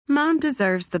Mom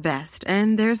deserves the best,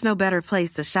 and there's no better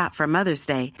place to shop for Mother's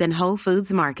Day than Whole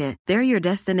Foods Market. They're your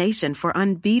destination for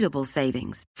unbeatable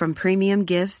savings, from premium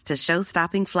gifts to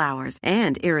show-stopping flowers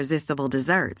and irresistible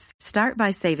desserts. Start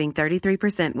by saving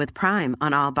 33% with Prime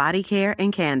on all body care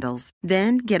and candles.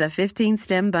 Then get a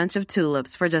 15-stem bunch of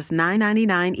tulips for just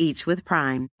 $9.99 each with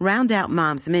Prime. Round out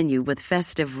Mom's menu with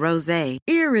festive rosé,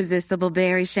 irresistible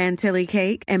berry chantilly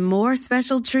cake, and more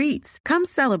special treats. Come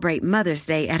celebrate Mother's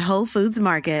Day at Whole Foods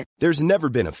Market. There's never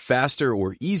been a faster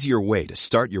or easier way to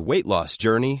start your weight loss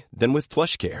journey than with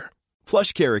PlushCare.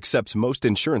 PlushCare accepts most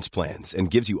insurance plans and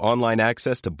gives you online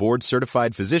access to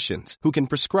board-certified physicians who can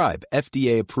prescribe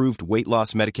FDA-approved weight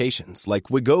loss medications like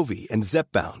Wegovy and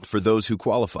Zepbound for those who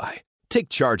qualify. Take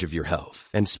charge of your health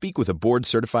and speak with a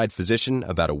board-certified physician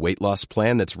about a weight loss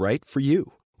plan that's right for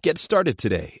you. Get started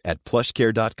today at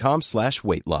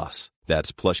plushcare.com/weight loss.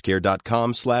 That's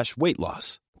plushcare.com/weight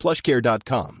loss.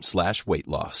 plushcare.com/weight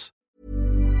loss.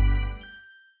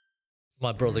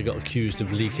 My brother got accused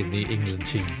of leaking the England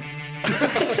team.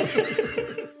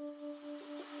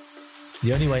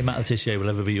 The only way Matt Le Tissier will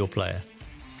ever be your player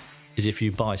is if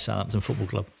you buy Southampton Football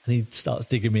Club. And he starts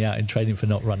digging me out in training for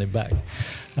not running back.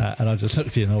 And I just looked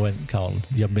at him and I went, Carl,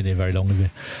 you haven't been here very long, have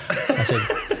you? I said,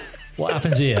 what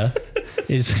happens here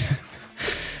is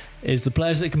the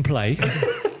players that can play,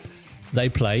 they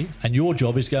play, and your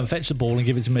job is to go and fetch the ball and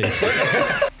give it to me.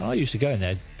 I used to go in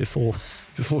there before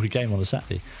he came on a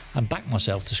Saturday and back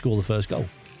myself to score the first goal.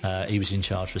 He was in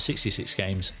charge for 66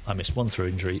 games. I missed one through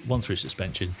injury, one through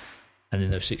suspension, and in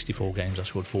those 64 games I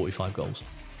scored 45 goals.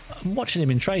 I'm watching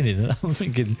him in training and I'm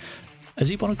thinking, has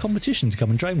he won a competition to come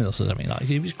and train with us or something? Like,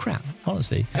 he was crap,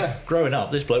 honestly. Growing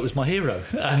up, this bloke was my hero.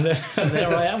 And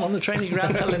there I am on the training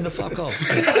ground telling him to fuck off.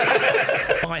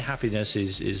 My happiness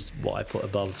is what I put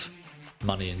above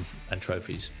money and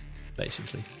trophies,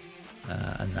 basically.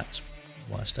 And that's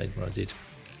why I stayed where I did.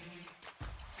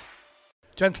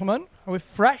 Gentlemen, are we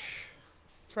fresh?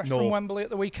 Fresh No. from Wembley at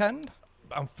the weekend?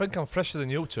 I think I'm fresher than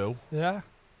you two. Yeah.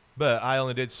 But I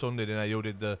only did Sunday, didn't I? You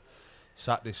did the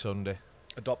Saturday, Sunday.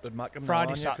 Adopted Macam.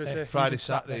 Friday, Saturday. Friday,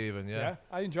 Saturday even, yeah.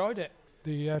 I enjoyed it.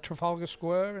 The Trafalgar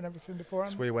Square and everything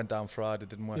beforehand. So we went down Friday,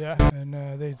 didn't we? Yeah, and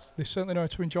they certainly know how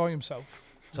to enjoy himself.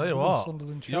 Tell you what,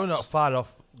 you're not far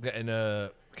off getting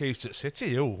keys to the city,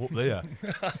 you, up there.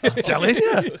 I'm telling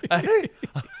you. Hey,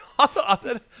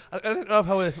 I didn't know if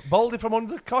I was Baldy from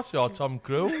Under the Cot or Tom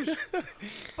Cruise.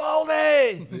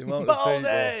 Baldy!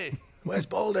 Baldy! Where's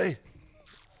Baldy?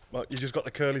 Well, you just got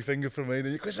the curly finger from me,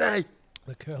 and you could say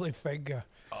The curly finger.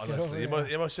 Honestly,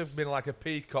 you must have been like a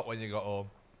peacock when you got home.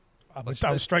 I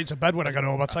was straight to bed when I got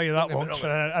home, I'll tell you that much.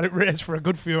 I didn't race for a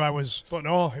good few hours. But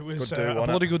no, it was a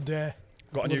bloody good day.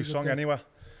 Got a new song anyway.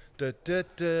 Da, da,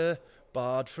 da,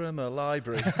 barred from a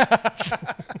library.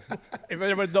 If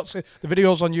anyone not seen the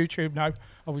video's on YouTube now,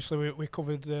 obviously we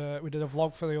covered. We did a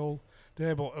vlog for the whole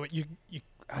day, but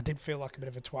I did feel like a bit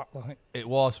of a twat. Like it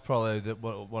was probably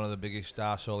one of the biggest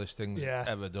arseholish things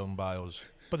ever done by us.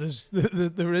 But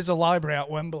there is a library at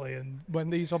Wembley, and when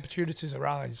these opportunities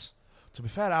arise. To be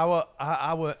fair,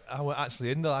 I were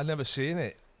actually in there. I never seen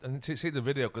it, and to see the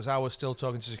video because I was still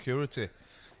talking to security.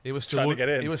 He was still trying to get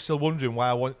in. He was still wondering why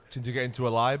I wanted to get into a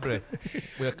library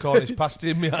with a Cornish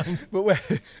pasty in my hand. But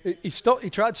he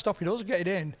tried stopping us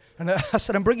getting in, and I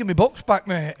said, "I'm bringing my books back,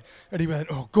 mate." And he went,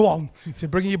 "Oh, go on." He said,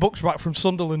 "Bringing your books back from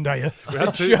Sunderland, are you?" We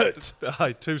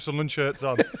had two Sunderland shirts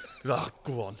on. Oh,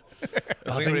 go on.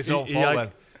 I think it's all fault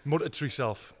then. Muttered to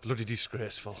himself, bloody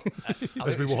disgraceful,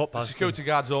 as we walked past. Security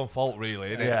guard's own fault, really,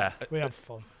 isn't it? Yeah. We had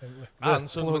fun. And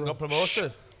Sunderland got promoted.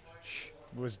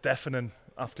 It was deafening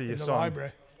after your in the song.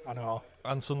 library. I know.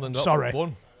 And Sunderland got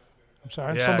won. I'm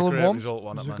sorry. Yeah, Sunderland great won. result,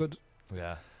 wasn't it, man? Good.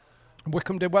 Yeah. And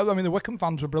Wickham did well. I mean, the Wickham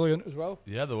fans were brilliant as well.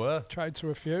 Yeah, they were. Tried to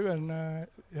a few, and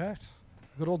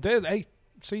good old day. Hey,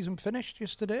 season finished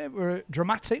yesterday. Were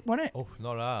dramatic, wasn't it? Oh,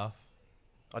 not half.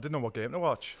 I didn't know what game to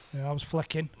watch. Yeah, I was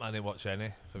flicking. I didn't watch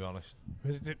any, to be honest.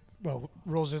 Well,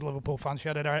 Rose's Liverpool fan, she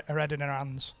had her head in her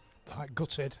hands, like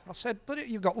gutted. I said, but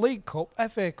you've got League Cup,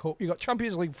 FA Cup, you've got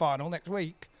Champions League final next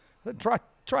week. Try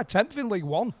 10th in League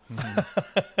One.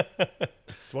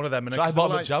 It's one of them. Try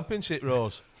bottom of Championship,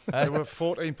 Rose. They were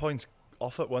 14 points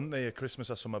off it, weren't they, at Christmas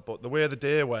or something? But the way the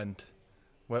day went,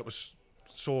 where it was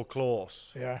so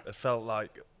close, it felt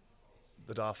like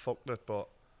they'd half fucked it, but...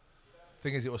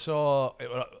 Thing is, it was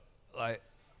like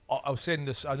I was seeing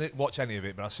this. I didn't watch any of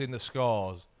it, but I seen the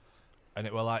scores, and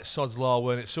it were like sod's law.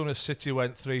 When as soon as City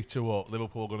went 3-2 up,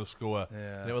 Liverpool were going to score.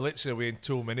 Yeah. And it were literally within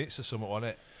 2 minutes or something,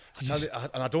 wasn't it? I tell you,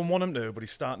 and I don't want him to, but he's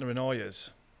starting to annoy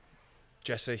us.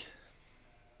 Jesse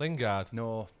Lingard.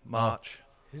 No, March.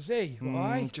 Is he?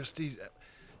 Why? Just he's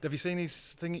Have you seen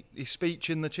his speech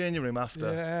in the changing room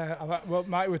after? Yeah, well,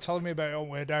 Mike were telling me about it on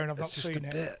the way down. I've not seen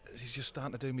it. Bit. He's just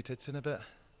starting to do me tits in a bit.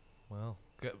 Well,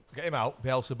 get him out.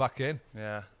 Bielsa back in.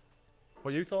 Yeah.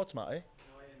 What are your thoughts, Matty?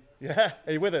 Yeah.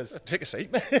 Are you with us? Take a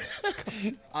seat, mate.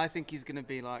 I think he's going to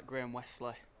be like Graham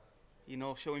Wesley. You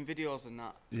know, showing videos and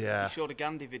that. Yeah. He showed a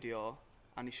Gandhi video,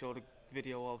 and he showed a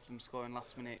video of them scoring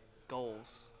last-minute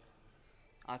goals.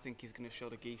 I think he's going to show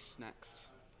the geese next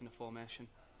in a formation.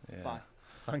 Yeah. Bye.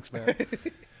 Thanks, mate.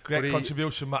 Great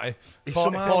contribution, Matty. He's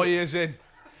 4 years in.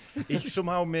 He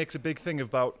somehow makes a big thing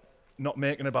about not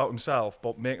making it about himself,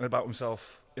 but making it about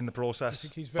himself in the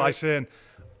process by saying,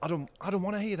 "I don't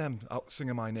want to hear them out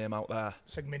singing my name out there.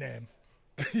 Sing my name."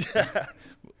 Yeah,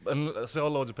 and I saw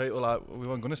loads of people like, "We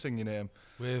weren't going to sing your name."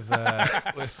 We've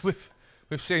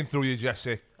seen through you,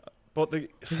 Jesse. But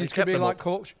he could be like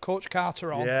Coach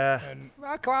Carter on. Yeah, and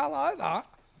I quite like that.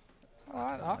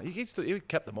 I like that. He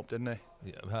kept them up, didn't he?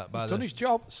 Yeah, he's done his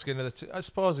job. Skin of the I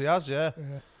suppose he has, yeah.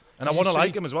 And I want to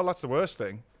like him as well. That's the worst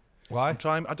thing. Why? I'm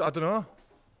trying. I don't know.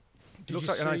 Did looks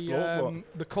you like a nice bloke.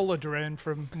 The colour drain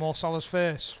from Mo Salah's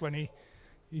face when he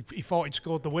thought he'd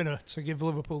scored the winner to give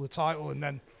Liverpool the title, and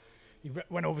then he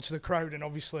went over to the crowd, and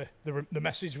obviously the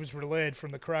message was relayed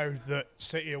from the crowd that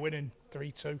City are winning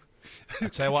 3-2. I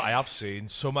tell you what, I have seen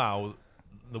somehow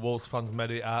the Wolves fans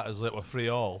made it out as it were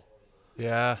 3-3.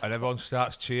 Yeah, and everyone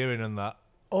starts cheering and that.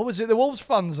 Oh, was it the Wolves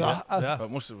fans? Yeah. But it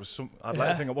was some. I'd like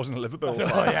to think it wasn't a Liverpool fan.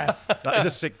 Yeah, that is a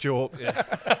sick joke. Yeah.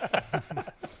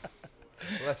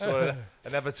 Well, I saw an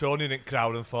Evertonian in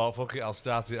crowd and thought, fuck it, I'll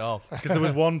start it off. Because there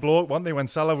was one bloke, one day when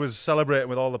Salah was celebrating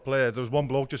with all the players, there was one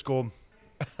bloke just going,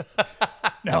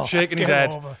 shaking his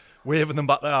head, waving them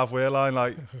back the halfway line,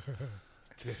 like.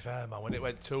 To be fair, man, when it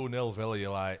went 2-0 Villa,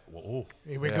 you're like, whoa.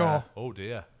 Here we go. Oh,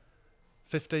 dear.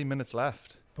 15 minutes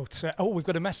left. But, we've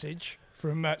got a message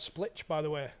from Splitch, by the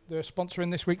way. They're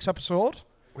sponsoring this week's episode.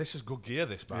 This is good gear,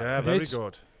 this, man. Yeah, very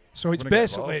good. So it's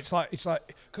basically, it's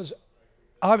like, because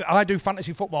I do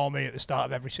fantasy football, me, at the start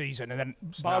of every season, and then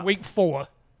by week 4,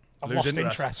 I've lost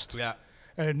interest. Yeah.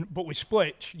 But with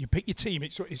Splitch, you pick your team.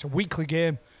 It's a weekly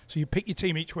game, so you pick your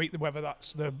team each week. Whether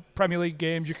that's the Premier League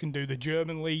games, you can do the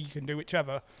German league, you can do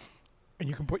whichever, and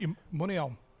you can put your money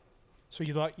on. So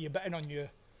you're betting on your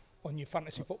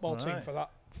fantasy football team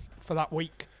for that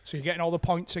week. So you're getting all the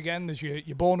points again. There's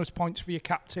your bonus points for your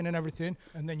captain and everything,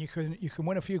 and then you can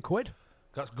win a few quid.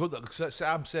 That's good.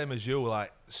 I'm same as you.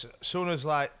 Like soon as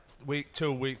like week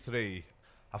 2, week 3,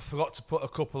 I forgot to put a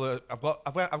couple of.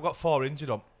 I've got 4 injured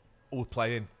on. All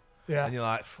playing, and you're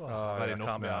like,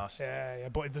 enough now. Yeah,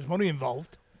 but if there's money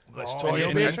involved,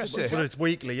 it'll be interesting. But it's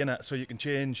weekly, innit? So you can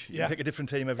change. You can pick a different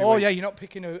team every week. Oh yeah, you're not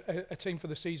picking a team for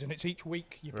the season. It's each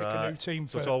week you pick a new team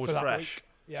for, it's always for that fresh. Week.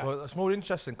 Yeah. So that's more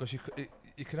interesting because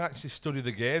you can actually study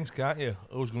the games, can't you?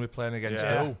 Who's going to be playing against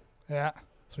who? Yeah.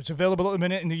 So it's available at the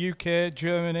minute in the UK,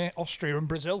 Germany, Austria, and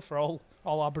Brazil for all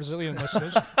our Brazilian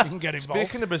listeners. You can get involved.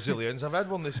 Speaking of Brazilians, I've had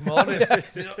one this morning.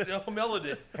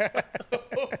 Melody.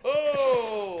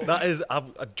 That is, I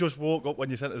just woke up when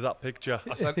you sent us that picture.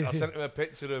 I sent him a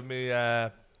picture of me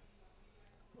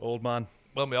old man.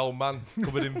 Well, my old man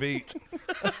covered in beat.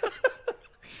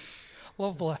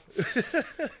 Lovely.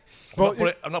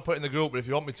 I'm not putting in the group, but if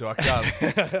you want me to, I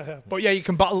can. But yeah, you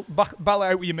can battle it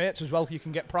out with your mates as well. You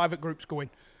can get private groups going,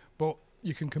 but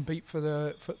you can compete for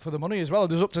the money as well.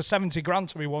 There's up to 70 grand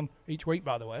to be won each week,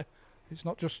 by the way. We're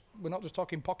not just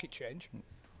talking pocket change.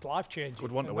 It's life change.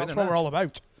 Good one to win. That's what we're all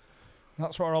about.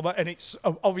 That's what we're all about. And it's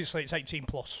obviously it's 18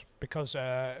 plus because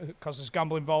there's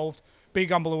gamble involved.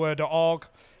 BeGambleAware.org,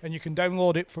 and you can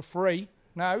download it for free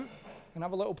now and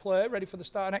have a little play ready for the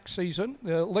start of next season.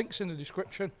 The link's in the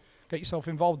description. Get yourself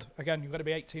involved. Again, you've got to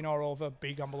be 18 or over.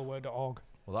 BeGambleAware.org.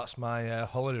 Well, that's my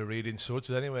holiday reading such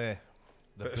anyway.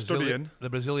 Studying. The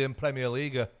Brazilian Premier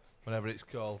League, whatever it's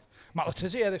called. Matt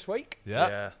Letizia this week.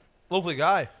 Yeah. Lovely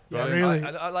guy. Yeah, really.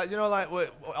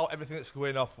 Everything that's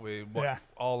going off with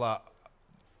all that.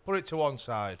 Put it to one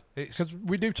side. Because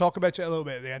we do talk about it a little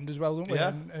bit at the end as well, don't we?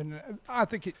 Yeah. And I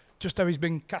think it just how he's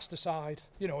been cast aside.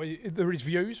 You know, there are his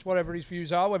views, whatever his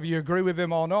views are, whether you agree with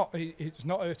him or not, he's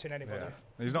not hurting anybody.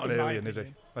 Yeah. He's not an alien, is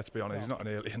he? Let's be honest, he's not an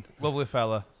alien. Lovely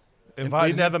fella. We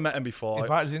never met him before.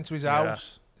 Invited us into his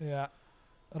house. Yeah.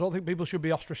 I don't think people should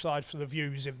be ostracised for the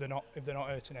views if they're not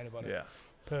hurting anybody. Yeah.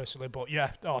 Personally, but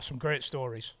some great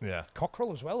stories. Yeah.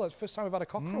 Cockerel as well. That's the first time we've had a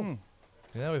cockerel.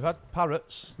 Yeah, we've had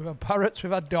parrots. We've had parrots,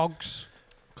 we've had dogs.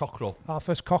 Cockerel. Our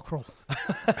first cockerel.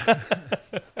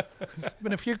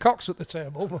 Been a few cocks at the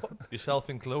table. But yourself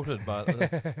included, by the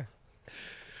way.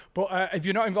 But if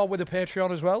you're not involved with the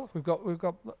Patreon as well, we've got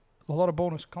a lot of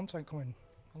bonus content coming.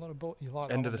 A lot of you like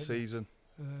end of the season.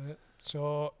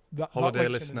 So that Holiday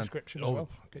link's in the listening. description as well.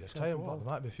 Get yourself Tell you what, involved.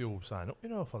 there might be a few sign up,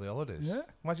 for the holidays. Yeah.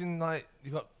 Imagine,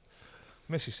 you got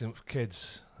missus and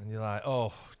kids, and you're like,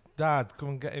 oh, Dad, come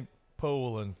and get in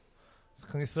pool, and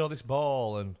can you throw this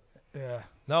ball? And Yeah.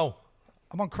 no,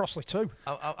 I'm on Crossley too.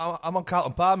 I'm on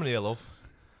Carlton Palmer here, love.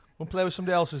 We'll play with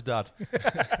somebody else's dad.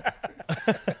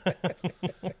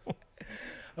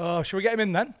 Oh, shall we get him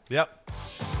in then? Yep.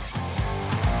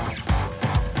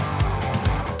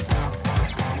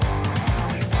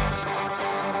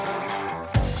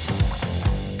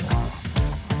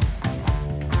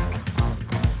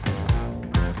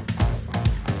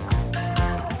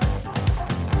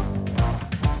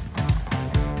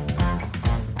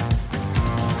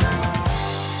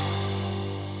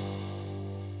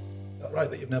 Right,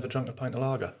 that you've never drunk a pint of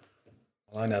lager?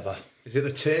 Well, I never. Is it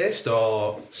the taste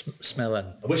or? Smell then.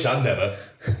 I wish I'd never.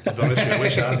 I'll be honest with you, I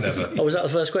wish I'd never. Oh, was that the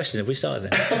first question? Have we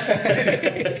started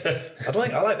it? I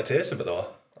like the taste of it though.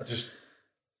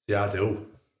 Yeah, I do.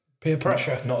 Peer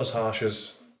pressure. Not as harsh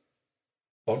as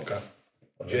vodka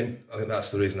or gin. I think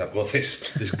that's the reason I've got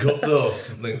this gut though.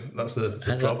 I think that's the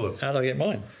problem. How do I get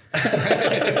mine?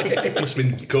 It's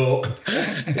been Coke.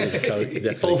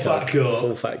 Coke, Full fat Coke.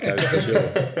 Full fat Coke for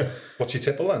sure. What's your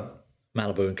tipple then?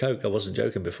 Malibu and Coke. I wasn't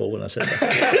joking before when I said that.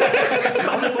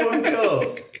 Malibu and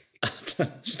Coke.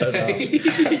 Don't ask.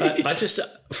 I just,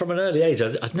 from an early age,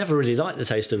 I'd never really liked the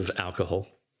taste of alcohol.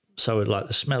 So, like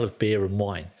the smell of beer and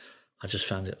wine, I just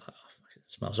found it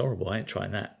smells horrible. I ain't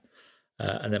trying that.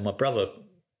 And then my brother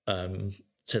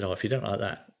said, "Oh, if you don't like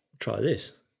that, try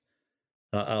this."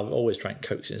 And I've always drank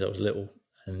Coke since I was little,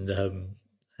 and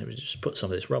they would just put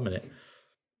some of this rum in it.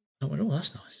 I went, "Oh,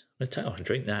 that's nice. I can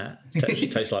drink that.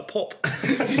 It tastes like pop."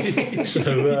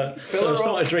 So I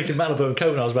started drinking Malibu and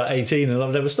Coke when I was about 18, and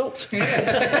I've never stopped.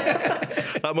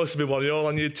 That must have been one of all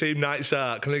on your team nights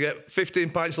out. Can I get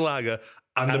 15 pints of lager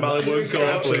and a Malibu and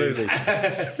Coke, please?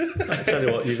 Absolutely. I tell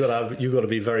you what, you've got to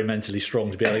be very mentally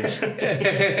strong to be able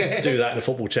to do that in a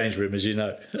football change room, as you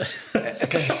know.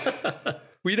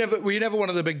 Were you never one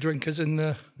of the big drinkers in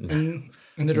the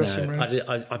dressing room?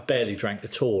 I barely drank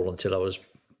at all until I was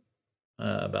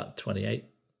about 28,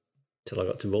 till I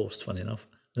got divorced, funny enough.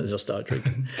 Then I started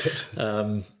drinking.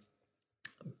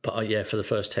 But for the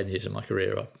first 10 years of my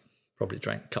career, I probably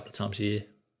drank a couple of times a year.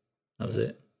 That was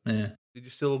it. Yeah. Did you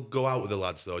still go out with the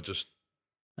lads though? Just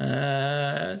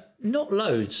not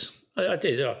loads. I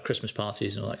did Christmas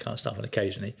parties and all that kind of stuff, and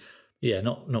occasionally,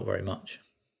 not very much.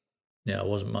 Yeah, I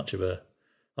wasn't much of a.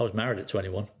 I was married at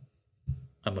 21. I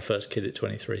had my first kid at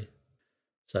 23,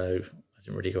 so I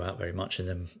didn't really go out very much. And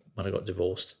then when I got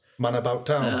divorced, Man about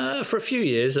town. for a few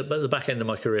years, at the back end of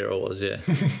my career, I was yeah.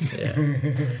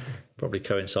 Probably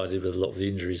coincided with a lot of the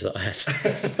injuries that I had.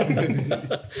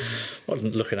 I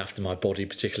wasn't looking after my body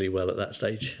particularly well at that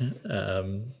stage.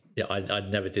 I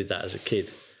never did that as a kid.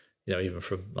 Even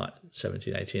from like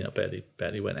 17, 18, I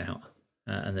barely went out.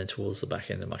 And then towards the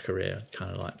back end of my career,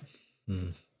 kind of like,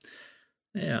 I'm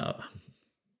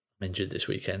injured this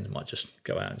weekend. I might just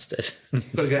go out instead.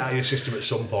 got to get out of your system at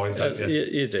some point, haven't you?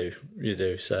 You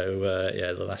do. So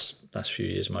the last few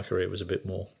years of my career was a bit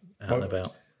more out and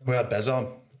about. We had Bez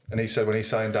on, and he said when he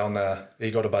signed down there,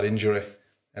 he got a bad injury,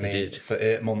 and he did. For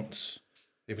 8 months.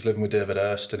 He was living with David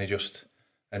Hurst, and he just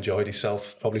enjoyed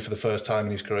himself, probably for the first time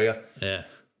in his career. Yeah,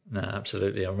 no,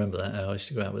 absolutely. I remember that. I used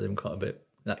to go out with him quite a bit.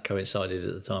 That coincided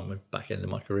at the time with back end of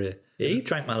my career. Yeah, he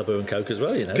drank Malibu and Coke as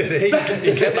well, Did he? He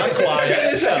kept that quiet.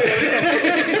 Check this out.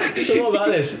 So what about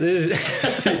this?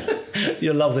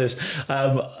 You'll love this.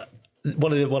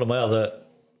 One of my other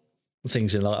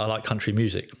things in I like country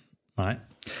music, right?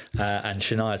 And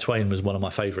Shania Twain was one of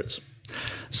my favourites.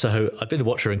 So I'd been to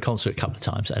watch her in concert a couple of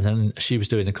times, and then she was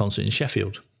doing a concert in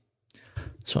Sheffield.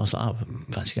 So I was like, I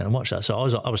fancy going to watch that. So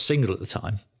I was single at the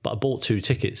time, but I bought 2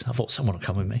 tickets. I thought someone will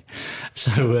come with me.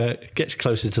 So it gets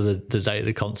closer to the day of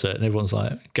the concert, and everyone's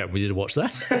like, "Go, we did watch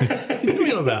that." What are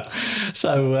you on about?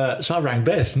 So I rang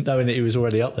Bez, knowing that he was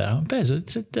already up there. Bez, I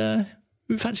said,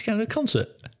 "We fancy going to the concert."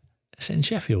 I said, "In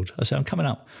Sheffield." I said, "I'm coming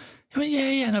up." He went,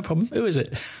 "Yeah, no problem. Who is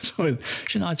it?" So I went,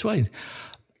 "Shania Twain."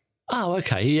 "Oh,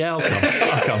 okay, yeah, I'll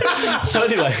come." So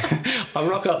anyway, I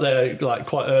rock up there like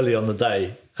quite early on the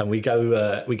day, and we go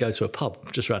to a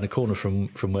pub just around the corner from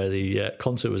where the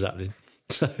concert was happening.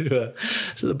 So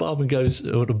the barman goes,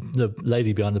 or the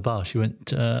lady behind the bar, she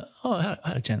went, "Oh,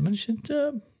 hello, gentlemen." She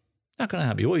said, "How can I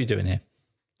help you? What are you doing here?"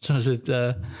 So I said,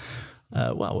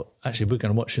 "Well, actually, we're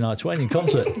going to watch Shania Twain in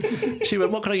concert." She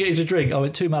went, "What can I get you to drink?" I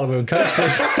went, 2 Malibu and Coke,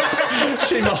 please."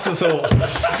 She must have thought,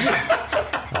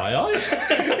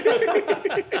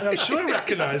 aye. And I'm sure I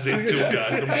recognise these two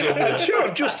guys from somewhere. Sure,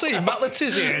 I've just seen Matt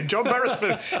Letizia and John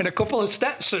Beresford in a couple of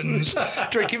Stetsons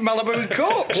drinking Malibu and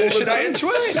Coke. Shania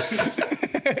Twain.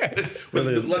 With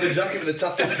the leather jacket with the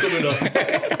tassels coming off.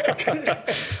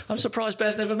 I'm surprised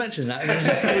Bears never mentioned that.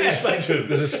 When you spoke to him.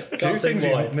 There's a few things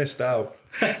he's missed out.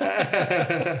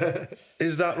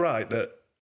 Is that right, that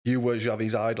you were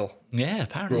Xavi's idol? Yeah,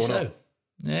 apparently so. Growing up?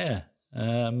 Yeah.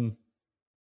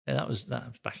 Yeah, that was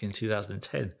back in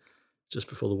 2010, just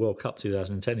before the World Cup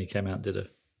 2010. He came out and did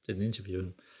an interview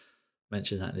and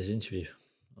mentioned that in his interview.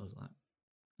 I was like,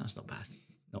 that's not bad.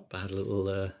 Not bad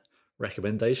little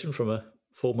recommendation from a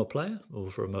former player or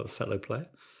from a fellow player.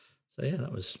 So yeah,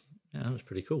 that was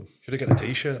pretty cool. Should have got a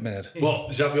T-shirt made.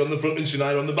 What? Xavi on the front and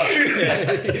Shania on the back?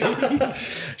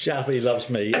 Xavi loves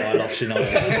me, I love Shania.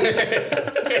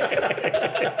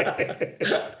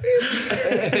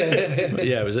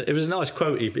 Yeah, it was a nice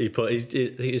quote he put.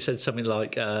 He said something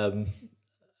like,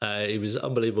 he was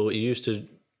unbelievable. He used to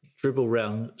dribble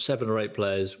around 7 or 8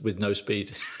 players with no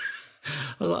speed.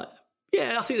 I was like,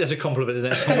 yeah, I think there's a compliment in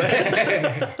there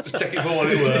somewhere. Just take it for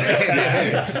what it was.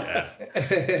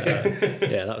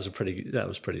 Yeah, that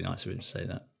was pretty nice of him to say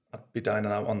that. I'd be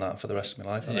dining out on that for the rest of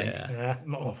my life, I think. Yeah,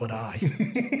 not would I.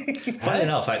 Funny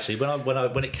enough, actually,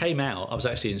 when it came out, I was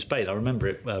actually in Spain. I remember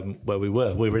it where we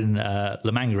were. We were in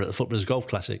La Manga at the Footballers Golf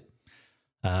Classic,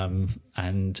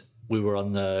 and we were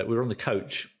on the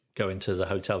coach going to the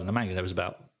hotel in La Manga. There was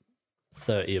about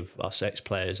 30 of us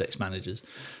ex-players, ex-managers,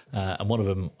 and one of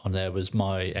them on there was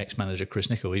my ex-manager Chris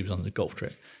Nicholl. He was on the golf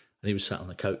trip, and he was sat on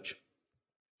the coach.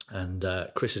 And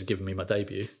Chris has given me my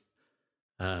debut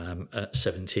at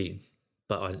 17,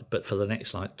 but for the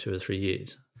next 2 or 3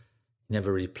 years, he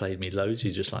never really played me loads.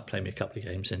 He just played me a couple of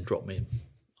games, then dropped me.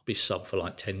 I'll be sub for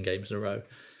 10 games in a row.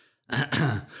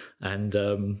 And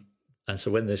so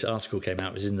when this article came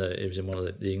out, it was in one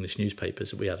of the English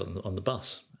newspapers that we had on the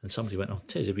bus. And somebody went, "Oh,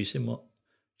 Tiz, have you seen what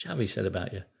Xavi said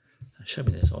about you?" Show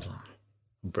me this. I was like,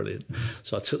 brilliant.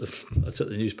 So I took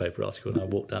the newspaper article and I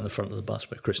walked down the front of the bus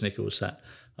where Chris Nicholl was sat.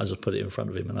 I just put it in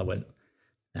front of him and I went,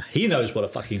 "Now he knows what a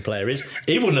fucking player is.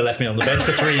 He wouldn't have left me on the bench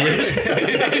for 3 years."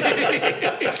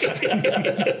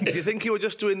 Do you think he was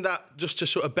just doing that just to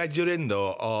sort of bed you in,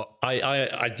 though? Or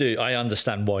I do. I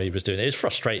understand why he was doing it. It's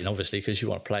frustrating, obviously, because you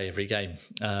want to play every game.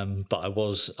 But I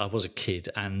was a kid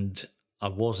and I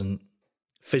wasn't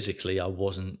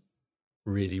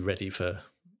really ready for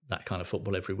that kind of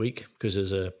football every week, because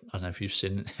I don't know if you've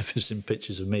seen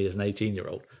pictures of me as an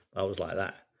 18-year-old. I was like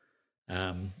that,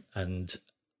 and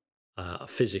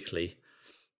physically,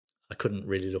 I couldn't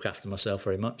really look after myself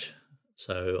very much.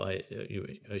 So I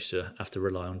used to have to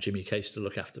rely on Jimmy Case to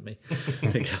look after me.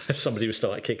 If somebody would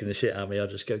start kicking the shit out of me,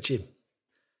 I'd just go, "Jim,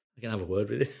 I can have a word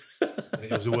with you." it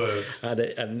was a word.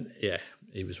 And yeah,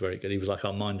 he was very good. He was like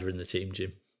our minder in the team,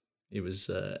 Jim. He was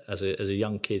as a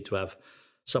young kid to have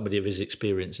somebody of his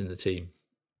experience in the team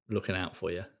looking out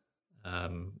for you.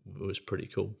 It was pretty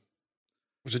cool.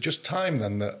 Was it just time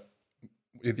then that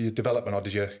your development, or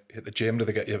did you hit the gym? Did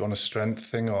they get you on a strength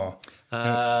thing, or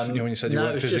when you said you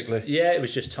weren't physically? It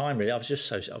was just time really. I was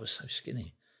so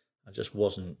skinny. I just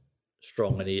wasn't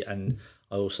strong, and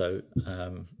I also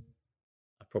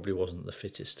I probably wasn't the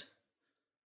fittest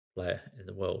player in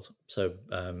the world. So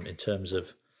in terms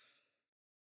of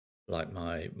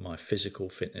my physical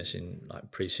fitness in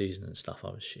pre-season and stuff, I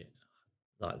was shit.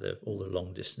 All the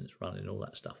long distance running, all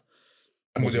that stuff.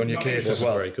 And was it on your case as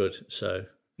well? Very good. So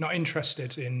not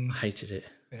interested in. Hated it.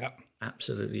 Yeah,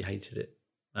 absolutely hated it.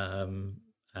 And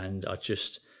I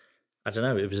don't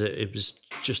know. It was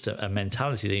just a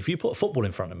mentality thing. If you put football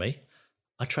in front of me,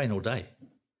 I train all day,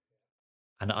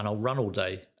 and I'll run all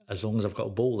day as long as I've got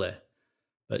a ball there.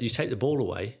 But you take the ball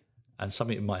away, and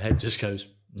something in my head just goes,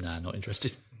 "Nah, not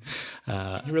interested."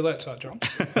 You relate to that, John?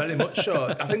 Very much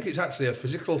so. I think it's actually a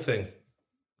physical thing.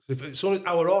 If it's only,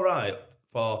 I were all right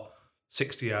for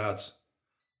 60 yards.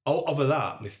 Over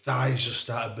that, my thighs just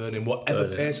started burning, whatever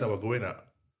pace I were going at.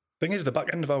 Thing is, the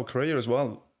back end of our career as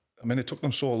well, I mean, it took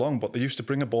them so long, but they used to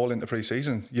bring a ball into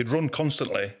pre-season. You'd run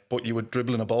constantly, but you were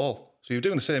dribbling a ball. So you're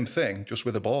doing the same thing, just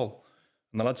with a ball.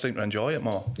 And the lads seem to enjoy it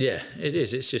more. Yeah, it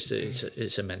is. It's just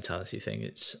it's a mentality thing.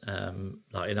 It's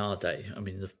in our day. I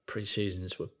mean, the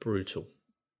pre-seasons were brutal.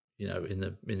 In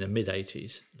the mid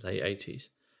 '80s, late '80s,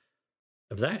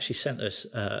 they actually sent us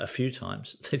a few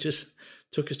times. They just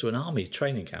took us to an army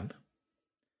training camp,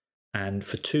 and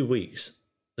for 2 weeks,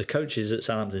 the coaches at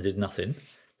Southampton did nothing.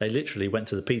 They literally went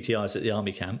to the PTIs at the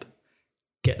army camp,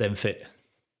 get them fit,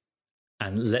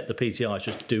 and let the PTIs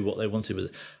just do what they wanted with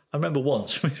it. I remember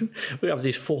once we have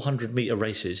these 400-metre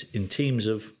races in teams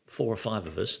of 4 or 5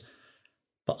 of us,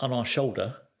 but on our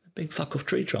shoulder big fuck off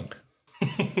tree trunk.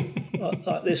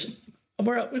 like this. And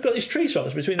we've got these tree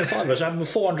trunks between the five of us having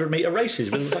 400-metre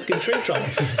races with a fucking tree trunk.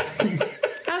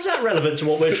 How's that relevant to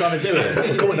what we're trying to do?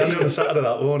 We're coming down on a Saturday,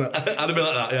 that, won't it? I'd have been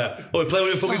like that, yeah. Oh, we're playing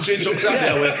with a fucking tree trunk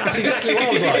Saturday. Yeah, that's exactly what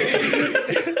I was like.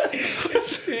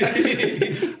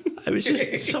 It was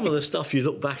just some of the stuff you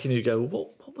look back and you go,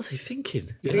 what were they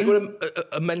thinking? You think it was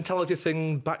a mentality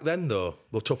thing back then, though?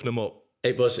 We'll toughen them up.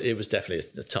 It was definitely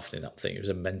a toughening up thing. It was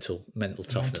a mental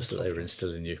toughness that they were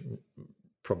instilling in you,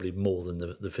 probably more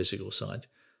than the physical side.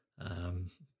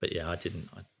 But yeah, I didn't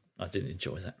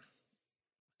enjoy that.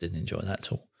 Didn't enjoy that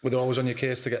at all. Were they always on your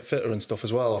case to get fitter and stuff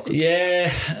as well?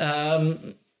 Yeah,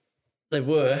 they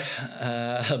were.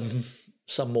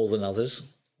 Some more than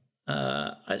others.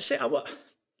 I'd say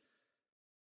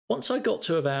once I got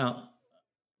to about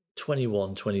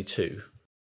 21, 22,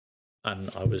 and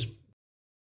I was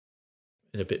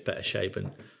in a bit better shape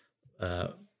and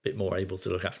a bit more able to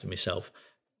look after myself,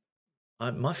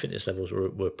 my fitness levels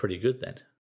were pretty good then.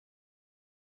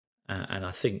 And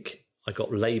I think I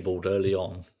got labelled early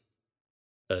on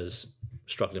as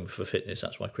struggling for fitness.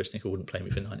 That's why Chris Nicholl wouldn't play me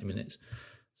for 90 minutes.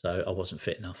 So I wasn't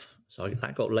fit enough. So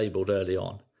that got labelled early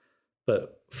on.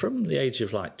 But from the age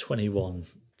of like 21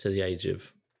 to the age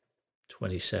of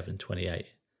 27, 28,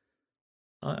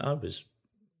 I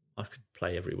could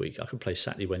play every week. I could play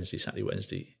Saturday,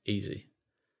 Wednesday, easy.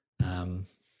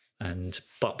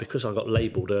 But because I got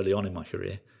labelled early on in my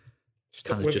career,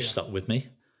 kind of just stuck with me.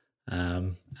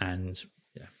 And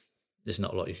yeah, there's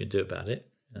not a lot you can do about it.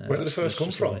 Where did it first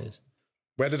come from?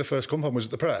 Where did it first come from? Was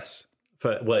it the press?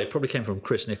 Well, it probably came from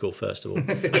Chris Nicholl, first of all. He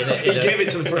gave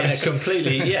it to the press.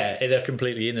 In a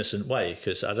completely innocent way,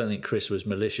 because I don't think Chris was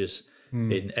malicious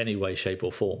in any way, shape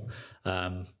or form.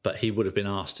 But he would have been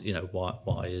asked,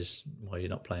 why are you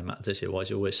not playing Matt this year? Why is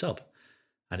he always sub?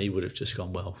 And he would have just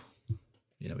gone, well,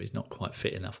 he's not quite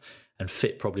fit enough. And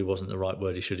fit probably wasn't the right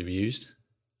word he should have used.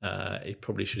 He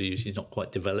probably should have used he's not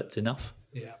quite developed enough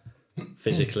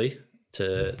physically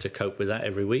to cope with that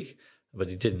every week. But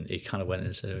he didn't. He kind of went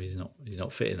and said, he's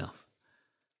not fit enough.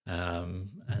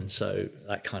 And so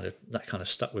that kind of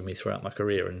stuck with me throughout my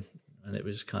career. And it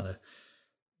was kind of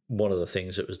one of the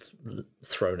things that was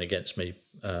thrown against me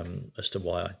as to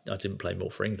why I didn't play more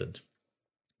for England,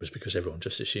 was because everyone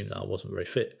just assumed that I wasn't very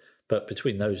fit. But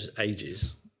between those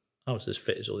ages, I was as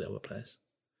fit as all the other players.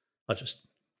 I just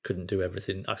couldn't do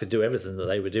everything. I could do everything that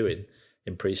they were doing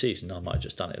in pre-season. I might have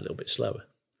just done it a little bit slower,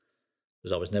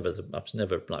 because I was never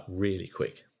like really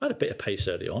quick. I had a bit of pace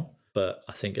early on, but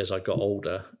I think as I got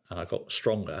older and I got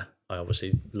stronger, I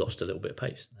obviously lost a little bit of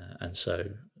pace. And so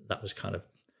that was kind of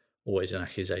always an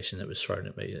accusation that was thrown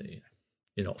at me, that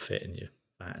you're not fit and you're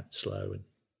fat and slow and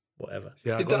whatever.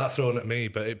 Yeah, I got that thrown at me,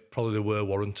 but it probably were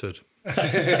warranted.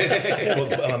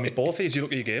 Well, I mean, both these, you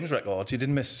look at your games records, you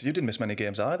didn't miss many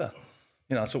games either.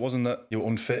 So it wasn't that you were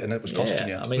unfit and it was costing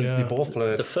you. I mean, you both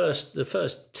played. The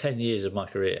first 10 years of my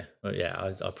career,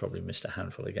 I probably missed a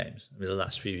handful of games. I mean, the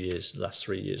last 3 years,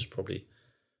 probably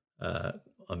I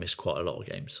missed quite a lot of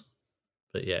games.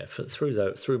 But yeah,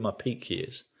 through my peak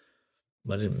years,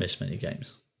 I didn't miss many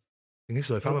games.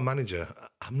 So if I'm a manager,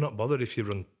 I'm not bothered if you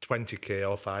run 20k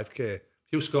or 5k. If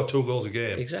you score 2 goals a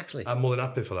game, exactly, I'm more than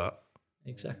happy for that.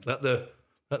 Exactly. Let the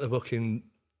fucking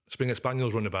Springer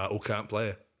Spaniels run about who can't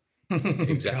play.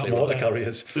 Exactly. Water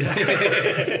carriers.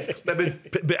 Maybe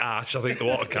a bit harsh, I think, the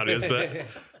water carriers, but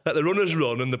let the runners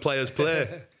run and the players play.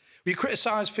 Were you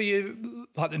criticised for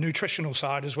the nutritional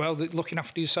side as well, looking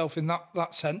after yourself in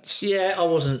that sense? Yeah, I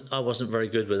wasn't very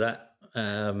good with that.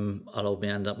 I'll hold my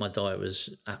hand up. My diet was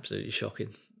absolutely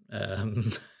shocking.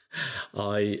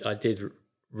 I did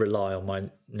rely on my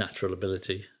natural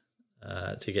ability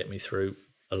to get me through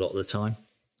a lot of the time.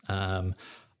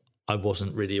 I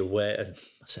wasn't really aware.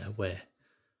 I say aware.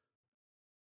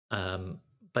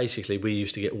 Basically, we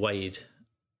used to get weighed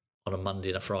on a Monday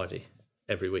and a Friday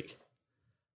every week,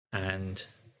 and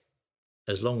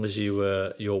as long as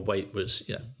your weight was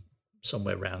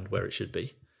somewhere around where it should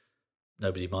be,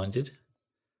 nobody minded.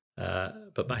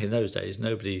 But back in those days,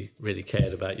 nobody really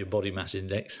cared about your body mass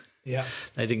index. Yeah,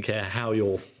 they didn't care how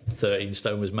your 13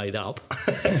 stone was made up.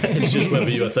 It's just whether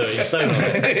you were 13 stone.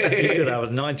 You could have a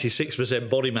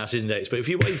 96% body mass index, but if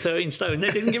you weighed 13 stone,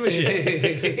 they didn't give a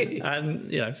shit.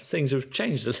 And things have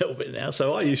changed a little bit now.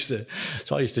 So I used to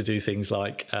do things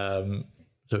like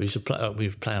we used to play. We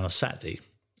would play on a Saturday.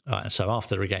 Right, and so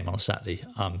after a game on a Saturday,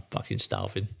 I'm fucking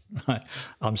starving. Right,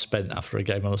 I'm spent after a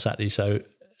game on a Saturday. So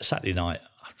Saturday night,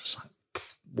 I'm just like,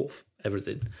 woof,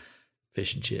 everything,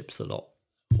 fish and chips, the lot.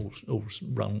 All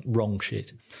wrong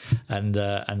shit, and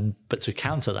but to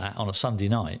counter that on a Sunday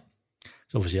night,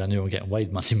 So obviously I knew I'm getting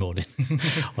weighed Monday morning.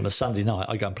 On a Sunday night,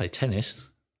 I go and play tennis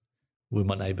with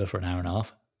my neighbour for an hour and a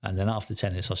half. And then after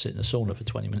tennis, I sit in the sauna for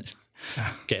 20 minutes.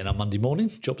 Getting up Monday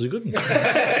morning, job's a good one.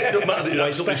 It doesn't matter that you're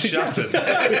absolutely shattered.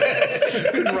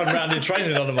 Couldn't run around in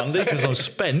training on a Monday because I'm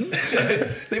spent.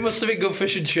 They must have been good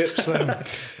fish and chips then.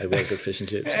 They were good fish and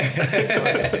chips.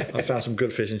 I found some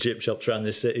good fish and chip shops around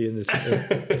this city.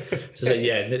 So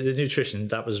yeah, the nutrition,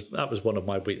 that was one of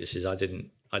my weaknesses. I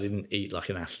didn't eat like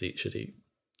an athlete should eat.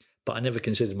 But I never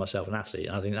considered myself an athlete.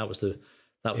 And I think that was the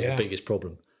biggest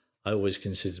problem. I always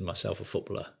considered myself a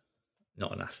footballer,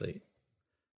 not an athlete.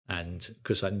 And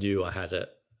because I knew I had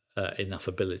enough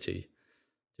ability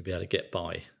to be able to get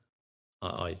by,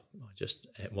 I just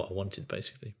ate what I wanted,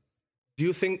 basically. Do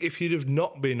you think if you'd have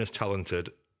not been as talented,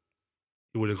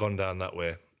 you would have gone down that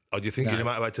way? Or do you think you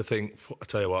might have had to think, I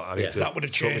tell you what, I need to... That would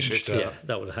have changed.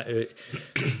 That would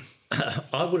have...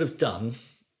 I would have done...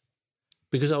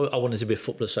 Because I wanted to be a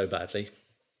footballer so badly,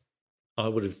 I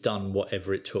would have done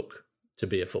whatever it took to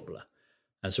be a footballer.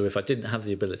 And so if I didn't have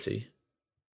the ability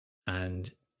and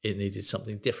it needed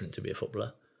something different to be a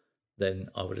footballer, then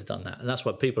I would have done that. And that's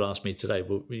why people ask me today,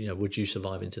 well, would you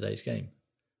survive in today's game?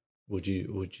 Would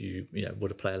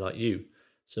a player like you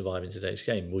survive in today's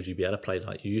game? Would you be able to play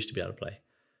like you used to be able to play?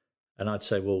 And I'd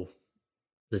say, well,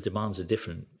 the demands are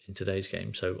different in today's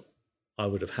game, so I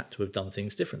would have had to have done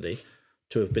things differently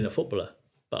to have been a footballer.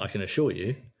 But I can assure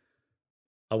you,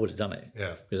 I would have done it.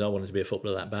 Yeah. Because I wanted to be a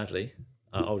footballer that badly.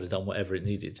 I would have done whatever it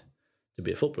needed to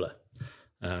be a footballer.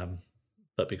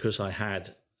 But because I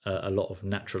had a lot of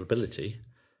natural ability,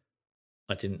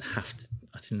 I didn't have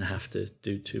to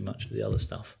do too much of the other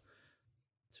stuff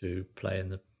to play in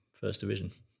the First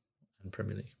Division and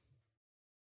Premier League.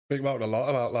 Speak about a lot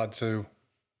about lads who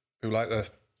like they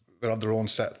have their own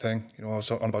set thing. I was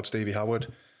talking about Stevie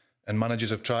Howard, and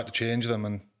managers have tried to change them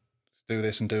and do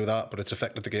this and do that, but it's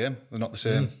affected the game. They're not the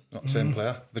same, not the same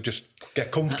player. They just get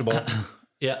comfortable,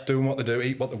 doing what they do,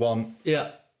 eat what they want,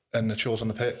 and it shows on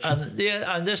the pitch. And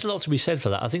and there's a lot to be said for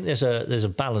that. I think there's a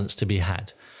balance to be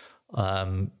had.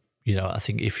 I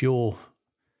think if you're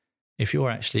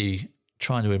actually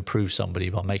trying to improve somebody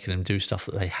by making them do stuff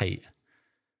that they hate,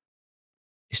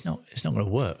 it's not going to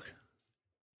work.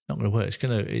 It's not going to work.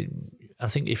 I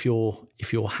think if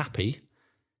you're happy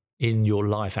in your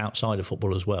life outside of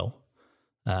football as well,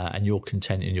 and you're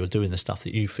content and you're doing the stuff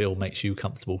that you feel makes you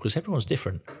comfortable, because everyone's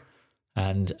different.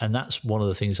 And that's one of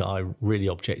the things that I really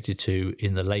objected to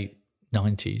in the late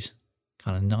 90s,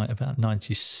 about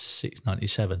 96,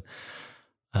 97.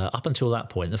 Up until that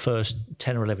point, the first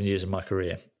 10 or 11 years of my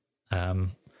career,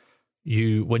 when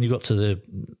you got to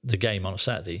the game on a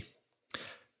Saturday,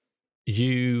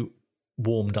 you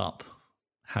warmed up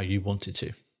how you wanted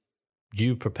to.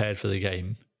 You prepared for the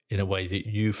game in a way that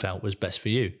you felt was best for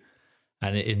you.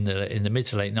 And in the mid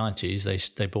to late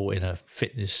 90s, they brought in a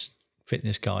fitness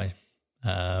guy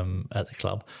at the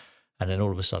club, and then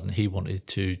all of a sudden he wanted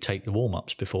to take the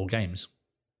warm-ups before games,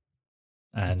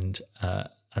 and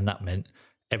that meant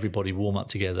everybody warm up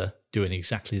together doing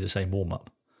exactly the same warm-up.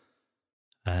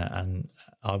 And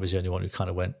I was the only one who kind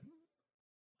of went,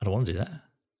 I don't want to do that.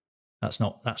 That's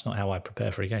not how I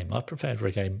prepare for a game. I've prepared for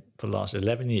a game for the last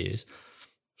 11 years,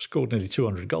 scored nearly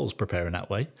 200 goals preparing that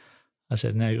way. I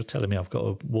said, now you're telling me I've got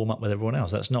to warm up with everyone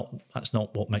else. That's not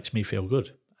what makes me feel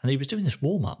good. And he was doing this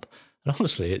warm up, and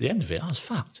honestly, at the end of it, I was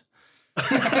fucked.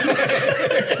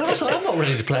 I was like, I'm not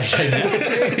ready to play a game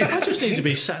now. I just need to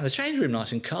be sat in the change room,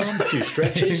 nice and calm, a few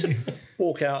stretches,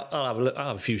 walk out. I'll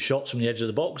have a few shots from the edge of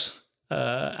the box,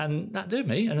 and that do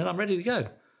me, and then I'm ready to go.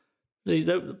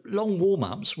 The long warm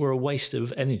ups were a waste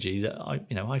of energy that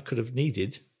I could have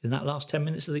needed in that last 10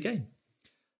 minutes of the game.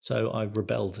 So I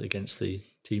rebelled against the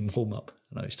team warm-up,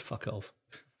 and I used to fuck off.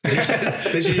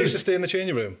 Did you used to stay in the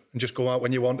changing room and just go out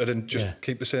when you wanted and just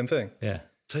keep the same thing? Yeah.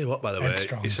 Tell you what, by the way,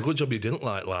 it's a good job you didn't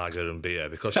like lager and beer,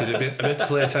 because you'd have been to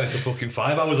play tennis for fucking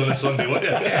 5 hours on a Sunday, wouldn't you?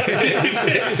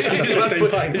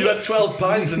 You had 12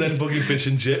 pints and then bugging fish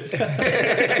and chips.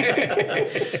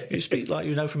 You speak like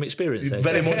you know from experience there.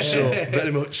 Very much so,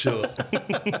 very much so.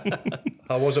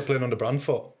 How was it playing under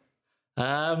Brandfoot?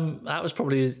 That was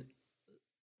probably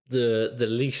the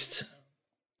least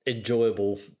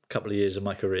enjoyable couple of years of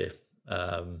my career.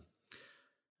 I've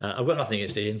got nothing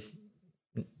against Ian,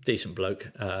 decent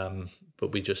bloke,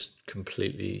 but we just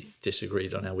completely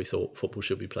disagreed on how we thought football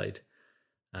should be played.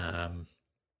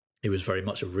 It was very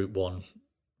much a route one,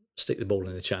 stick the ball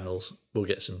in the channels, we'll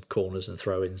get some corners and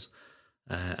throw-ins,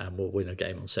 and we'll win a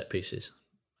game on set pieces.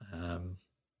 And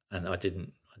I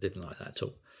didn't like that at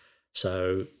all.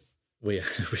 So we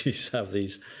used to have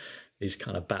these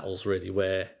kind of battles really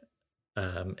where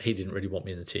he didn't really want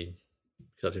me in the team.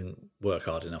 because I didn't work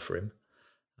hard enough for him.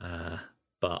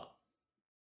 But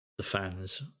the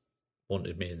fans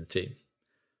wanted me in the team.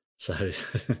 So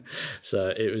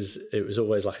it was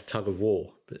always like a tug of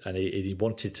war. And he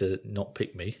wanted to not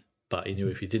pick me, but he knew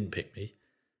if he didn't pick me, he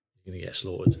was going to get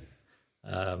slaughtered.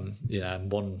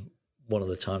 And one of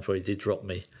the times where he did drop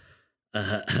me,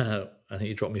 I think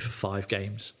he dropped me for 5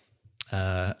 games.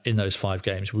 In those 5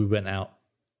 games, we went out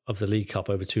of the League Cup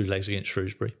over 2 legs against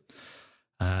Shrewsbury.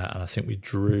 And I think we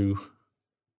drew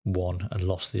 1 and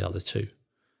lost the other 2.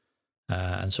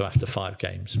 And so after 5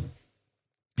 games,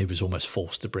 he was almost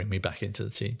forced to bring me back into the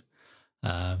team.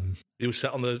 He was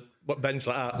sat on the bench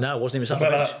like that? No, wasn't even sat on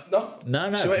the bench. No,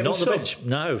 not on the bench.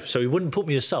 No, so he wouldn't put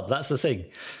me as sub. That's the thing.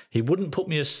 He wouldn't put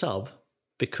me as sub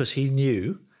because he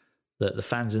knew that the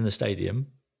fans in the stadium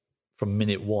from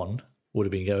minute 1 would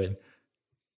have been going,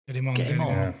 get him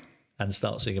on, and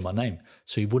start singing my name.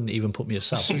 So he wouldn't even put me as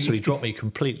sub. So he dropped me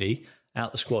completely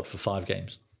out the squad for 5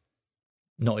 games.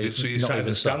 So you sat in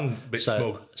the stand, a bit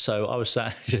smug. So I was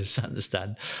sat in the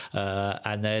stand,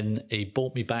 and then he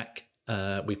brought me back.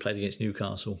 We played against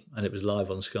Newcastle, and it was live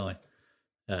on Sky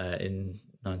in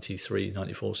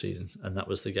 93-94 season, and that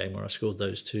was the game where I scored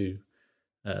those 2.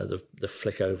 The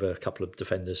flick over a couple of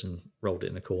defenders and rolled it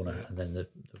in the corner, and then the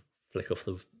flick off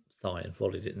the thigh and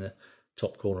volleyed it in the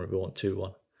top corner. We won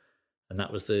 2-1, and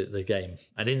that was the game.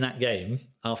 And in that game,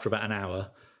 after about an hour,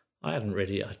 I hadn't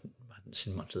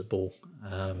seen much of the ball,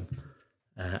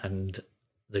 and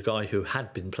the guy who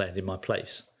had been playing in my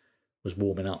place was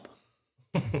warming up,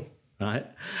 right?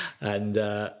 And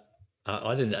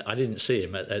I didn't see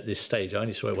him at this stage. I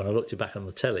only saw it when I looked it back on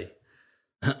the telly.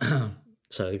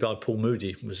 So the guy, Paul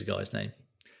Moody was the guy's name.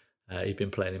 He'd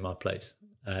been playing in my place.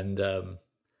 And when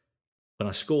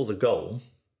I score the goal,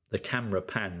 the camera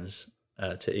pans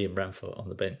to Ian Branfoot on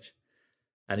the bench.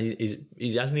 And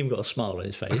he hasn't even got a smile on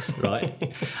his face,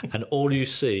 right? And all you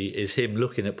see is him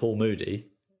looking at Paul Moody,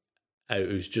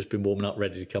 who's just been warming up,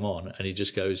 ready to come on. And he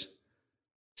just goes,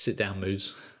 "Sit down,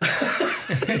 Moods." And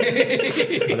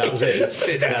that was it.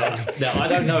 Sit down. Now, I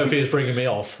don't know if he was bringing me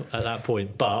off at that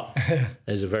point, but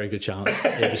there's a very good chance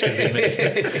it was going to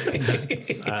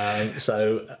be me.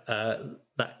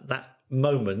 That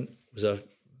moment was a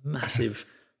massive,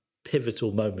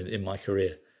 pivotal moment in my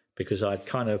career, because I'd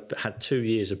kind of had 2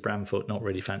 years of Branfoot not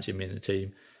really fancying me in the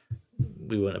team.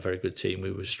 We weren't a very good team.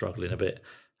 We were struggling a bit.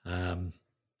 And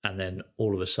then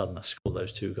all of a sudden I scored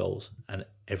those 2 goals and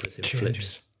everything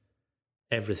flips.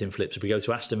 Everything flips. We go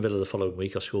to Aston Villa the following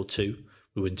week. I scored 2.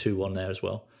 We win 2-1 there as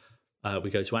well. We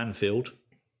go to Anfield.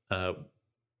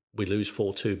 We lose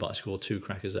 4-2, but I scored 2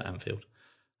 crackers at Anfield.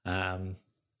 And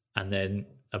then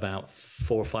about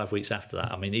 4 or 5 weeks after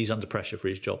that, I mean, he's under pressure for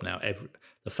his job now.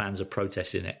 The fans are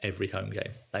protesting at every home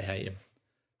game. They hate him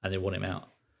and they want him out.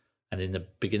 And in the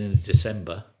beginning of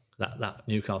December, that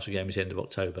Newcastle game is the end of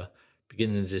October,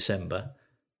 beginning of December,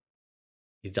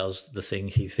 he does the thing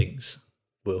he thinks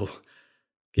will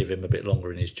give him a bit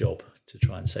longer in his job to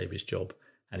try and save his job,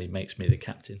 and he makes me the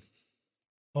captain.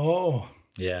 Oh.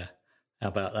 Yeah. How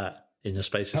about that? In the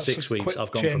space of 6 weeks,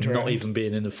 I've gone from not even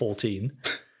being in the 14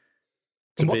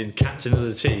 to being captain of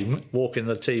the team, walking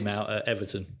the team out at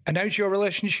Everton. And how's your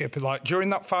relationship? Like, during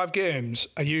that 5 games,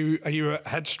 are you a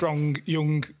headstrong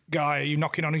young guy? Are you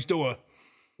knocking on his door?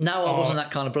 No, I wasn't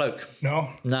that kind of bloke.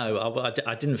 No? No,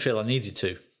 I didn't feel I needed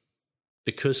to,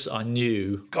 because I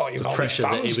knew the pressure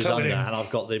that he was under, and I've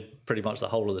got pretty much the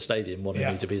whole of the stadium wanting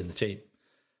me to be in the team.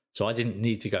 So I didn't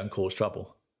need to go and cause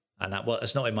trouble, and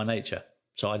that's not in my nature.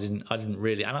 So I didn't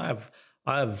really, and I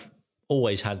have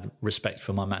always had respect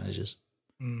for my managers,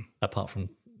 apart from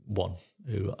one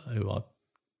who I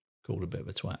called a bit of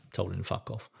a twat, told him to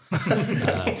fuck off.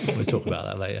 We'll talk about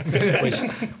that later,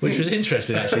 which was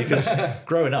interesting actually, because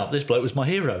growing up, this bloke was my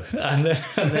hero, and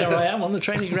there I am on the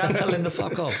training ground telling him to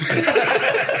fuck off.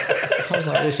 I was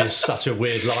like, this is such a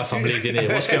weird life I'm leading here.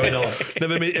 What's going on?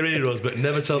 Never meet your heroes, but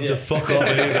never tell them to fuck off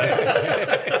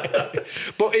either.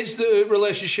 But is the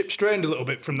relationship strained a little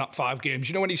bit from that 5 games?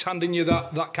 You know, when he's handing you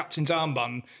that captain's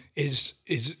armband, is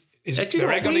the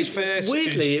egg on his face?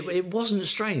 Weirdly, it wasn't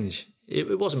strange.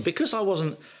 It wasn't, because I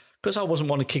wasn't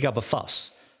wanting to kick up a fuss.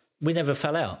 We never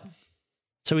fell out.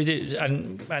 So we did,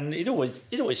 and he'd always.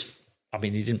 I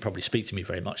mean, he didn't probably speak to me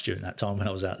very much during that time when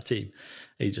I was out of the team.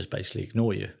 He'd just basically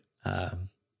ignore you.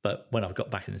 But when I got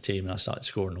back in the team and I started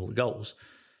scoring all the goals,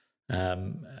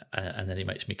 and then he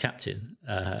makes me captain,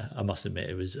 I must admit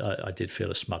I did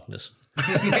feel a smugness.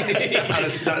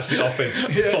 And snatched it off him.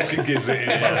 Fucking gives it.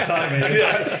 It's about time.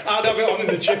 I'd have it on in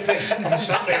the chippy on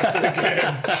Saturday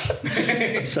after the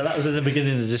game. So that was at the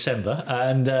beginning of December,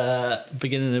 and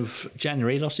beginning of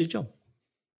January, he lost his job.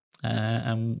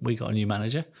 and we got a new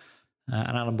manager,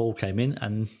 and Alan Ball came in,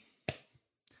 and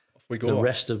the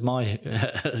rest of my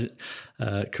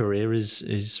career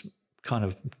is kind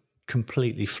of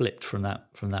completely flipped from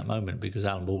that moment, because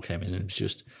Alan Ball came in and it was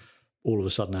just all of a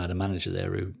sudden I had a manager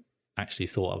there who actually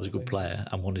thought I was a good player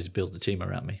and wanted to build the team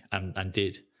around me, and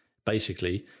did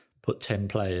basically put 10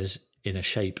 players in a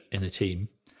shape in a team,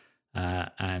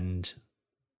 and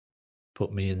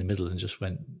put me in the middle and just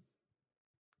went,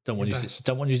 don't want you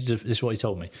to do this. Is what he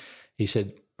told me. He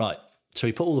said, right, so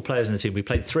he put all the players in the team. We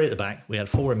played 3 at the back, we had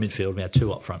 4 in midfield, we had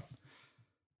 2 up front,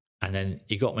 and then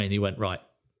he got me and he went, right,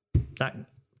 that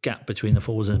gap between the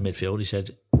forwards and the midfield, he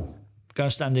said, go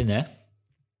and stand in there.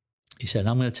 He said,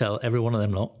 I'm going to tell every one of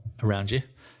them lot around you,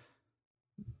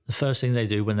 the first thing they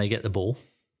do when they get the ball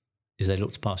is they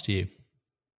look to pass to you.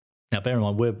 Now, bear in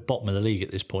mind, we're bottom of the league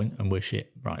at this point and we're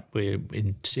shit, right? We're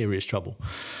in serious trouble.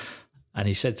 And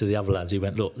he said to the other lads, he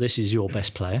went, look, this is your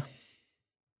best player.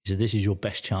 He said, this is your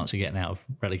best chance of getting out of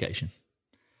relegation.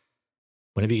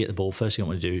 Whenever you get the ball, first thing I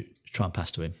want to do is try and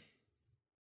pass to him.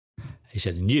 He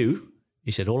said, and you,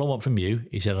 he said, all I want from you,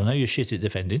 he said, I know you're shit at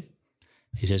defending.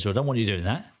 He said, so I don't want you doing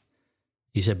that.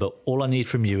 He said, but all I need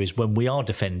from you is when we are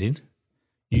defending,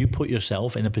 you put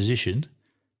yourself in a position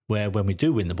where when we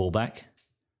do win the ball back,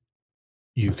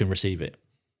 you can receive it.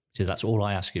 He said, that's all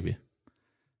I ask of you.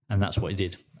 And that's what he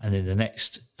did. And in the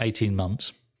next 18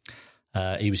 months,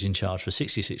 he was in charge for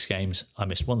 66 games. I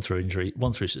missed 1 through injury,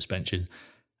 1 through suspension.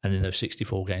 And in those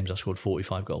 64 games, I scored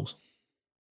 45 goals.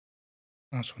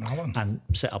 That's phenomenal. And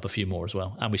set up a few more as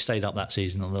well. And we stayed up that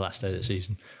season on the last day of the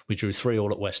season. We drew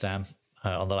 3-3 at West Ham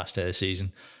on the last day of the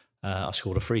season. I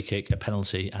scored a free kick, a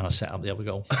penalty, and I set up the other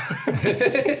goal.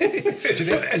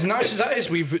 As nice as that is,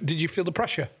 did you feel the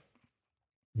pressure?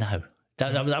 No.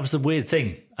 That was the weird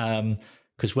thing.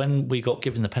 Because when we got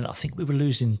given the penalty, I think we were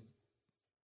losing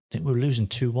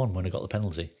 2-1 when I got the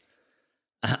penalty.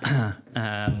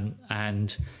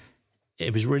 And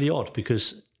it was really odd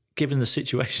because given the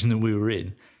situation that we were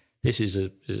in, this is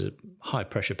a high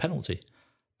pressure penalty.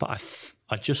 But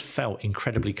I just felt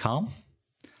incredibly calm.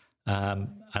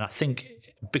 And I think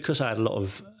because I had a lot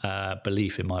of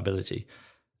belief in my ability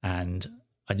and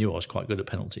I knew I was quite good at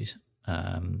penalties,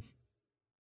 and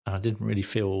I didn't really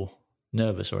feel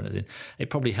nervous or anything.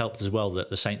 It probably helped as well that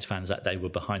the Saints fans that day were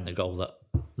behind the goal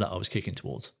that I was kicking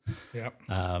towards. Yeah.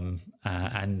 And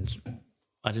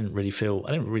I didn't really feel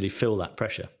that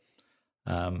pressure.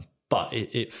 But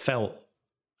it felt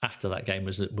after that game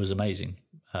was amazing,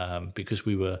 because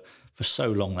we were, for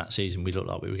so long that season, we looked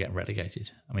like we were getting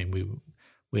relegated. I mean,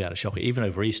 we had a shocker. Even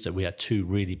over Easter, we had 2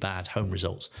 really bad home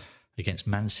results against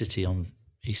Man City on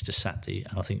Easter Saturday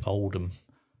and I think Oldham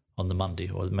on the Monday,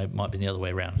 or it might be the other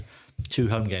way around. 2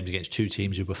 home games against 2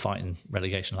 teams who were fighting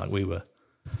relegation like we were,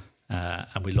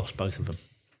 and we lost both of them,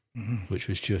 which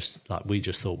was just like, we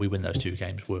just thought we win those 2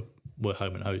 games, we're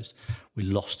home and hosed. We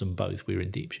lost them both. We were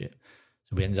in deep shit.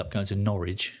 So we ended up going to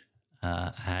Norwich,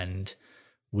 and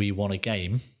we won a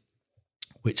game,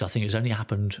 which I think has only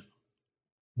happened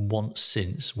once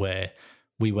since, where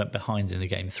we went behind in the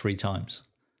game 3 times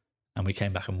and we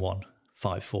came back and won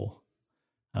 5-4.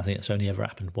 I think it's only ever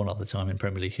happened one other time in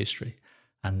Premier League history.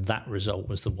 And that result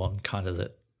was the one kind of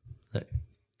that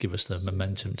give us the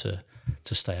momentum to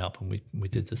stay up. And we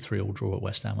did the 3-3 draw at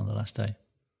West Ham on the last day.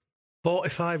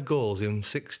 45 goals in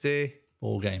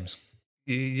 64 games.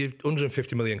 You've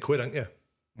 150 million quid, aren't you?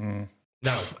 Mm.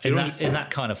 Now, in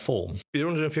that kind of form. You're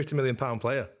a £150 million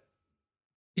player.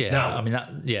 Yeah, now, I mean,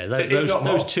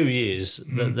 those 2 years,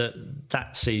 that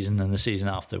season and the season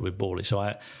after with Borley. So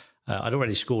I'd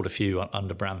already scored a few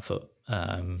under Bramford,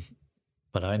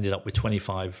 but I ended up with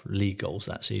 25 league goals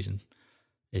that season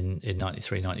in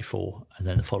 93-94, and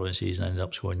then the following season I ended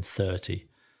up scoring 30.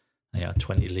 And I had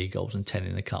 20 league goals and 10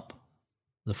 in the cup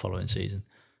the following season.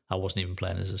 I wasn't even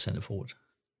playing as a centre forward,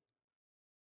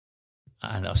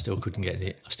 and I still couldn't get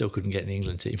it. I still couldn't get in the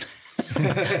England team.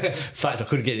 In fact, I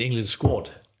couldn't get the England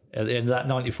squad. At the end of that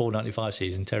 94-95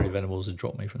 season, Terry Venables had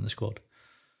dropped me from the squad.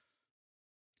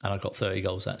 And I got 30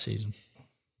 goals that season.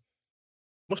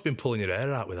 Must have been pulling your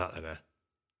hair out with that then, eh?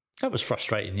 That was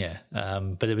frustrating, yeah.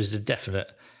 But it was a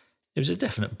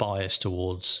definite bias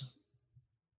towards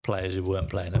players who weren't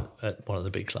playing at one of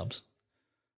the big clubs.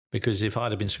 Because if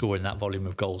I'd have been scoring that volume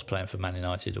of goals playing for Man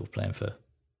United or playing for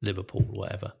Liverpool or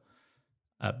whatever,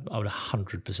 I would have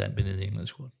 100% been in the England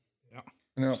squad. Yeah.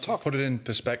 You know, to put it in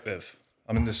perspective,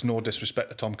 I mean, there's no disrespect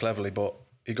to Tom Cleverley, but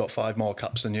he got 5 more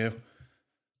caps than you.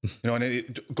 You know, and a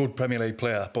good Premier League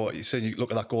player, but you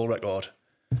look at that goal record.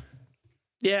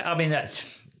 Yeah, I mean,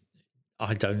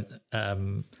 I don't.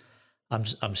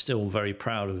 I'm still very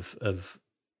proud of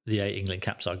the 8 England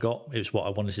caps I got. It was what I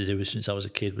wanted to do since I was a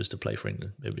kid, was to play for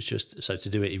England. It was just, so to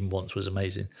do it even once was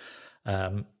amazing.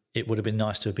 It would have been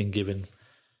nice to have been given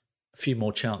a few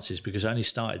more chances, because I only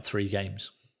started 3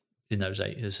 games in those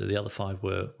 8, so the other 5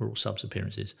 were all subs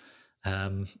appearances.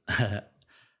 And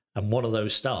one of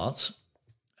those starts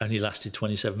only lasted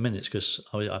 27 minutes, because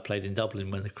I played in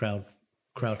Dublin when the crowd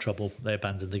trouble, they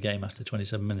abandoned the game after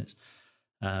 27 minutes.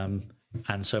 And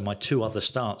so my 2 other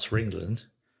starts for England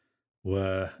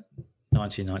were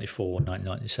 1994 and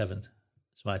 1997.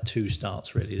 So I had 2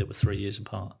 starts really that were 3 years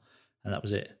apart, and that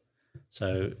was it.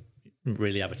 So didn't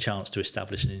really have a chance to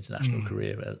establish an international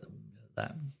career at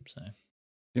that. So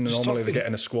normally they get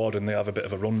in a squad and they have a bit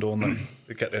of a run, don't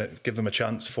they? Give them a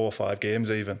chance, 4 or 5 games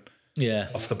even. Yeah,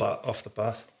 off the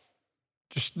bat.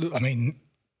 Just, I mean,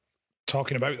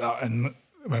 talking about that, and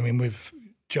I mean, with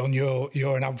John,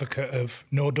 you're an advocate of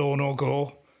no door, no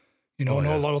go. No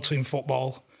loyalty in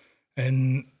football.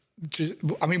 And just,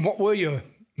 I mean, what were your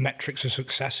metrics of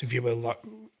success, if you will? Like,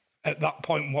 at that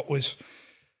point, what was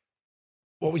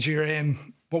your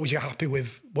aim? What was you happy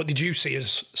with? What did you see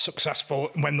as successful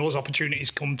when those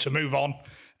opportunities come to move on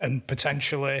and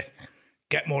potentially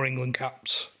get more England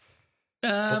caps,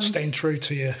 but staying true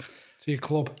to your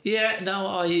club? Yeah, no,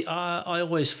 I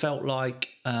always felt like,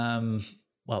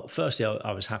 well, firstly,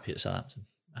 I was happy at Southampton,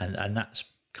 and that's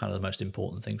kind of the most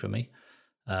important thing for me.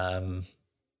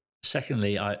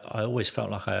 Secondly, I always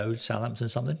felt like I owed Southampton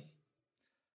something,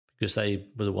 because they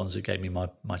were the ones that gave me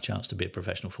my chance to be a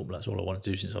professional footballer. That's all I wanted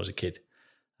to do since I was a kid.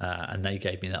 And they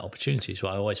gave me that opportunity. So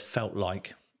I always felt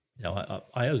like,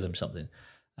 I owe them something.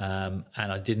 And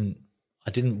I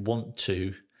didn't want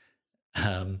to,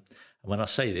 when I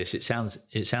say this, it sounds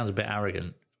a bit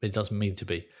arrogant, but it doesn't mean to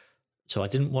be. So I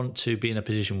didn't want to be in a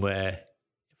position where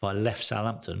if I left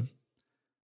Southampton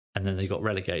and then they got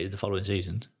relegated the following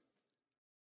season,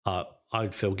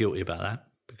 I'd feel guilty about that,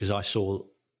 because I saw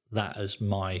that as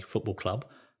my football club,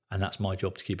 and that's my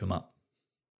job to keep them up.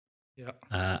 Yeah.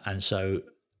 And so,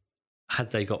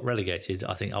 had they got relegated,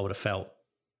 I think I would have felt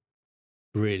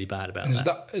really bad about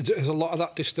that. Is a lot of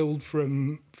that distilled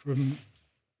from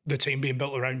the team being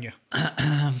built around you?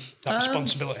 That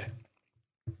responsibility.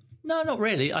 No, not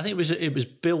really. I think it was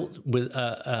built with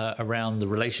around the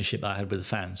relationship I had with the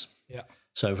fans. Yeah.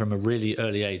 So from a really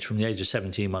early age, from the age of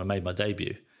 17 when I made my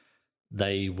debut,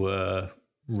 they were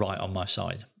right on my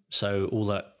side. So all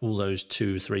those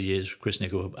 2-3 years, Chris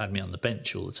Nicholl had me on the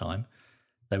bench all the time.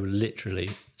 They were literally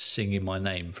singing my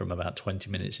name from about 20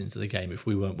 minutes into the game. If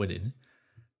we weren't winning,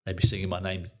 they'd be singing my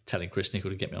name, telling Chris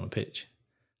Nicholl to get me on the pitch.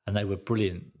 And they were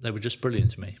brilliant. They were just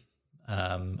brilliant to me.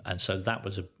 And so that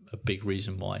was a big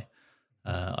reason why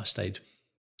I stayed.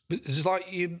 It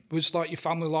was like your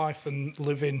family life and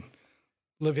living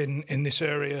in this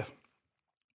area.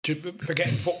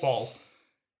 Forgetting football,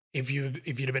 if you'd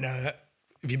have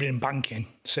been in banking,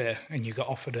 say, and you got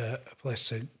offered a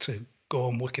place to go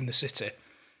and work in the city,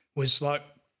 was like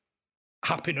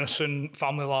happiness and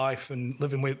family life and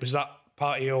living with, was that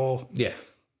part of your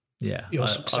your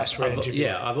success range?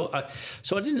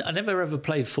 So I never ever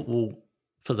played football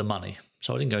for the money.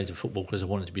 So I didn't go into football because I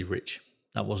wanted to be rich.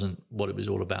 That wasn't what it was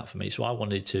all about for me. So I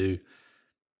wanted to,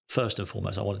 first and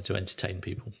foremost, I wanted to entertain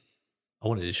people. I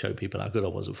wanted to show people how good I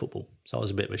was at football. So I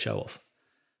was a bit of a show off.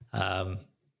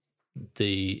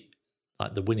 The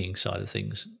winning side of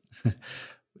things, it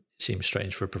seems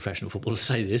strange for a professional footballer to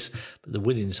say this, but the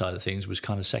winning side of things was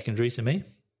kind of secondary to me.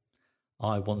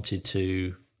 I wanted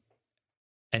to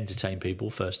entertain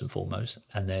people first and foremost,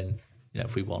 and then,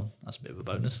 if we won, that's a bit of a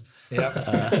bonus.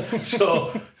 Yeah.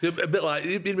 So a bit like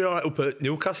you'd been right up at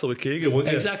Newcastle with Keegan,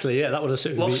 wouldn't you? Exactly. Yeah, that would have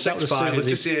suited me. Lost 6-5, let's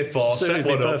just say 4, set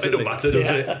one up. It don't matter, does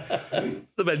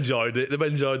it? They've enjoyed it. They've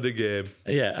enjoyed the game.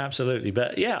 Yeah, absolutely.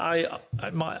 But yeah,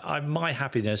 my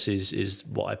happiness is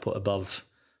what I put above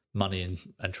money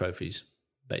and trophies,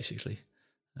 basically,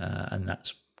 and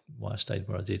that's why I stayed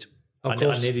where I did. I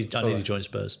nearly joined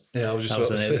Spurs. Yeah, I was just about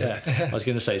to say. I was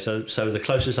going to say, so the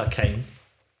closest I came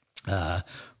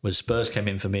was Spurs came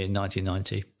in for me in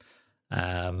 1990.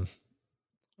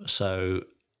 So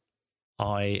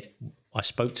I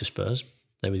spoke to Spurs.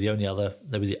 They were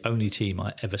the only team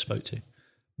I ever spoke to,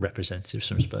 representatives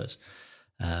from Spurs.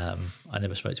 I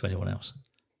never spoke to anyone else.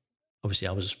 Obviously,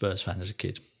 I was a Spurs fan as a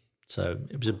kid, so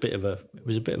it was a bit of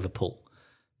a pull.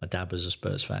 My dad was a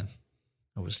Spurs fan.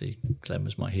 Obviously, Glenn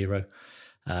was my hero,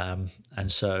 and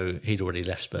so he'd already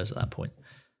left Spurs at that point.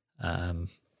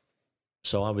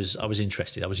 So I was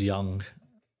interested. I was young.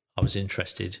 I was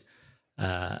interested,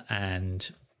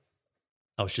 and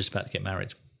I was just about to get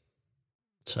married.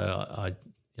 So I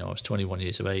was 21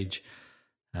 years of age,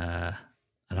 and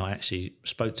I actually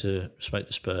spoke to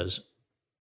Spurs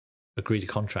agreed a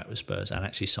contract with Spurs and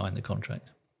actually signed the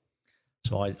contract.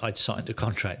 So I'd signed a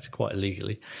contract quite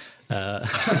illegally. So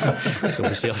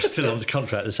obviously I was still on the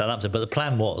contract at Southampton. But the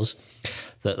plan was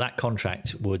that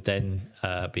contract would then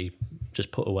be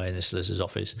just put away in the solicitor's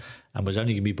office and was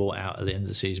only going to be bought out at the end of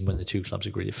the season when the two clubs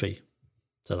agreed a fee.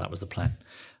 So that was the plan.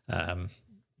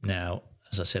 Now,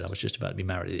 as I said, I was just about to be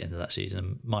married at the end of that season,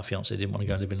 and my fiancée didn't want to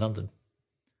go and live in London.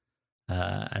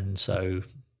 And so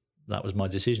that was my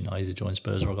decision. I either joined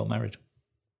Spurs or I got married.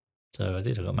 So I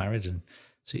did. I got married, and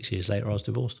 6 years later I was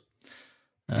divorced.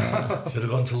 Should have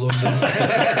gone to London.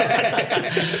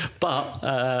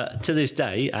 But to this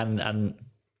day, and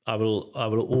I will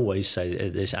always say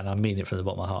this, and I mean it from the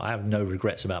bottom of my heart, I have no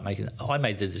regrets about making it. I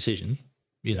made the decision,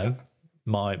 you know,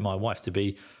 my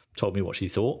wife-to-be told me what she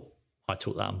thought. I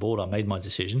took that on board. I made my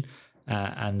decision,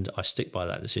 and I stick by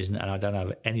that decision, and I don't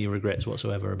have any regrets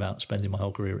whatsoever about spending my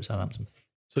whole career at Southampton.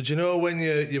 So do you know when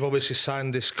you've obviously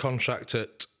signed this contract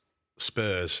at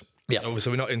Spurs? Yeah.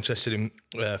 Obviously, we're not interested in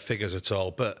figures at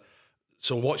all, but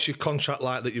so what's your contract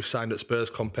like that you've signed at Spurs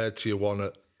compared to your one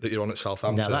that you're on at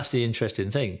Southampton? Now, that's the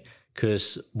interesting thing,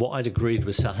 because what I'd agreed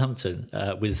with Southampton,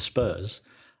 with Spurs,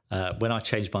 when I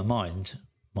changed my mind,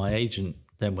 my agent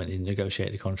then went and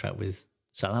negotiated a contract with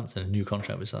Southampton, a new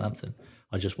contract with Southampton.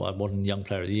 I won Young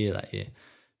Player of the Year that year.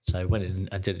 So I went in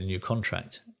and did a new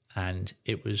contract, and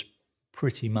it was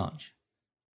pretty much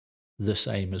the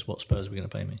same as what Spurs were going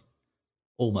to pay me.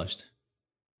 Almost.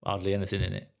 Hardly anything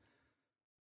in it.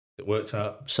 It worked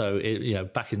out. So,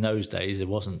 back in those days, it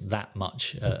wasn't that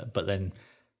much. But then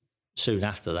soon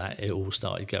after that, it all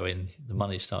started going, the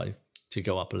money started to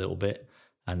go up a little bit,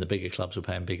 and the bigger clubs were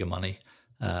paying bigger money.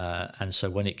 And so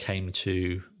when it came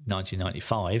to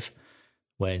 1995,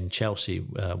 when Chelsea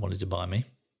wanted to buy me,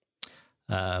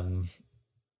 I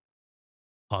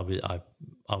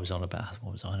was on about,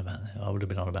 what was I on about there? I would have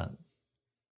been on about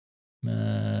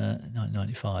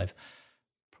 1995,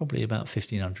 probably about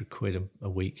 1,500 quid a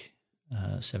week,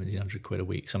 1,700 quid a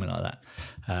week, something like that.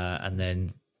 And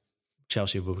then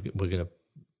Chelsea were going to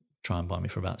try and buy me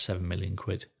for about 7 million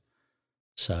quid.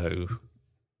 So,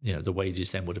 the wages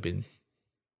then would have been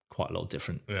quite a lot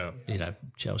different. Yeah.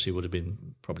 Chelsea would have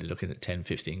been probably looking at 10,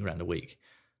 15 grand a week,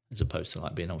 as opposed to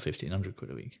like being on 1,500 quid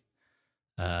a week.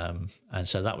 And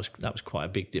so that was quite a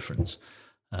big difference.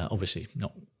 Obviously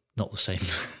not the same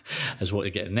as what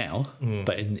you're getting now,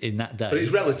 but in that day. But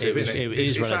it's relative, isn't it? It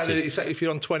is relative. It's like if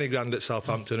you're on 20 grand at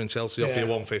Southampton and Chelsea offer you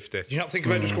 150. Do you not think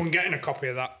about just going and getting a copy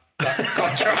of that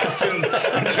contract and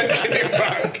taking it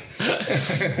back?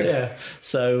 Yeah.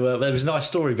 So there was a nice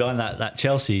story behind that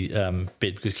Chelsea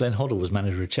bid, because Glenn Hoddle was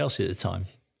manager of Chelsea at the time.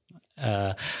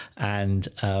 But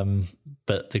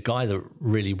the guy that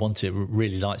really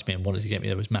liked me and wanted to get me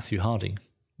there was Matthew Harding.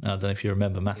 I don't know if you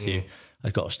remember Matthew. I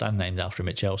got a stand named after him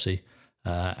at Chelsea,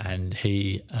 and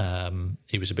he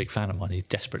was a big fan of mine. He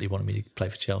desperately wanted me to play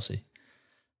for Chelsea.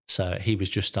 So he was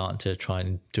just starting to try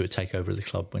and do a takeover of the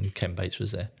club when Ken Bates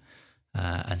was there.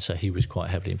 And so he was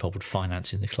quite heavily involved with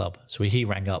financing the club. So he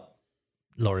rang up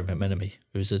Laurie McMenemy,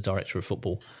 who was the director of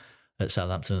football at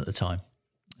Southampton at the time.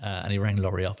 And he rang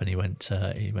Laurie up and he went,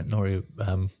 Laurie,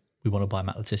 we want to buy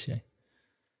Matt Le Tissier.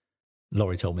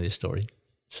 Laurie told me this story.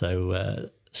 So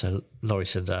Laurie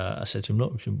said, I said to him,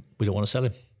 look, we don't want to sell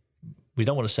him. We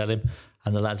don't want to sell him,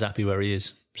 and the lad's happy where he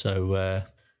is. So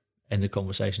end the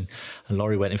conversation. And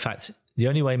Laurie went, in fact, the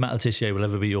only way Matt Le Tissier will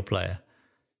ever be your player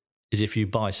is if you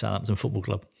buy Southampton Football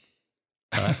Club.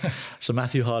 Right? So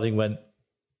Matthew Harding went,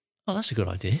 oh, that's a good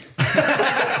idea.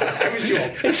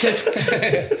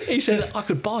 He said, I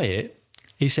could buy it.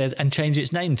 He said, and change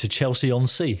its name to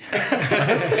Chelsea-on-Sea.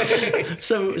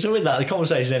 So with that, the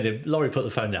conversation ended. Laurie put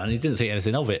the phone down. He didn't think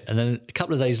anything of it. And then a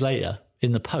couple of days later,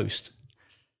 in the post,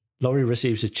 Laurie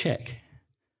receives a cheque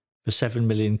for 7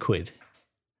 million quid,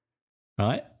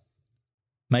 right?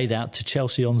 Made out to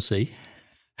Chelsea-on-Sea,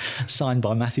 signed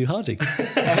by Matthew Harding.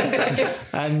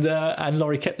 And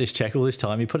Laurie kept this cheque all this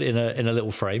time. He put it in a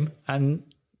little frame, and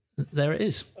there it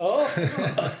is. Oh.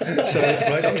 So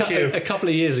a couple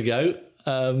of years ago,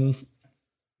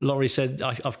 Laurie said,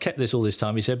 I've kept this all this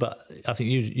time. He said, but I think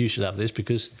you should have this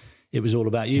because it was all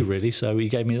about you, really. So he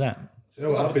gave me that. You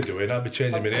know what I'd be doing? I'd be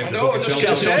changing my name to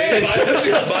Chelsea. by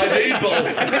people.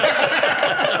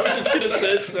 I was just going to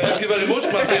say, thank you very much,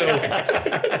 Matthew.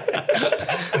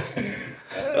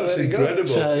 That's incredible.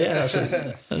 So, yeah,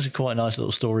 that's a quite nice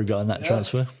little story behind that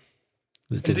transfer.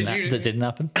 That didn't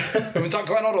happen. And was that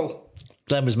Glenn Hoddle?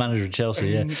 Glenn was manager of Chelsea,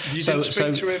 yeah. You didn't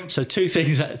speak to him? So two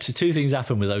things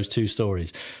happened with those two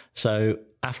stories. So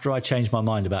after I changed my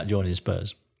mind about joining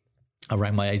Spurs, I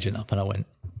rang my agent up and I went,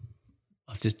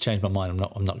 I've just changed my mind.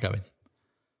 I'm not going.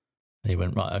 And he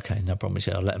went, right, okay, no problem. He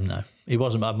said, I'll let him know. He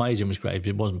wasn't, my agent was great, but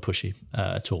it wasn't pushy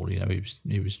at all.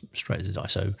 He was straight as a die.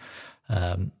 So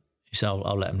he said,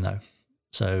 I'll let him know.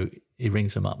 So he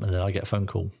rings him up, and then I get a phone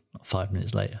call 5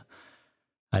 minutes later.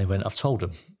 And he went, I've told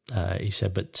him. He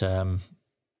said, but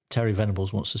Terry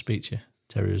Venables wants to speak to you.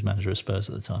 Terry was manager of Spurs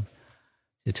at the time.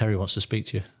 He said, Terry wants to speak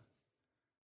to you.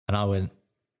 And I went,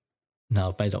 no,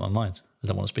 I've made up my mind. I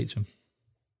don't want to speak to him.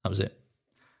 That was it.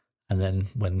 And then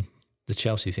when the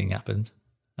Chelsea thing happened,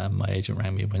 my agent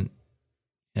rang me and went,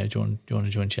 do you want to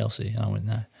join Chelsea? And I went,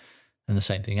 no. And the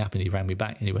same thing happened. He rang me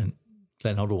back and he went,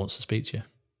 Glenn Hoddle wants to speak to you.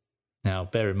 Now,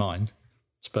 bear in mind,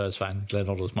 Spurs fan, Glenn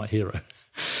Hoddle's my hero.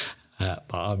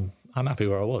 But I'm happy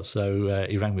where I was. So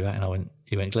he rang me back and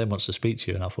he went, Glenn wants to speak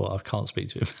to you. And I thought, I can't speak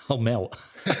to him. I'll melt.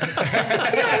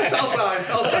 Yes, I'll sign.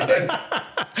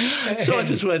 So I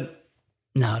just went,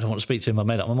 no, I don't want to speak to him. I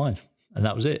made up my mind. And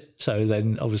that was it. So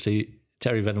then obviously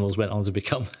Terry Venables went on to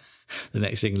become the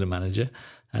next England manager.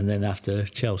 And then after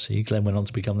Chelsea, Glenn went on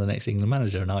to become the next England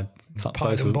manager. And I fucked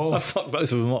both of them. I fucked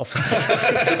both of them off.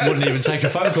 Wouldn't even take a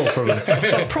phone call from them.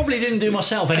 So I probably didn't do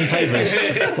myself any favours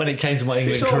when it came to my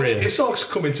England career. It's all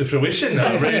coming to fruition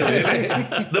now, really.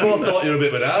 The more I thought you were a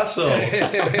bit of an arsehole.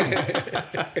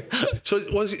 So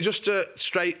was it just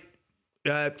straight,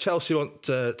 Chelsea want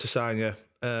to sign you?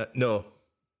 No.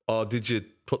 Or did you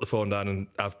put the phone down and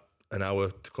have an hour,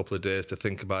 a couple of days to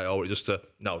think about it? Or just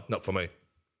no, not for me?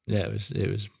 Yeah, it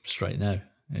was straight no.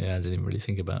 Yeah, I didn't even really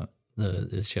think about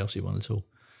the Chelsea one at all.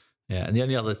 Yeah, and the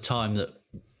only other time that,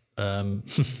 I'm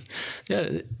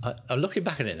looking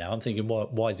back at it now, I'm thinking,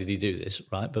 why did he do this,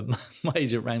 right? But my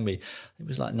agent rang me, it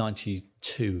was like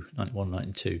 91,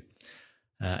 92.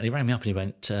 And he rang me up and he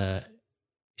went, he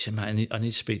said, Matt, I need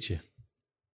to speak to you.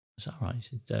 I was like, all right.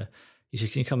 He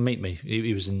said, can you come meet me?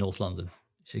 He was in North London.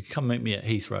 He said, come meet me at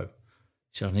Heathrow.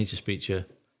 He said, I need to speak to you.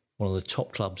 One of the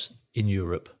top clubs in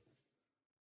Europe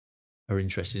are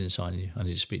interested in signing you. I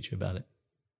need to speak to you about it.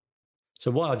 So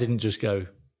why I didn't just go,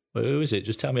 well, who is it?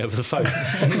 Just tell me over the phone.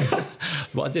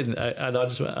 But I didn't. And I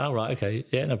just went, oh, right, okay.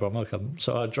 Yeah, no problem, I'll come.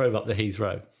 So I drove up to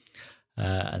Heathrow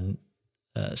and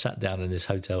sat down in this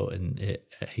hotel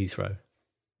at Heathrow. And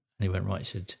he went, right, he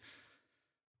said,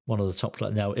 one of the top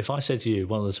clubs. Now, if I said to you,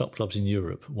 one of the top clubs in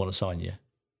Europe want to sign you,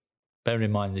 bearing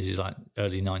in mind this is like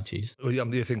early 90s. Well,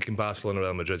 you're thinking Barcelona,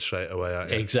 Real Madrid straight away,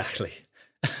 aren't you? Exactly.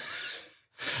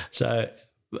 So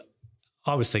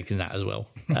I was thinking that as well.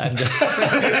 And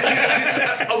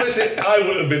obviously, I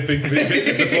wouldn't have been thinking it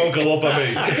if the phone call up on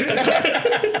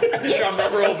me.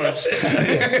 Shamrock Rovers.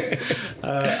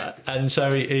 And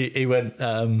so he went,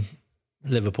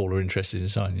 Liverpool are interested in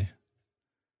signing you.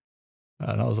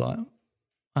 And I was like,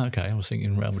 okay, I was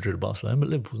thinking Real Madrid or Barcelona, but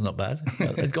Liverpool's not bad.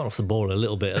 They'd gone off the ball a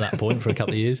little bit at that point for a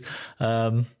couple of years.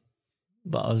 But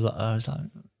I was like,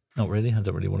 not really. I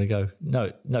don't really want to go.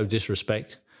 No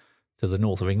disrespect to the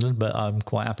north of England, but I'm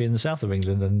quite happy in the south of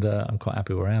England, and I'm quite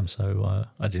happy where I am. So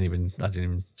I didn't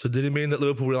even. So did it mean that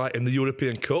Liverpool were like in the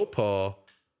European Cup, or?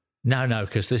 No,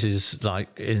 because this is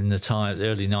like in the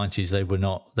early 90s. They were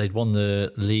not. They'd won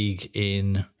the league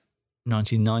in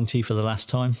 1990 for the last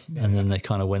time, and then they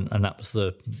kind of went, and that was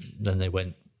then they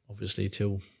went obviously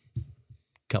till a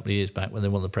couple of years back when they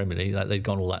won the Premier League. Like, they'd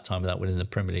gone all that time without winning the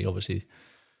Premier League, obviously.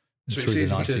 So through the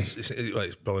 90s.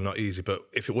 It's probably not easy, but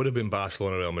if it would have been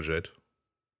Barcelona, Real Madrid,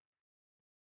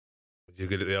 would you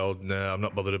get it the old? No, I'm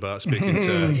not bothered about speaking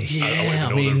to.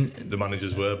 I mean, the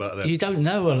managers were back then. You don't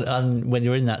know when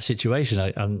you're in that situation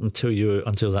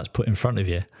until that's put in front of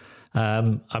you.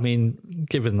 I mean,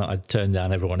 given that I'd turned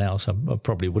down everyone else, I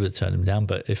probably would have turned them down.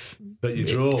 But you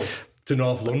drove to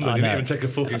North London, you didn't even take a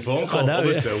fucking phone call. Know,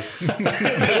 it must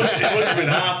have been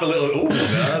half a little.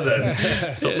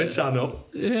 Then took my tan up.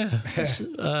 Yeah,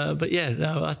 but yeah,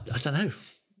 no, I don't know.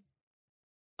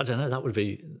 That would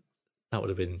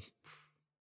have been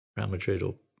Real Madrid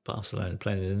or Barcelona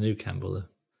playing in the Nou Camp or the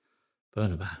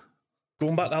Bernabeu.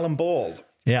 Going back to Alan Ball.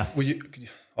 Yeah,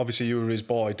 obviously, you were his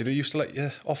boy. Did he used to let you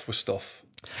off with stuff?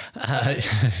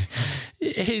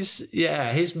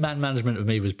 His man management of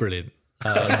me was brilliant. For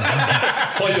me.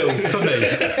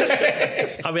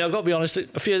 I mean, I've got to be honest.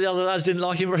 A few of the other lads didn't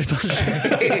like him very much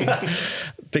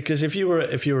because if you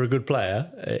were a good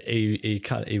player,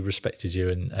 he respected you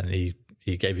and he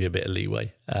gave you a bit of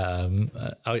leeway.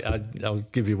 I'll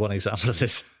give you one example of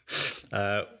this.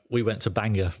 We went to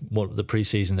Bangor, the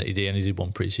pre-season that he only did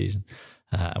one pre-season.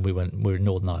 And we're in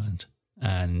Northern Ireland,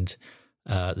 and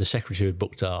the secretary had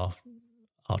booked our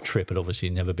our trip had obviously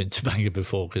never been to Bangor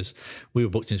before because we were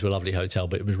booked into a lovely hotel,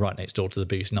 but it was right next door to the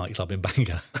biggest nightclub in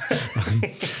Bangor.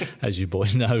 As you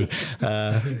boys know,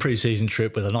 pre-season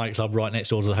trip with a nightclub right next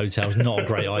door to the hotel is not a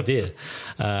great idea.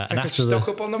 And after stock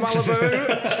up on the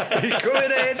Malibu, he's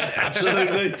coming in.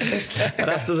 Absolutely. And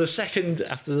after the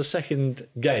second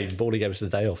game, Baldy gave us the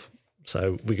day off.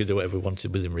 So we could do whatever we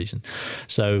wanted within reason.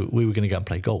 So we were going to go and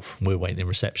play golf. We were waiting in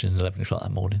reception at 11 o'clock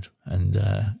that morning. And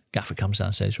Gaffer comes down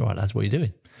and says, right, lads, what are you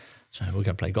doing? So we're going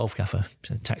to play golf, Gaffer.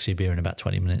 So taxi beer in about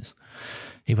 20 minutes.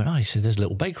 He went, he said, there's a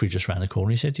little bakery just round the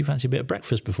corner. He said, do you fancy a bit of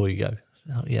breakfast before you go?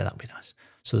 Oh, yeah, that'd be nice.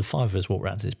 So the five of us walk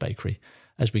round to this bakery.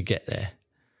 As we get there,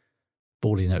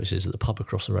 Baldy notices that the pub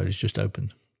across the road is just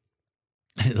open.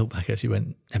 And he looked back as he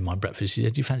went, never mind breakfast. He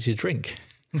said, do you fancy a drink?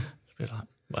 It's a bit like,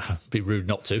 well, it'd be rude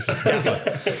not to. It's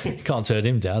Gaffer. You can't turn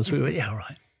him down. So we went, yeah, all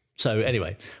right. So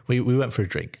anyway, we went for a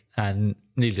drink. And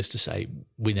needless to say,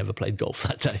 we never played golf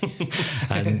that day.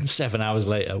 And 7 hours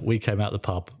later, we came out the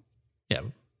pub. Yeah,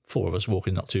 four of us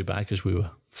walking not too bad because we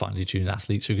were finely tuned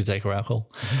athletes who could take our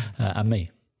alcohol. And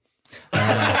me.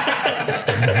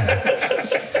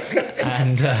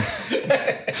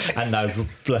 And no,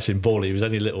 bless him, Bally, he was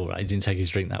only little, right? He didn't take his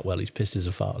drink that well. He's pissed as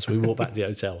a fart. So we walked back to the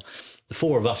hotel. The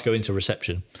four of us go into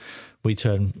reception. We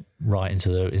turn right into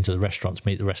the restaurant to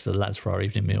meet the rest of the lads for our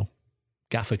evening meal.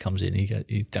 Gaffer comes in.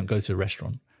 He don't go to the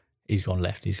restaurant. He's gone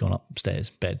left. He's gone upstairs,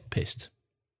 bed, pissed.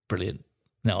 Brilliant.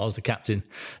 Now, I was the captain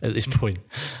at this point.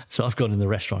 So I've gone in the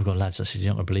restaurant. I've gone, lads, I said,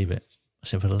 you're not going to believe it. I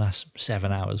said, for the last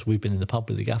 7 hours, we've been in the pub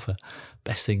with the Gaffer.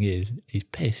 Best thing is, he's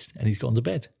pissed and he's gone to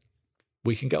bed.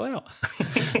 We can go out.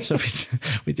 So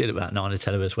we did about 9 or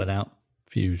 10 of us went out. A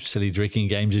few silly drinking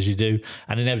games as you do.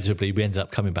 And inevitably, we ended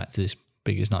up coming back to this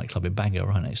biggest nightclub in Bangor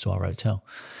right next to our hotel.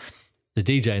 The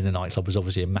DJ in the nightclub was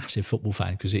obviously a massive football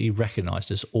fan because he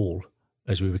recognised us all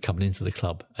as we were coming into the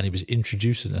club, and he was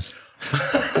introducing us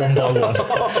one by one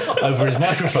over his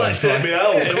microphone.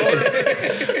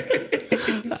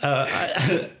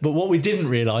 But what we didn't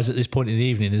realise at this point in the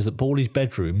evening is that Baldy's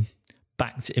bedroom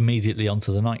backed immediately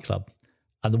onto the nightclub,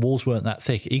 and the walls weren't that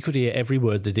thick. He could hear every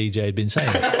word the DJ had been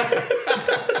saying.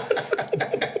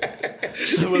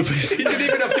 So he didn't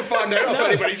even have to find out off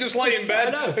anybody. He just lay in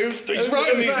bed. He's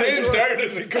writing these names down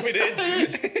as they're coming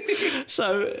in.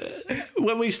 So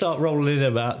when we start rolling in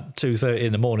about 2:30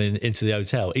 in the morning into the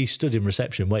hotel, he stood in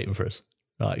reception waiting for us,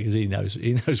 right? Because he knows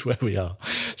where we are.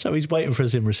 So he's waiting for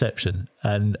us in reception.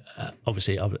 And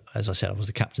obviously, as I said, I was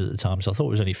the captain at the time, so I thought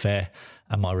it was only fair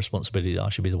and my responsibility that I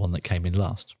should be the one that came in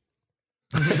last.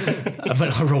 And when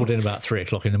I rolled in about 3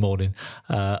 o'clock in the morning,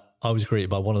 I was greeted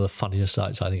by one of the funniest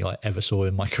sights I think I ever saw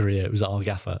in my career. It was our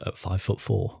Gaffer at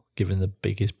 5'4", giving the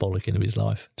biggest bollocking of his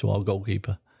life to our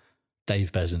goalkeeper,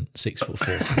 Dave Besant,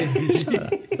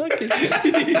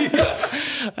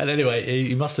 6'4". And anyway,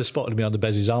 he must have spotted me under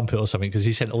Bez's armpit or something because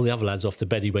he sent all the other lads off to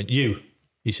bed. He went,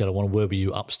 he said, I want to word with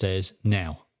you upstairs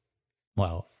now.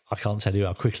 Well, I can't tell you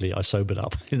how quickly I sobered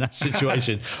up in that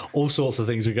situation. All sorts of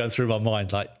things were going through my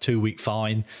mind, like 2-week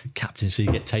fine, captaincy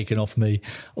get taken off me,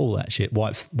 all that shit.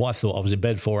 Wife thought I was in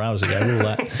bed 4 hours ago,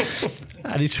 all that.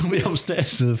 And he took me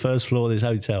upstairs to the first floor of this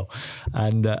hotel.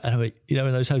 And I went,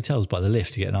 in those hotels by the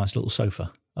lift, you get a nice little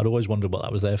sofa. I'd always wondered what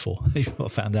that was there for. I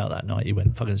found out that night. He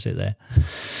went, fucking sit there.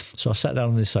 So I sat down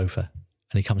on this sofa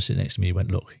and he comes sit next to me. He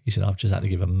went, look, he said, I've just had to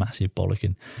give a massive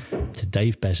bollocking to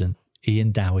Dave Besant,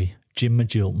 Ian Dowie, Jim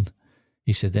Magilton.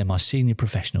 He said, they're my senior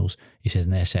professionals. He said,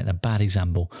 and they're setting a bad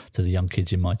example to the young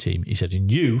kids in my team. He said,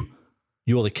 and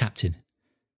you're the captain.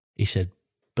 He said,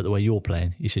 but the way you're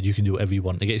playing, he said, you can do whatever you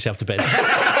want to get yourself to bed.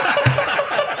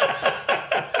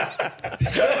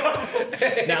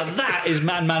 Now that is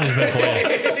man management for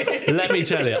you. Let me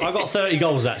tell you. I got 30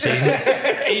 goals that season.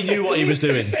 He knew what he was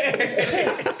doing. But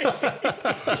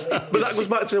that goes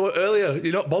back to earlier.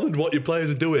 You're not bothered what your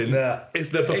players are doing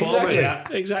if they're performing.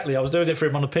 Exactly. I was doing it for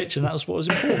him on the pitch, and that was what was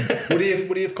important.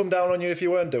 Would he have come down on you if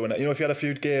you weren't doing it? If you had a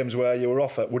few games where you were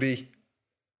off it, would he?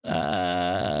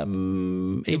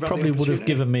 He probably would have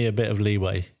given me a bit of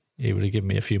leeway. He would have given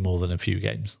me a few more than a few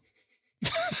games.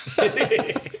 To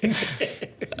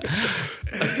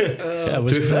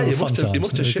be fair, you must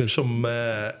have shipped some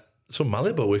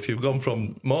Malibu if you've gone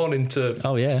from morning to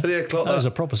 3 o'clock. That was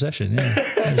a proper session, yeah.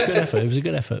 It was a good effort. It was a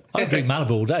good effort. I drink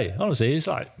Malibu all day. Honestly, it's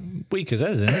like weak as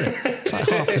anything, isn't it? It's like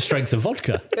half the strength of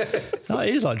vodka. It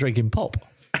is like drinking pop.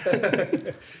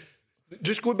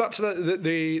 Just going back to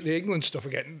the England stuff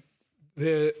again,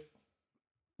 the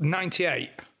 98,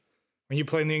 when you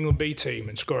play in the England B team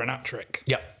and score an hat-trick,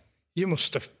 you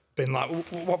must have been like,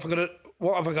 what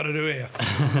have I got to do here?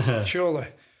 Surely.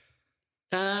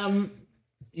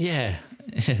 Yeah,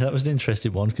 that was an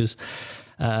interesting one because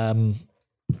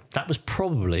that was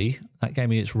probably, that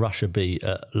game against Russia B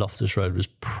at Loftus Road was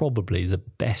probably the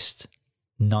best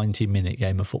 90-minute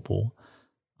game of football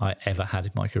I ever had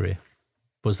in my career.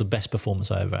 Was the best performance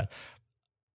I ever had.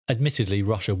 Admittedly,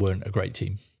 Russia weren't a great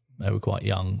team. They were quite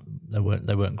young. They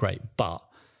weren't great. But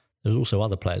there was also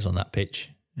other players on that pitch.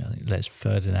 I think Les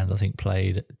Ferdinand,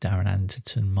 played. Darren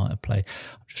Anderton might have played.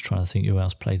 I'm just trying to think who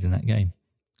else played in that game.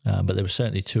 But there were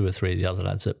certainly 2 or 3 of the other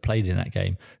lads that played in that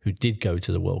game who did go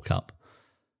to the World Cup,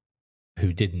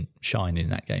 who didn't shine in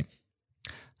that game.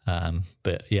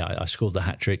 But yeah, I scored the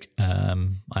hat-trick. I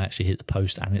actually hit the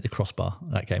post and hit the crossbar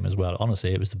that game as well.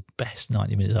 Honestly, it was the best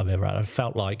 90 minutes I've ever had. I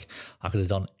felt like I could have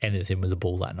done anything with the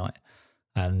ball that night,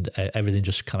 and everything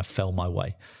just kind of fell my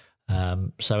way.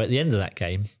 So at the end of that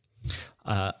game,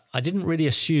 I didn't really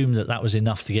assume that was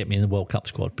enough to get me in the World Cup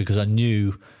squad, because I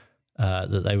knew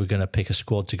that they were going to pick a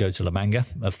squad to go to La Manga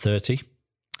of 30.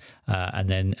 And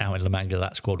then out in La Manga,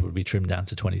 that squad would be trimmed down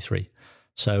to 23.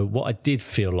 So what I did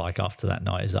feel like after that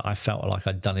night is that I felt like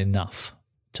I'd done enough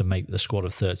to make the squad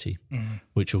of 30,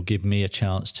 which will give me a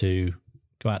chance to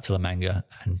go out to La Manga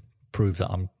and prove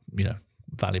that I'm,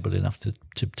 valuable enough to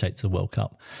take to the World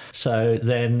Cup. So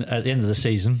then at the end of the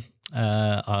season,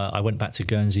 I went back to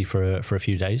Guernsey for a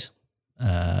few days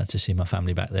to see my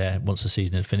family back there once the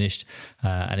season had finished.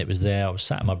 And it was there. I was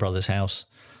sat at my brother's house.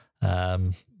 I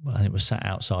think it was sat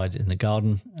outside in the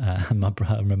garden. And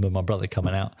I remember my brother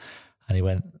coming out. And he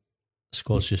went, the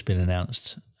squad's just been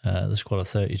announced. The squad of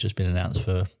 30 has just been announced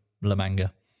for La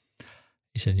Manga.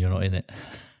 He said, you're not in it.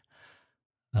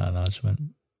 And I just went,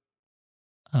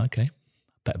 oh, okay.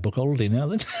 Better book holiday now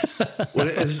then.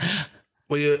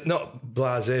 Were you not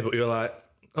blasé, but you were like,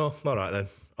 oh, all right then.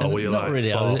 Or were you not like,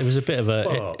 really. It was a bit of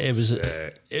a. It was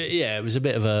a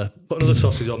bit of a. Put another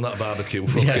sausage on that barbecue.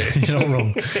 Yeah, you're not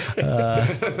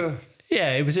wrong.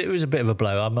 Yeah, it was a bit of a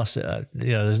blow. I must,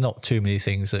 there's not too many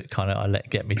things that kind of I let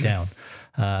get me down,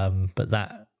 but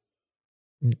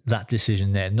that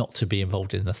decision there not to be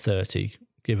involved in the 30,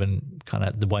 given kind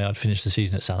of the way I'd finished the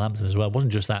season at Southampton as well, it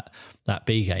wasn't just that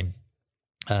B game.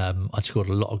 I'd scored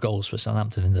a lot of goals for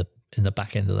Southampton in the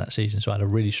back end of that season, so I had a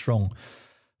really strong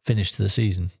finish to the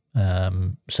season.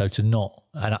 So to not,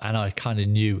 and I kind of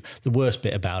knew the worst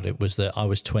bit about it was that I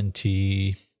was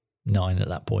 29 at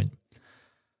that point.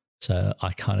 So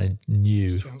I kind of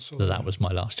knew that was my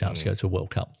last chance to go to a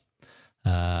World Cup.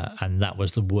 And that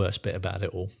was the worst bit about it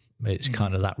all. It's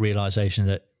kind of that realisation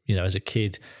that, as a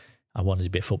kid, I wanted to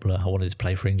be a footballer. I wanted to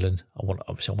play for England. I want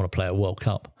to play a World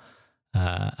Cup.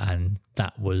 And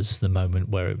that was the moment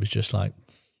where it was just like,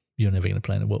 you're never going to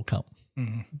play in a World Cup.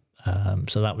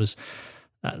 So that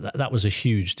was a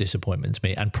huge disappointment to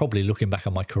me. And probably looking back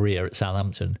on my career at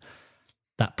Southampton,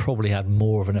 that probably had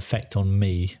more of an effect on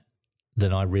me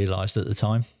than I realised at the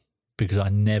time, because I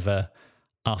never,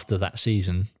 after that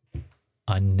season,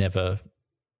 I never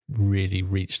really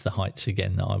reached the heights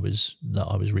again that I was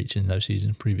reaching those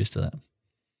seasons previous to that.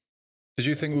 Did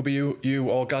you think it would be you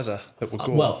or Gaza that would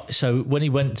go? Well, so when he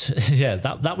went,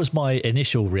 that was my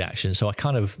initial reaction. So I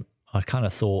kind of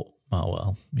thought, oh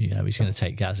well, he's going to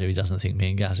take Gaza. He doesn't think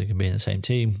me and Gaza can be in the same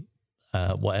team,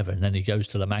 whatever. And then he goes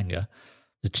to La Manga.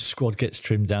 The squad gets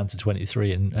trimmed down to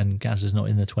 23, and Gaza's not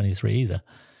in the 23 either.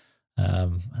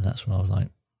 And that's when I was like,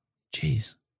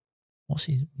 geez, what's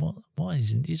he? Why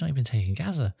is he's not even taking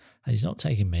Gaza, and he's not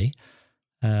taking me?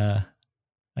 And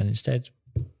instead,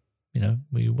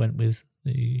 we went with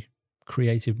the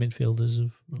creative midfielders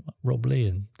of Rob Lee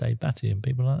and Dave Batty and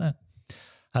people like that.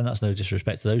 And that's no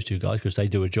disrespect to those two guys, because they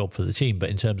do a job for the team.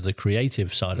 But in terms of the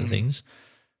creative side of things,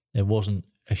 there wasn't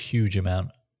a huge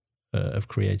amount of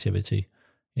creativity.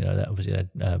 That obviously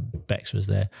Bex was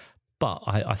there. But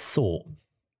I thought,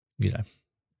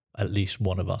 at least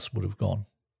one of us would have gone.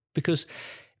 Because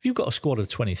if you've got a squad of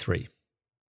 23,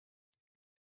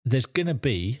 there's going to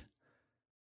be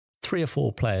 3 or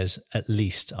 4 players at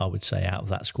least, I would say, out of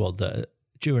that squad that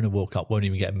during a World Cup won't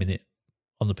even get a minute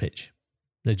on the pitch.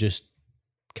 They're just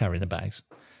carrying the bags.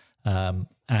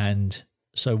 And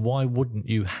so why wouldn't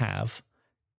you have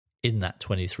in that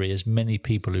 23 as many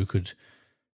people who could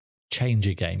change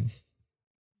a game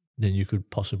than you could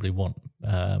possibly want?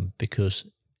 Because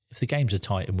if the games are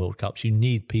tight in World Cups, you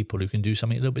need people who can do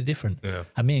something a little bit different. Yeah.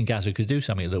 And me and Gaza could do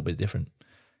something a little bit different.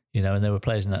 And there were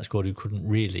players in that squad who couldn't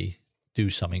really do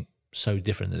something so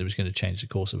different that it was going to change the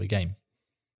course of a game.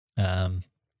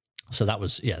 So that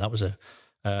was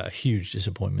a huge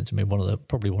disappointment to me.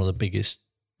 Probably one of the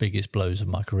biggest blows of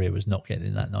my career was not getting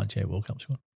in that 98 World Cup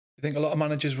squad. You think a lot of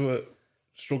managers were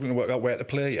struggling to work out where to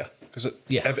play you? Because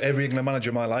every England manager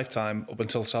in my lifetime, up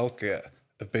until Southgate,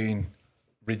 have been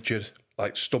rigid,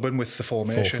 like stubborn with the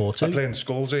formation. 4-4-2. Like playing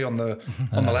Scholesy on the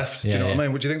left. Do you know what I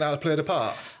mean? Would you think that had played a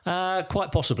part?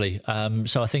 Quite possibly.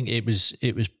 So I think it was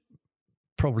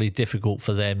probably difficult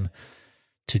for them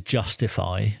to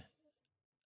justify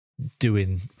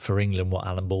doing for England what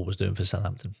Alan Ball was doing for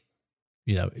Southampton.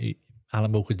 You know,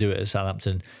 Alan Ball could do it at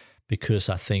Southampton because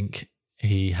I think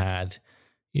he had,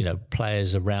 you know,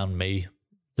 players around me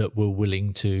that were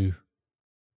willing to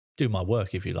do my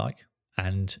work, if you like,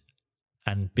 and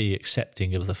be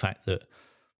accepting of the fact that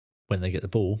when they get the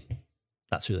ball,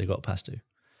 that's who they got to pass to.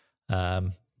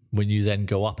 When you then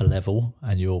go up a level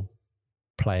and you're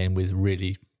playing with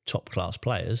really top-class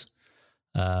players,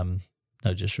 no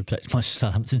disrespect to my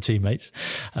Southampton teammates,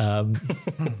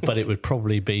 but it would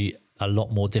probably be a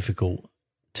lot more difficult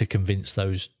to convince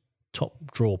those top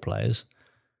draw players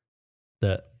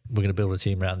that we're going to build a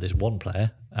team around this one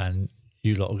player and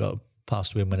you lot have got to pass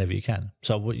to him whenever you can.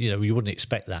 So, you know, you wouldn't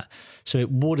expect that. So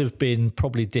it would have been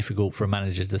probably difficult for a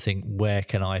manager to think, where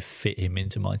can I fit him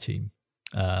into my team?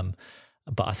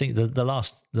 But I think the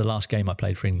last game I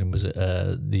played for England was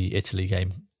the Italy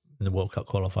game in the World Cup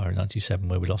qualifier in '97,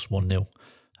 where we lost 1-0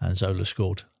 and Zola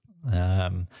scored.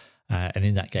 And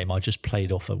in that game, I just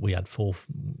played off we had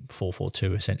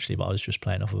 4-4-2 essentially, but I was just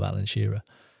playing off of Alan Shearer.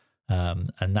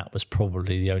 And that was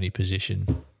probably the only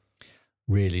position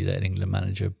really that an England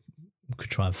manager could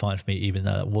try and find for me, even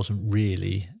though it wasn't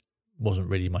really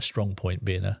my strong point,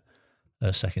 being a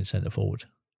second centre forward. Is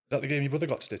that the game your brother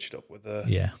got stitched up with?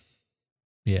 Yeah.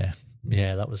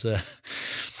 That was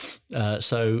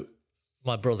so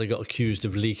my brother got accused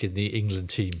of leaking the England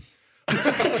team.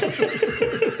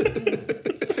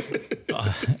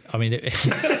 I mean, it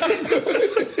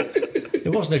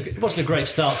wasn't a great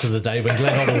start to the day when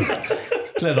Glenn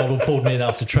Hoddle pulled me in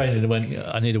after training and went,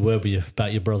 "I need a word with you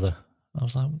about your brother." I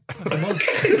was like, my brother?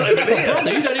 You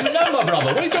don't even know my brother.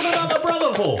 What are you talking about my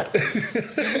brother for?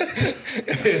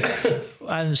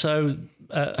 And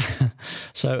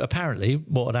so apparently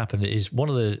what had happened is one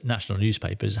of the national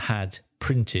newspapers had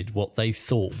printed what they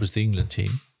thought was the England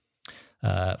team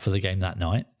for the game that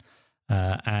night.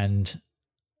 And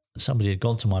somebody had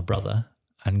gone to my brother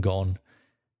and gone,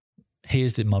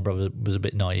 my brother was a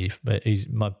bit naive, but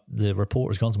the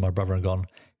reporter's gone to my brother and gone,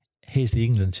 "Here's the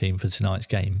England team for tonight's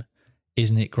game.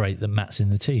 Isn't it great that Matt's in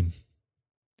the team?"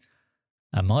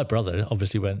 And my brother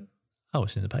obviously went, "Oh,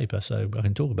 it's in the paper, so I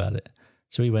can talk about it."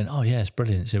 So he went, "Oh, yeah, it's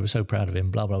brilliant. So we're so proud of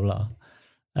him, blah, blah, blah."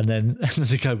 And then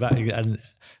to go back, and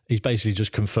he's basically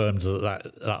just confirmed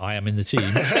that I am in the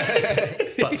team,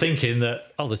 but thinking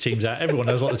that, the team's out. Everyone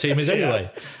knows what the team is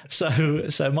anyway. Yeah.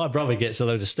 So my brother gets a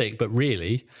load of stick, but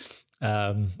really,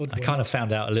 I kind of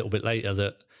found out a little bit later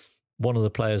that one of the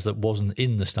players that wasn't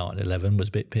in the starting 11 was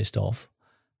a bit pissed off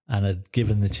and had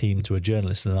given the team to a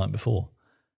journalist the night before,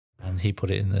 and he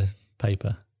put it in the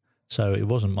paper. So it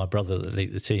wasn't my brother that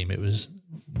leaked the team; it was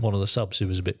one of the subs who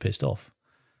was a bit pissed off.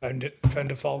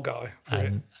 Found a fall guy.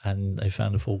 And they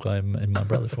found a fall guy in my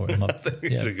brother for it. I think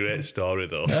it's a great story,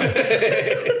 though.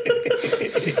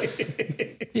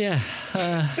 Yeah.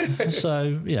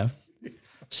 So,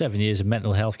 7 years of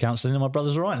mental health counselling, and my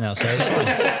brother's all right now, so it's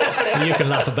fine. You can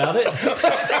laugh about it.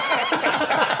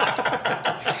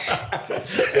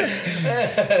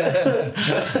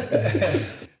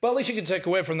 Well, at least you can take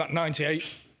away from that 98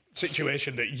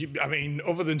 situation that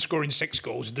other than scoring 6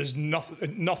 goals, there's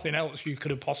nothing else you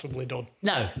could have possibly done.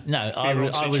 No.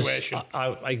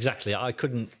 Exactly. I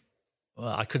couldn't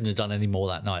have done any more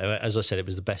that night. As I said, it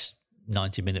was the best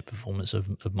 90-minute performance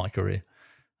of my career,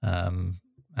 and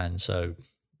so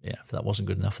if that wasn't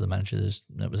good enough for the manager,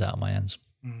 that was out of my hands.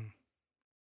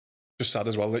 Just sad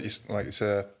as well that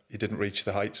you didn't reach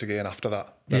the heights again after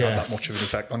that. That had that much of an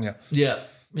effect on you.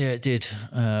 Yeah, it did,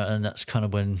 and that's kind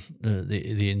of when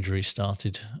the injury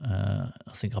started. I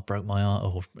think I broke my arm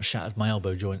or shattered my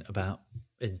elbow joint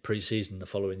in pre-season the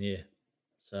following year,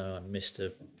 so I missed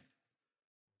a.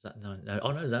 That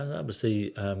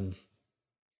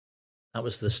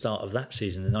was the start of that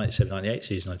season, the 97-98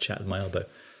 season. I shattered my elbow,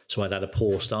 so I'd had a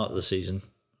poor start of the season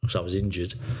because I was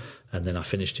injured, and then I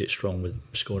finished it strong with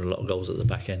scoring a lot of goals at the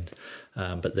back end.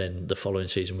 But then the following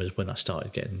season was when I was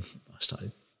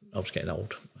getting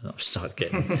old, and I started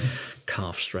getting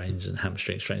calf strains and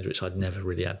hamstring strains, which I'd never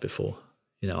really had before.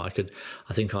 I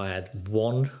think I had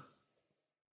one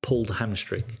pulled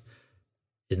hamstring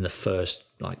in the first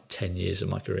 10 years of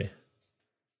my career,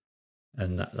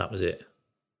 and that was it.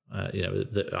 I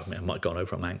might have gone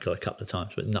over my ankle a couple of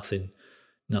times, but nothing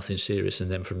serious. And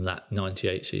then from that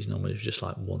 98 season onwards, it was just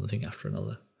like one thing after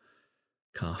another: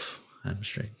 calf,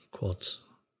 hamstring, quads.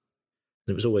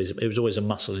 It was always a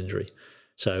muscle injury.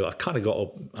 So I kind of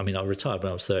I retired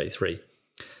when I was 33.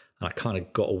 And I kind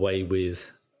of got away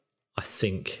with, I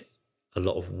think, a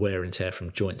lot of wear and tear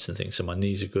from joints and things. So my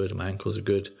knees are good and my ankles are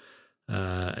good.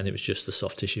 And it was just the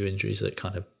soft tissue injuries that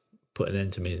kind of put an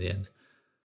end to me in the end.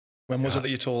 When was it that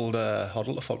you told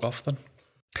Hoddle to fuck off then?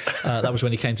 That was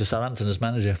when he came to Southampton as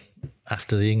manager.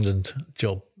 After the England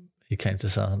job, he came to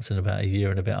Southampton about a year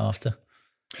and a bit after.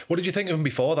 What did you think of him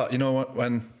before that? You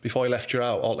know, before he left you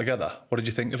out altogether, what did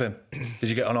you think of him? Did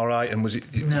you get on all right? And was he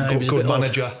good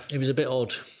manager? It was a bit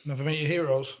odd. Never meet your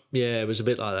heroes. Yeah, it was a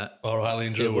bit like that. Or Riley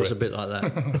and Drew. It was a bit like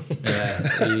that.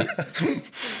 Yeah,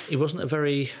 he wasn't a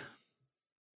very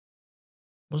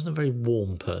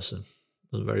warm person.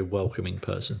 Wasn't a very welcoming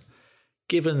person.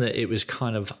 Given that it was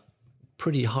kind of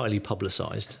pretty highly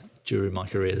publicised during my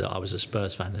career that I was a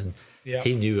Spurs fan, and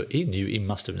he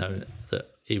must have known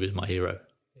that he was my hero.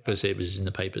 Because it was in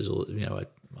the papers, or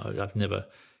I've never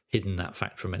hidden that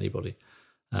fact from anybody,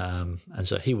 and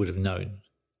so he would have known.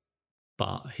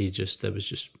 But there was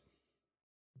just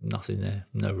nothing there,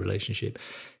 no relationship.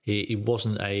 He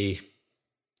wasn't a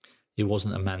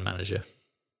man manager.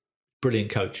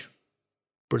 Brilliant coach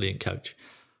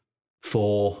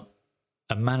for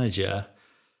a manager.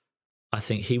 I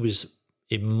think he was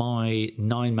in my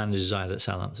 9 managers I had at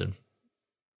Southampton,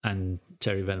 and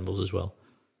Terry Venables as well.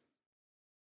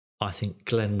 I think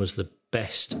Glenn was the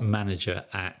best manager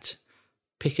at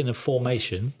picking a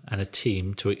formation and a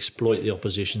team to exploit the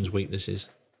opposition's weaknesses.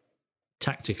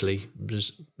 Tactically,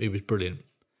 he was brilliant,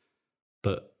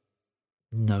 but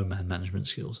no man management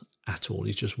skills at all.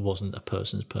 He just wasn't a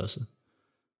person's person,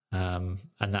 and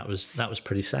that was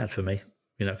pretty sad for me,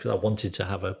 because I wanted to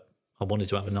have a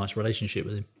nice relationship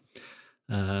with him,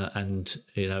 and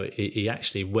he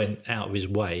actually went out of his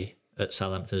way at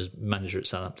Southampton as manager at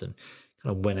Southampton.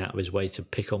 Kind of went out of his way to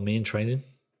pick on me in training,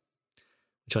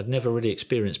 which I'd never really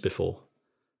experienced before.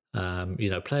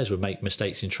 Players would make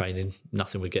mistakes in training,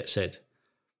 nothing would get said.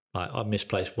 Like, I'd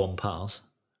misplaced one pass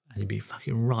and he'd be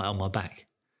fucking right on my back.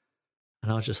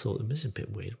 And I just thought, this is a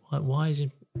bit weird. Why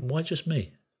just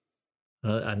me?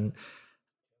 And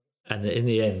in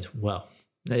the end,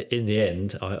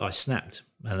 I snapped,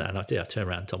 and I did. I turned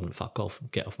around and told him to fuck off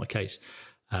and get off my case.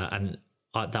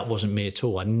 That wasn't me at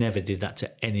all. I never did that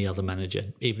to any other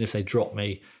manager, even if they dropped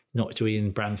me, not to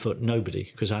Ian Branfoot, nobody,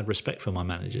 because I had respect for my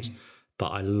managers. But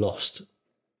I lost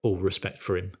all respect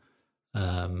for him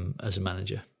as a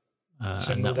manager.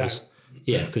 And that was,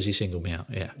 because he singled me out,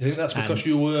 yeah. You think that's because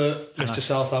you were Mr.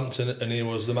 Southampton and he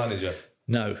was the manager?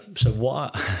 No. So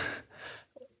what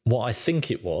I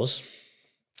think it was,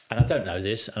 and I don't know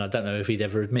this, and I don't know if he'd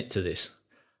ever admit to this,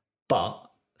 but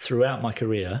throughout my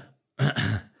career,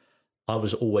 I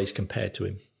was always compared to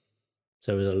him.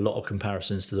 So there was a lot of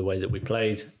comparisons to the way that we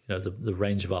played, the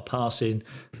range of our passing,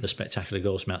 the spectacular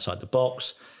goals from outside the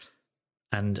box.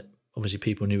 And obviously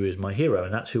people knew he was my hero,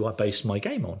 and that's who I based my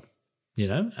game on,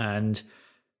 And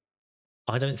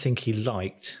I don't think he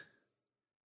liked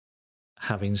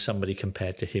having somebody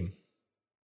compared to him.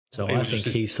 So I think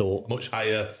he thought... Much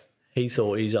higher. He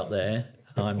thought he's up there,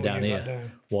 and I'm down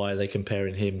here. Why are they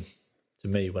comparing him to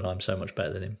me when I'm so much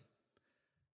better than him?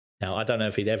 Now, I don't know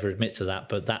if he'd ever admit to that,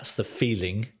 but that's the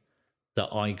feeling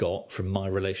that I got from my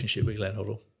relationship with Glenn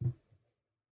Hoddle.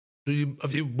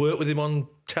 Have you worked with him on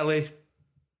telly?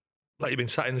 Like, you've been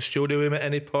sat in the studio with him at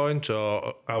any point?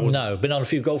 No, been on a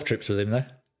few golf trips with him,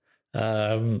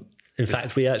 though. In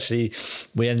fact, we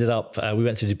ended up, we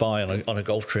went to Dubai on a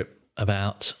golf trip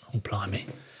about, blimey,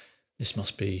 this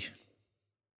must be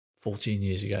 14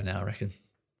 years ago now, I reckon.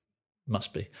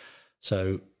 Must be.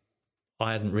 So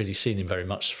I hadn't really seen him very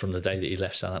much from the day that he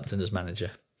left Southampton as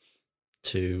manager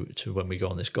to when we go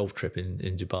on this golf trip in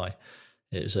Dubai.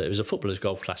 It was a footballers'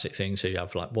 golf classic thing. So you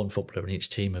have like one footballer in each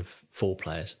team of 4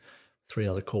 players, 3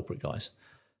 other corporate guys.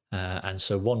 And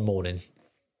so one morning,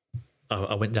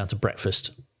 I went down to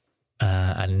breakfast,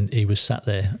 and he was sat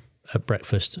there at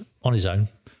breakfast on his own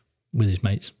with his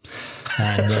mates,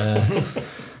 and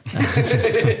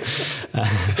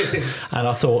and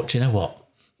I thought, do you know what?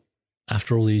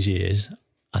 After all these years,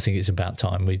 I think it's about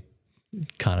time we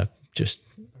kind of just.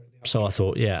 So I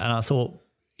thought, yeah, and I thought,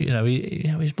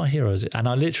 he's my hero, and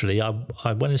I literally, I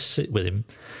went to sit with him,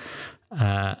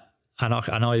 and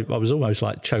I was almost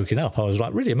like choking up. I was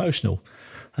like really emotional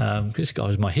because this guy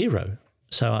was my hero.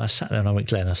 So I sat there and I went,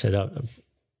 Glenn, I said,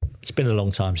 it's been a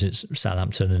long time since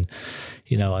Southampton, and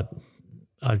I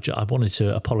wanted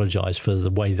to apologise for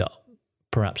the way that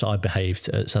perhaps I behaved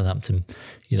at Southampton,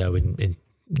 in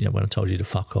when I told you to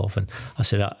fuck off. And I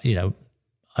said, it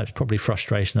was probably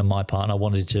frustration on my part, and I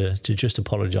wanted to just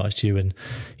apologise to you. And,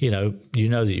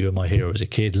 that you were my hero as a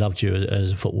kid, loved you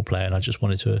as a football player, and I just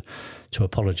wanted to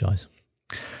apologise.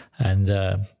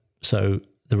 And so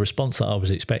the response that I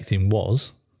was expecting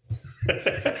was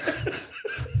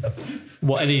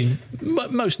what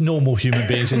most normal human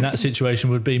beings in that situation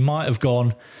would be. Might have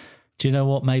gone, do you know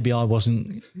what? Maybe I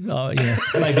wasn't.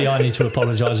 Maybe I need to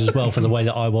apologise as well for the way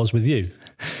that I was with you.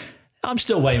 I'm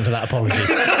still waiting for that apology.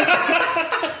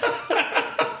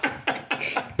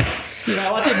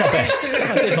 I did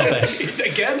my best.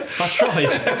 Again? I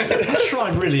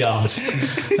tried really hard.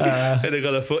 He'd have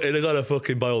got a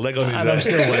fucking boiled leg on his head. I'm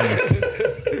still waiting.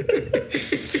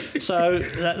 So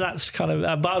that's kind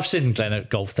of. But I've seen Glenn at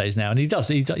golf days now, and he does.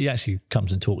 He actually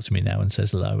comes and talks to me now and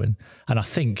says hello. And I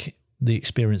think the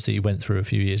experience that he went through a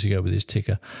few years ago with his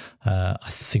ticker, I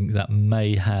think that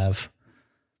may have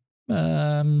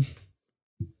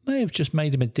just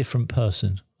made him a different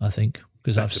person. I think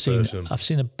because I've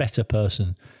seen a better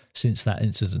person since that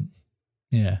incident.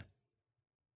 Yeah.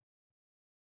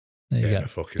 There you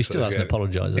go. He still hasn't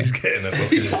apologised. He's getting a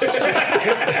fucking...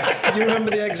 Can you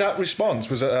remember the exact response?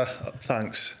 Was it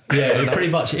thanks? Yeah, it pretty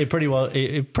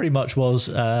much was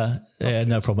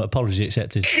no problem. Apology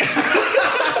accepted.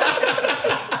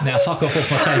 Now fuck off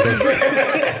my table.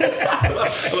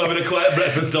 I'm having a quiet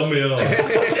breakfast on me.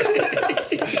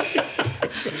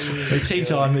 The tea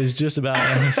time is just about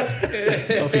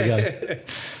off you go.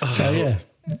 So yeah,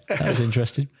 that was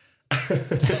interesting.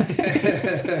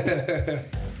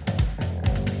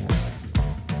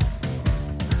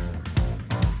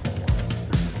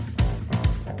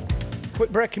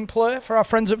 Quick break in play for our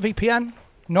friends at VPN.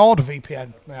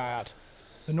 NordVPN, may I add.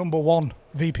 The number one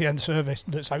VPN service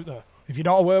that's out there. If you're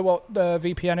not aware what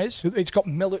VPN is, it's got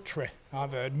military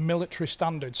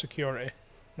standard security.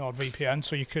 NordVPN,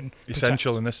 so you can...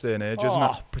 Essential in this day and age, isn't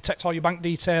it? Protect all your bank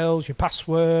details, your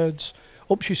passwords,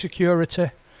 ups your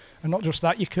security. And not just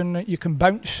that, you can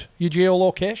bounce your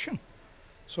geolocation.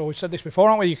 So we've said this before,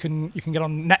 haven't we? You can get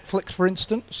on Netflix, for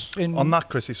instance. On that,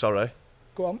 Chrissy, sorry.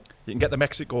 Go on. You can get the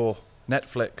Mexico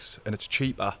Netflix, and it's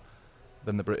cheaper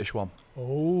than the British one.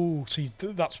 Oh, see,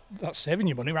 that's saving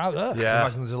you money right there. Yeah. I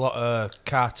imagine there's a lot of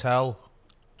cartel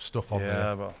stuff on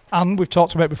there. But... And we've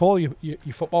talked about before your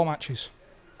football matches.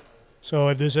 So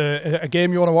if there's a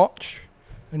game you want to watch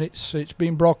and it's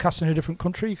being broadcast in a different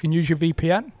country, you can use your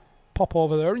VPN, pop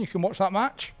over there and you can watch that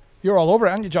match. You're all over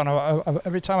it, aren't you, John?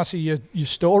 Every time I see your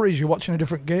stories, you're watching a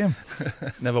different game.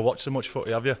 Never watched so much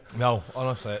footy, have you? No,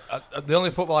 honestly. The only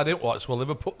football I didn't watch was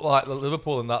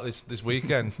Liverpool and that this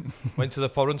weekend. Went to the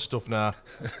foreign stuff now.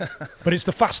 But it's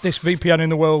the fastest VPN in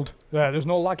the world. There's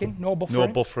no lagging, no buffering. No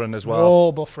buffering as well.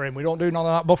 No buffering. We don't do none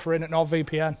of that buffering at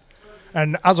NordVPN.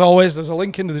 And as always, there's a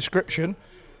link in the description.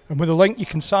 And with a link, you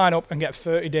can sign up and get a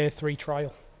 30-day free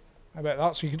trial. How about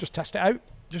that? So you can just test it out.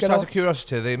 Just out of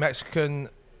curiosity, the Mexican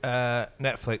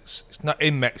Netflix, it's not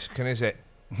in Mexican, is it?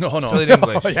 No. Still in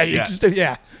English? Just do,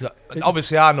 yeah.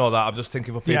 Obviously, I know that. I'm just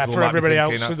thinking for people yeah, who for might everybody be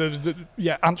else. thinking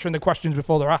So answering the questions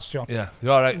before they're asked, John. Yeah,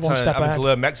 you're all right. One step having ahead. to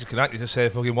learn Mexican, aren't you, to say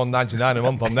fucking $1.99 a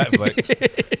month on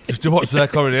Netflix just to watch their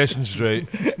Coronation Street.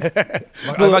 I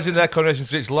imagine their Coronation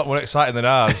Street's a lot more exciting than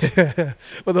ours.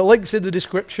 But the link's in the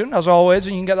description, as always,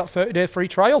 and you can get that 30-day free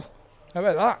trial. How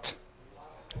about that?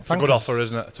 It's a good offer,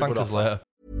 isn't it? It's a good offer. Later.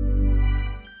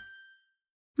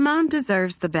 Mom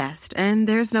deserves the best, and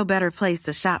there's no better place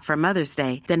to shop for Mother's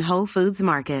Day than Whole Foods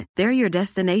Market. They're your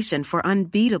destination for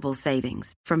unbeatable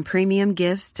savings, from premium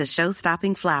gifts to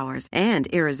show-stopping flowers and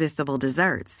irresistible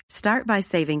desserts. Start by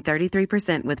saving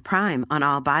 33% with Prime on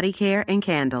all body care and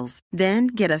candles. Then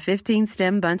get a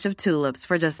 15-stem bunch of tulips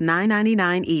for just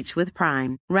 $9.99 each with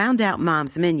Prime. Round out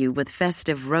Mom's menu with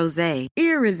festive rosé,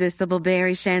 irresistible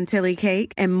berry chantilly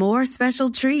cake, and more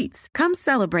special treats. Come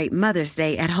celebrate Mother's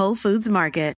Day at Whole Foods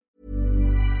Market.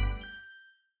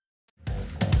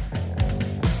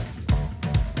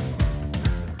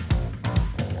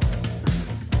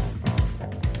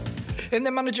 In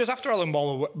the managers after Alan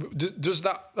Ball, does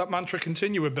that mantra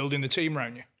continue with building the team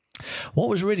around you? What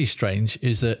was really strange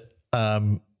is that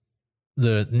the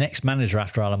next manager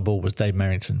after Alan Ball was Dave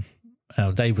Merrington.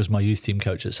 Dave was my youth team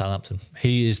coach at Southampton.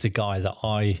 He is the guy that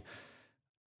I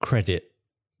credit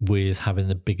with having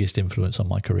the biggest influence on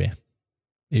my career.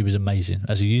 He was amazing.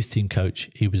 As a youth team coach,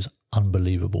 he was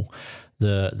unbelievable.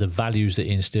 The values that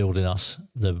he instilled in us,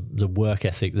 the work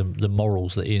ethic, the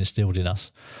morals that he instilled in us,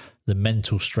 the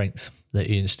mental strength that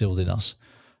he instilled in us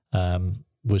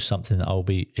was something that I'll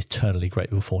be eternally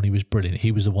grateful for. And he was brilliant.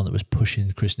 He was the one that was pushing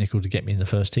Chris Nicholl to get me in the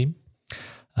first team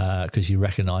because he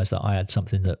recognised that I had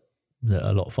something that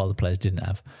a lot of other players didn't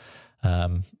have.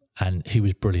 And he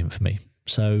was brilliant for me.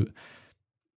 So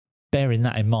bearing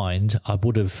that in mind, I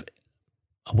would have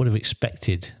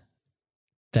expected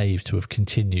Dave to have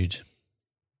continued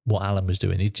what Alan was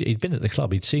doing. He'd been at the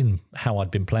club. He'd seen how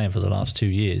I'd been playing for the last 2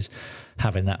 years,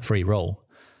 having that free role.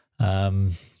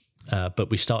 But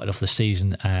we started off the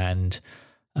season and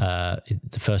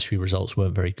the first few results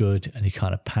weren't very good, and he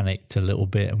kind of panicked a little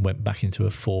bit and went back into a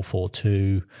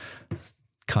 4-4-2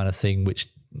 kind of thing, which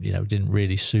didn't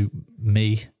really suit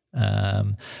me.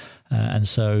 And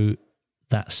so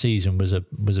that season was a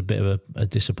bit of a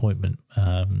disappointment.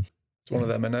 It's one of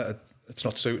them, innit? It's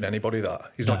not suiting anybody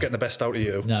that. He's not getting the best out of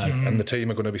you. No. And the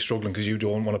team are going to be struggling because you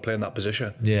don't want to play in that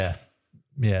position. Yeah.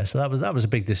 Yeah, so that was a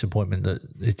big disappointment that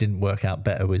it didn't work out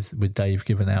better with Dave,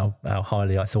 given how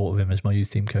highly I thought of him as my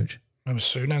youth team coach. It was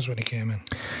Souness when he came in.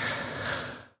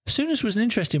 Souness was an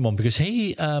interesting one because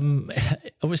he,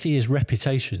 obviously his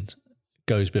reputation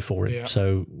goes before him. Yeah.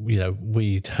 So,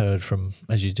 we'd heard from,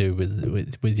 as you do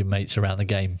with your mates around the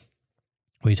game,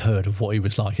 we'd heard of what he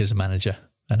was like as a manager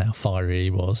and how fiery he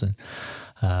was. And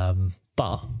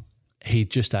but he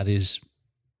just had his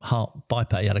heart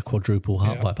bypass. He had a quadruple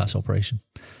heart bypass operation.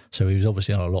 So he was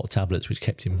obviously on a lot of tablets, which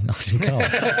kept him nice and calm.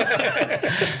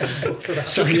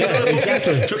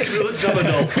 Exactly. Took him to the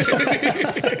Domino.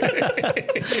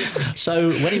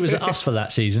 So when he was at us for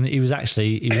that season, he was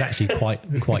actually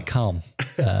quite calm.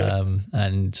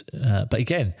 But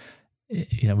again,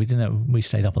 we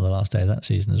stayed up on the last day of that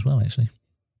season as well, actually.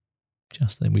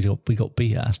 Just then we got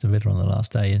beat at Aston Villa on the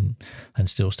last day and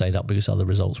still stayed up because other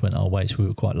results went our way, so we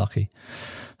were quite lucky.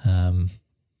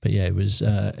 But yeah, it was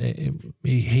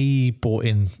he brought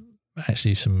in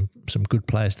actually some good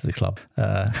players to the club.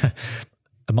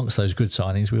 Amongst those good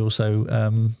signings, we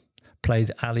also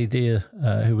played Ali Dia,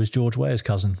 who was George Weah's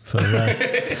cousin, for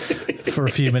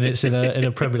a few minutes in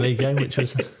a Premier League game, which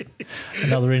was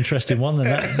another interesting one.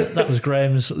 And that was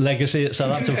Graham's legacy at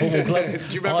Southampton Football Club.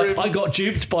 Do you remember I got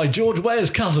duped by George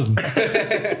Weah's cousin.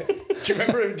 Do you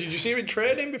remember him? Did you see him in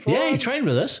training before? Yeah, he trained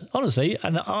with us, honestly.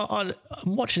 And I'm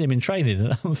watching him in training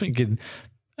and I'm thinking,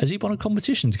 has he won a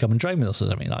competition to come and train with us or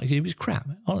something? Like, he was crap,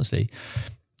 honestly.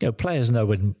 Players know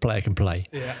when a player can play.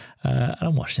 Yeah. And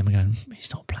I'm watching him and going,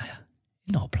 he's not a player.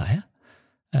 He's not a player.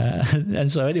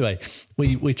 And so anyway,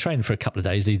 we trained for a couple of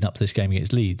days leading up to this game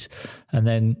against Leeds, and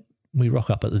then we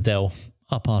rock up at the Dell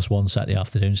 1:30 Saturday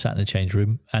afternoon, sat in the change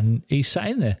room, and he sat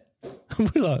in there. And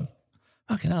we're like,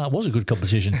 okay, no, that was a good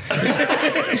competition.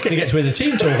 He's going to get to hear the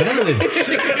team talking, everything.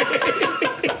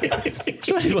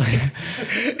 So anyway,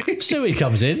 Suey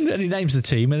comes in and he names the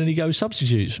team, and then he goes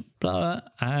substitutes, blah, blah,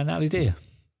 and Ali Dia.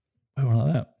 We were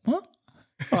like that. What?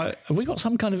 Right, have we got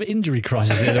some kind of injury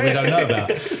crisis here that we don't know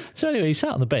about? So anyway, he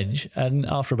sat on the bench, and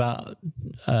after about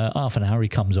half an hour, he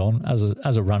comes on as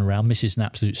a run around, misses an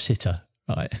absolute sitter.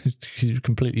 Right, he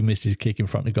completely missed his kick in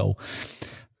front of goal.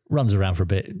 Runs around for a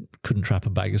bit, couldn't trap a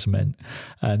bag of cement,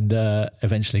 and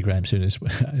eventually Graham Souness,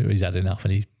 he's had enough,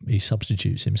 and he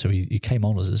substitutes him. So he came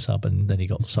on as a sub, and then he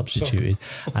got substituted,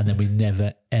 and then we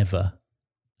never ever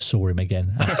saw him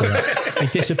again after that. He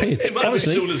disappeared. It might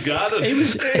Honestly, be Souness Garden.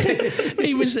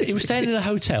 He was staying in a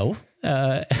hotel,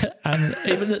 and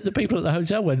even the people at the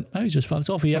hotel went, "Oh, he just fucked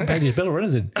off. He hadn't paid his bill or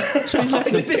anything." So he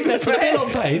left the bill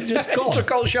unpaid, just gone. Took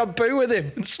all shampoo with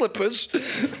him and slippers.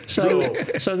 So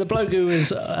the bloke who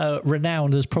was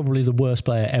renowned as probably the worst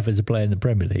player ever to play in the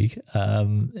Premier League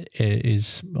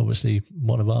is obviously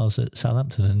one of ours at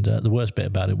Southampton. And the worst bit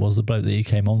about it was the bloke that he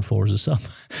came on for as a sub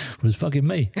was fucking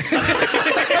me.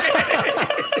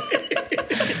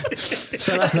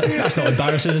 So that's not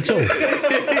embarrassing at all.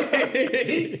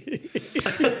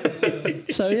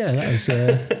 So yeah,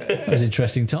 that was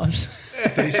interesting times.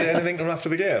 Did he say anything to him after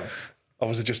the game? Or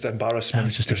was it just embarrassment?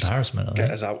 It was just embarrassment. I get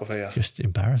think. us out of here. Just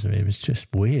embarrassment. It was just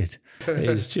weird. It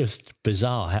was just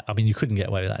bizarre. I mean, you couldn't get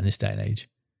away with that in this day and age,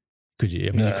 could you?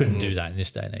 I mean, you couldn't do that in this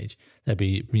day and age. There'd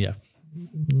be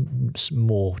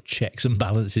more checks and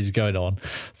balances going on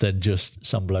than just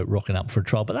some bloke rocking up for a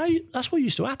trial. But that's what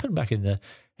used to happen back in the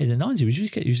 90s. We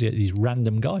used to get these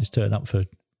random guys turn up for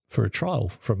a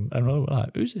trial and I was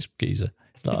like, who's this geezer?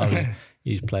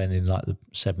 He's playing in like the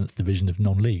 7th division of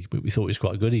non-league, but we thought he was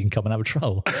quite good. He can come and have a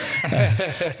trial.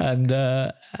 And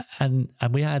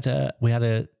we had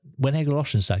when Egil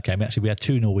Ostenstad came, actually we had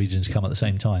 2 Norwegians come at the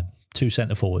same time, 2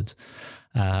 centre forwards,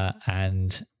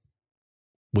 and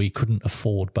we couldn't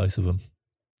afford both of them.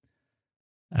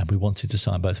 And we wanted to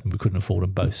sign both of them. We couldn't afford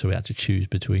them both, so we had to choose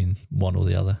between one or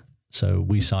the other. So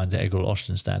we signed Egil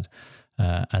Ostenstad,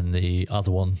 and the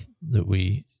other one that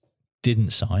we didn't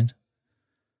sign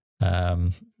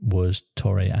was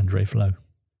Torre Andre Flo.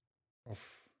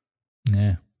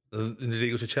 Yeah. Did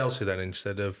he go to Chelsea then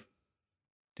instead of...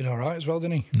 Did all right as well,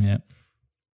 didn't he? Yeah.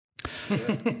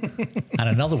 And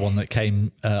another one that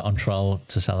came on trial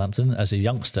to Southampton as a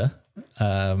youngster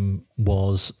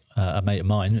was a mate of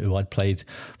mine who I'd played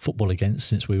football against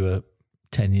since we were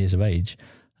 10 years of age,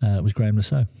 was Graham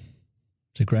Lasso.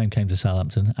 So Graham came to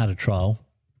Southampton, had a trial.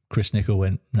 Chris Nichol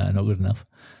went, no, not good enough.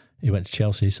 He went to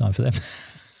Chelsea, signed for them.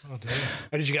 Oh dear.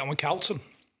 How did you get on with Carlton?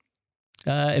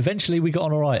 Eventually, we got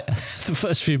on all right. The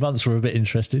first few months were a bit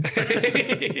interesting.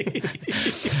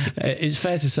 It's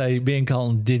fair to say, me and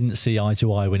Carlton didn't see eye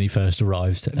to eye when he first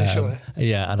arrived. Initially.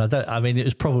 And it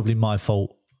was probably my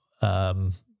fault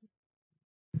to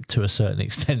a certain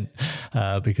extent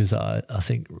because I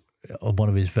think on one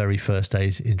of his very first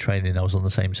days in training, I was on the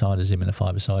same side as him in a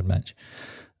five-a-side match.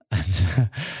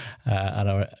 And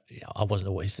I wasn't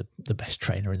always the best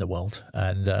trainer in the world,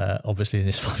 and obviously in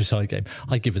this five-a-side game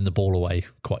I'd given the ball away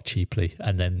quite cheaply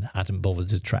and then hadn't bothered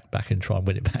to track back and try and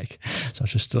win it back, so I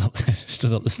just stood up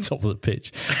the top of the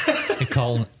pitch and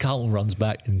Carlton runs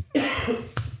back and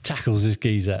tackles this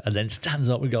geezer and then stands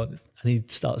up and he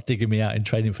starts digging me out in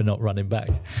training for not running back,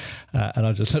 and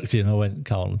I just looked at him and I went,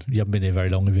 Carlton, you haven't been here very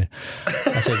long, have you?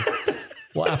 I said,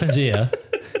 what happens here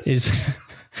is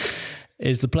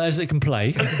the players that can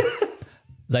play,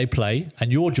 they play,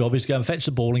 and your job is to go and fetch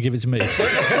the ball and give it to me.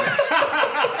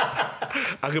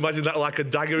 I can imagine that like a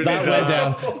dagger in his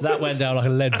arm. That went down like a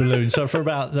lead balloon. So for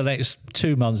about the next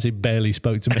 2 months, he barely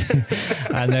spoke to me.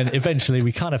 And then eventually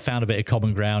we kind of found a bit of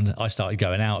common ground. I started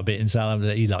going out a bit in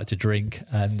Southampton. He liked to drink.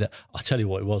 And I'll tell you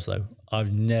what it was, though.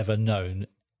 I've never known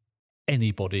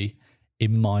anybody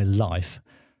in my life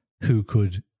who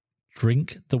could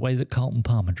drink the way that Carlton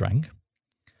Palmer drank,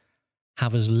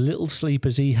 have as little sleep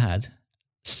as he had,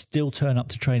 still turn up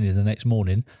to training the next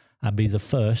morning and be the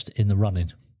first in the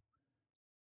running.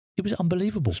 It was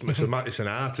unbelievable. It's an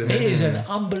art, isn't it? It is an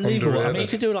unbelievable. Underrated. I mean, you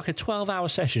could do like a 12-hour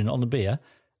session on the beer,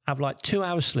 have like 2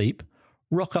 hours sleep,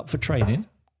 rock up for training.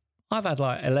 I've had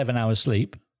like 11 hours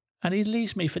sleep, and he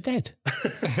leaves me for dead.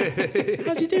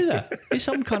 How does he do that? He's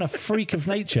some kind of freak of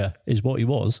nature, is what he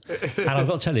was. And I've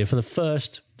got to tell you, for the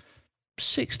first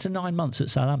 6 to 9 months at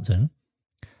Southampton,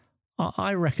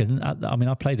 I reckon,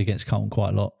 I played against Carlton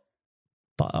quite a lot,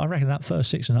 but I reckon that first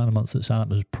 6 or 9 months at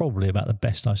Southampton was probably about the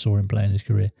best I saw him play in his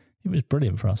career. It was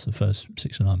brilliant for us the first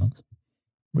 6 or 9 months.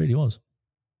 Really was.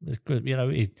 It was good,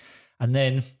 and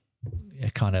then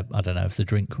kind of, I don't know if the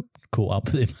drink caught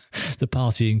up with him, the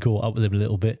partying caught up with him a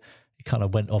little bit. He kind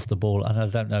of went off the ball, and I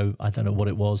don't know what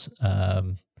it was,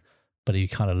 but he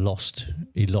kind of lost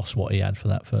what he had for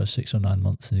that first 6 or 9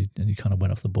 months, and he kind of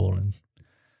went off the ball, and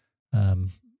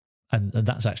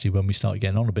that's actually when we started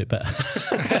getting on a bit better.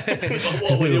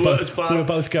 We were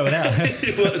both going out.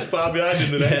 You weren't as far behind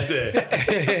him the next day.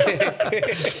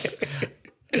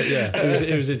 Yeah,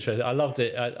 it was interesting. I loved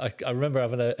it. I remember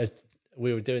having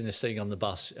we were doing this thing on the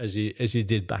bus as you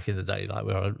did back in the day. Like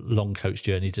we were on a long coach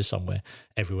journey to somewhere.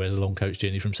 Everywhere's a long coach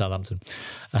journey from Southampton,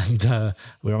 and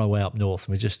we were on our way up north,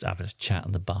 and we're just having a chat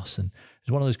on the bus. And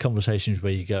it's one of those conversations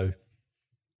where you go,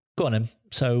 "Go on, then.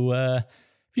 So if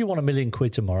you won £1 million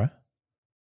tomorrow,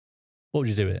 what would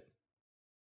you do with it?"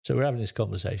 So we're having this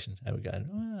conversation, and we're going,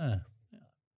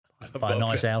 buy a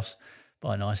nice house.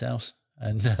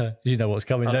 And you know what's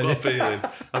coming, don't you?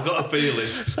 I've got a feeling.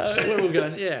 So we're all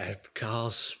going, yeah,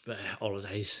 cars,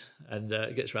 holidays. And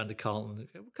it gets round to Carlton.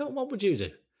 Carlton, what would you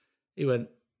do? He went,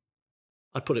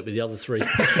 I'd put it with the other three. And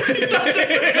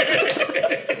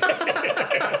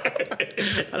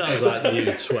I was like, you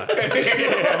twat.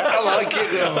 I like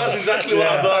it. That's exactly what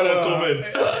I thought would come in.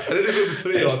 I didn't even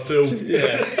 3 or 2.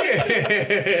 Yeah.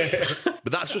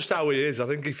 But that's just how he is. I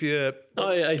think if you...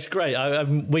 Oh, yeah, it's great.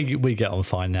 We get on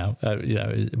fine now,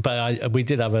 But we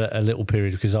did have a little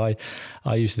period because I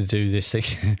used to do this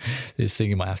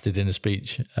thing in my after dinner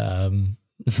speech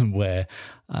where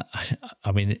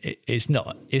it's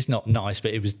not nice,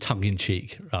 but it was tongue in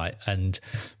cheek, right? And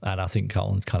I think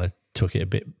Carlton kind of took it a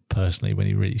bit personally when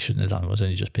he really shouldn't have done. I was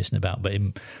only just pissing about. But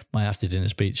in my after dinner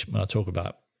speech, when I talk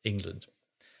about England,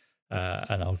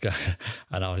 and I'll go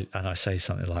and I say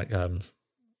something like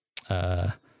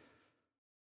Matt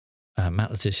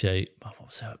Le Tissier. What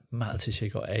was that? Matt Le Tissier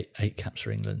got eight caps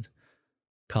for England.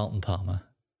 Carlton Palmer,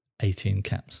 18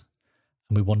 caps.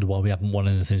 And we wonder why we haven't won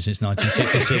anything since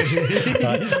 1966.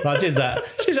 Right? I did that.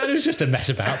 She said it was just a mess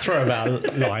about, throw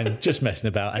about line, just messing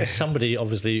about. And somebody,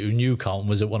 obviously, who knew Carlton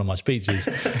was at one of my speeches,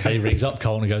 and he rings up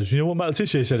Carlton and goes, you know what Matt Le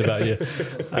Tissier said about you?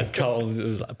 And Carlton, it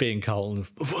was like being Carlton,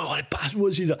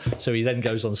 what's he done? So he then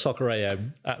goes on Soccer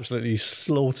AM, absolutely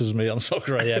slaughters me on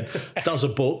Soccer AM, does a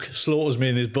book, slaughters me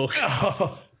in his book.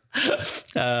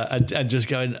 And just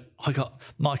going,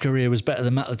 my career was better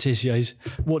than Matt Le Tissier's.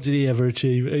 What did he ever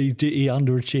achieve? He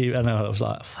underachieved. And I was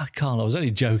like, fuck, Carl, I was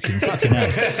only joking. Fucking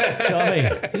hell. Do you know what I mean?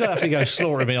 You don't have to go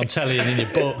slaughtering me on telly and in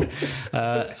your book.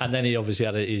 And then he obviously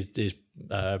had his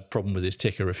problem with his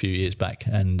ticker a few years back,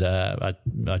 and I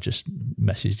just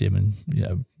messaged him,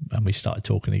 and we started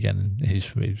talking again, and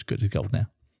he's good as gold now.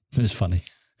 It was funny.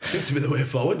 Seems to be the way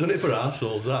forward, doesn't it, for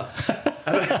arseholes, that?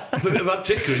 A bit of that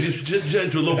ticker and you just turn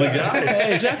into a lovely guy. Yeah,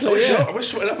 exactly. I wish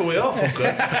something happened with your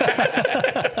fucker.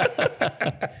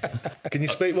 Can you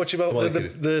speak much about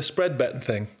the spread betting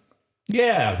thing?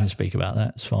 Yeah, I can speak about that.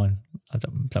 It's fine. I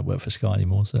don't work for Sky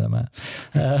anymore, so that matter.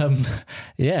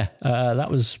 That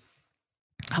was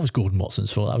Gordon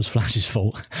Watson's fault. That was Flash's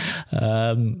fault.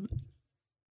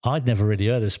 I'd never really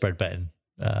heard of spread betting.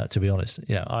 To be honest,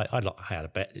 I had a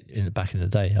bet back in the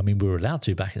day. I mean, we were allowed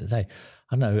to back in the day.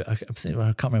 I know. I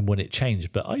can't remember when it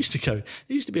changed, but I used to go. There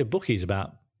used to be a bookies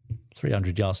about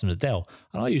 300 yards from the Dell,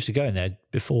 and I used to go in there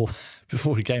before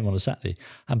a game on a Saturday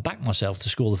and back myself to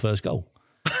score the first goal.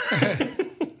 I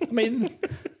mean,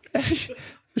 it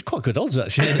was quite good odds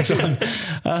actually at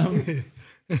the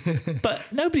time.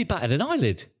 But nobody batted an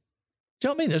eyelid. Do you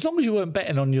know what I mean? As long as you weren't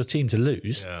betting on your team to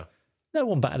lose. Yeah. No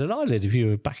one batted an eyelid if you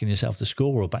were backing yourself to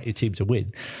score or back your team to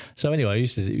win. So anyway, I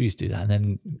used to do that. And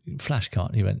then Flash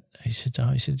can't. He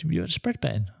said, you had spread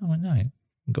betting? I went, no, I haven't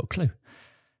got a clue.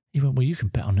 He went, well, you can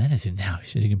bet on anything now. He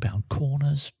said, you can bet on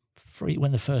corners,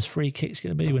 when the first free kick's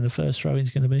going to be, when the first throw-in's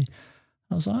going to be.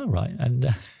 I was like, all right.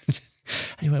 And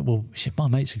he went, well, he said, my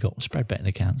mates have got spread betting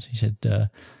accounts. He said,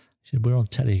 we're on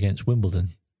telly against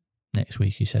Wimbledon next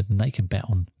week, he said, and they can bet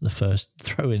on the first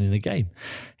throw-in in a game.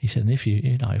 He said, and if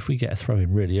we get a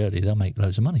throw-in really early, they'll make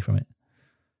loads of money from it.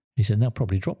 He said, and they'll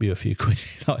probably drop you a few quid.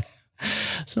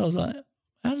 So I was like,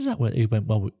 how does that work? He went,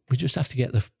 well, we just have to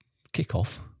get the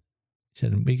kick-off. He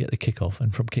said, and we get the kick-off,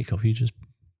 and from kick-off, you just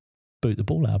boot the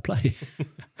ball out of play.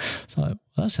 So well,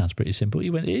 that sounds pretty simple. He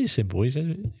went, it is simple. He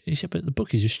said, but the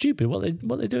bookies are stupid. What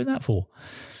are they doing that for?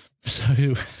 So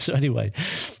anyway,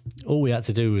 all we had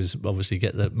to do was obviously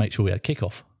make sure we had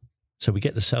kickoff. So we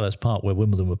get to Sellers Park where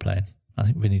Wimbledon were playing. I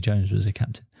think Vinnie Jones was the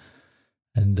captain,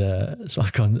 and so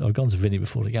I've gone to Vinnie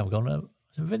before the game. I've gone,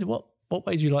 Vinnie, what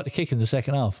way do you like to kick in the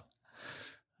second half?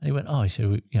 And he went, he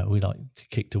said, we like to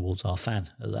kick towards our fan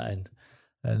at that end.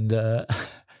 And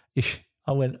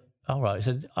I went, all right. I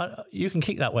said, you can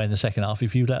kick that way in the second half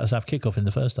if you let us have kickoff in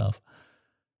the first half.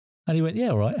 And he went, yeah,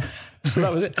 all right. So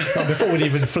that was it. Like before we'd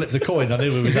even flipped the coin, I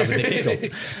knew we was having the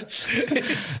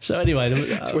kickoff. So anyway,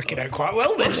 it's working out quite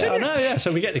well then. I know, yeah.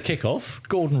 So we get the kickoff.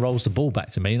 Gordon rolls the ball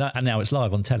back to me, and now it's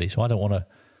live on telly. So I don't want to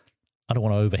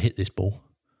overhit this ball,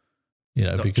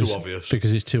 because too obvious.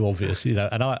 Because it's too obvious,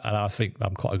 And I think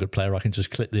I'm quite a good player. I can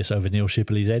just clip this over Neil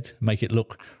Shipley's head, make it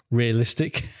look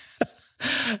realistic.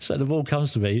 So the ball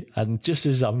comes to me, and just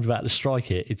as I'm about to strike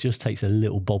it just takes a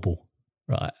little bobble,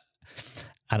 right?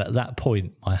 And at that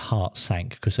point, my heart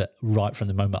sank because right from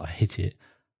the moment I hit it,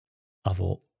 I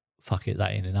thought, fuck it,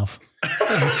 that ain't enough.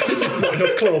 Not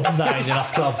enough club. That ain't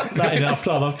enough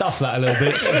club. I've duffed that a little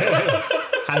bit.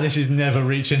 And this is never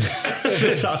reaching the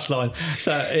touchline.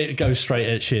 So it goes straight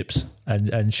at Ships.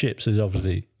 And Ships is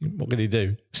obviously, what can he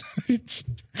do? Hits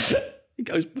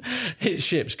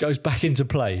Ships, goes back into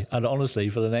play, and honestly,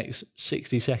 for the next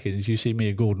 60 seconds, you see me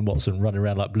and Gordon Watson running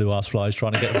around like blue-ass flies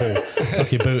trying to get the ball,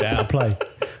 fucking boot out of play,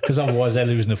 because otherwise they're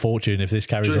losing a fortune if this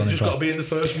carries on. It's just got to be in the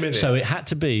first minute. So it had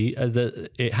to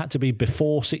be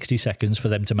before 60 seconds for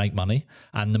them to make money,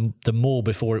 and the more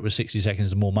before it was 60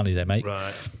 seconds, the more money they make.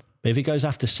 Right. But if it goes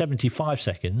after 75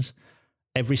 seconds,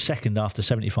 every second after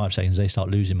 75 seconds, they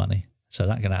start losing money. So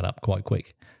that can add up quite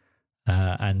quick.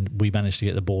 And we managed to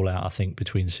get the ball out, I think,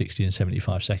 between 60 and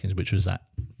 75 seconds, which was that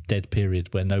dead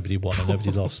period where nobody won and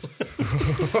nobody lost.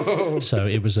 So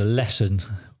it was a lesson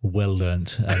well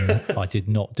learnt, and I did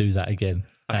not do that again.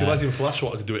 I can imagine Flash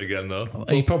wanted to do it again, though.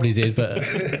 He probably did, but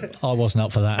I wasn't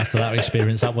up for that after that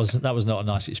experience. That was not a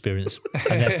nice experience.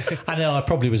 And then I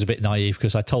probably was a bit naive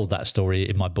because I told that story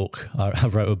in my book. I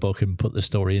wrote a book and put the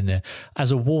story in there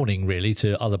as a warning, really,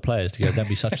 to other players to go, don't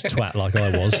be such a twat like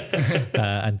I was,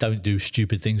 and don't do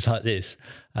stupid things like this.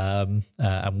 And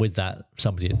with that,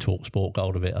 somebody at TalkSport got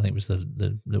hold of it. I think it was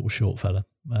the little short fella,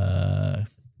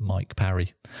 Mike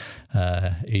Parry.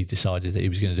 He decided that he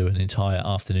was going to do an entire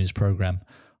afternoon's programme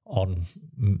on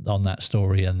that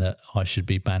story, and that I should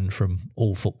be banned from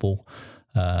all football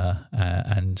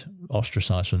and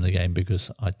ostracised from the game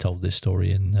because I told this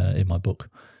story in my book.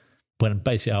 When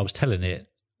basically I was telling it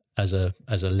as a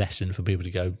lesson for people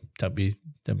to go, don't be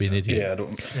an idiot.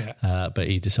 Yeah, but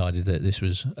he decided that this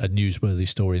was a newsworthy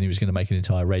story and he was going to make an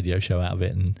entire radio show out of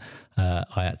it, and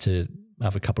I had to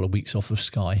have a couple of weeks off of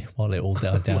Sky while it all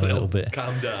died down a little bit.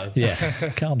 Calm down. Yeah,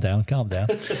 calm down.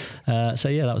 So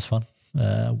yeah, that was fun.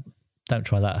 Don't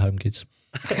try that at home, kids.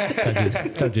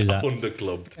 Don't do that.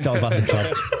 Underclubbed. I've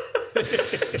underclubbed.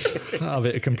 Out of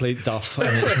it, a complete duff, and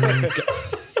it's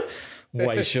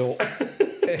way short.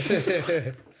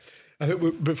 I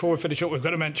think before we finish up, we've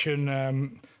got to mention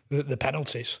the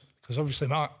penalties, because obviously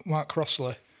Mark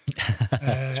Crossley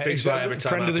speaks about every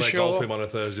time I play golf with him on a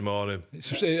Thursday morning.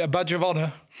 It's a badge of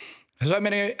honour. How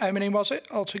many was it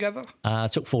altogether? I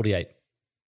took 48.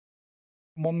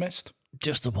 One missed?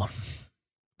 Just the one.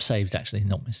 Saved, actually,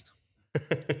 not missed. Is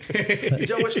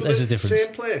it always There's a the difference.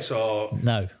 same place, or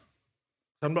No.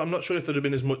 I'm not sure if there'd have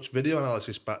been as much video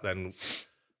analysis back then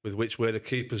with which way the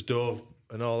keepers dove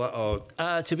and all that.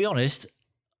 Or To be honest,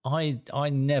 I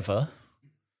never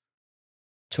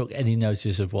took any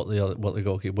notice of where the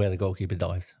goalkeeper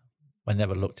dived. I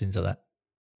never looked into that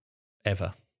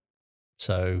ever.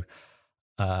 So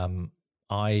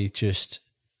I just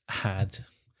had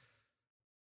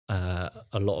a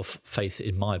lot of faith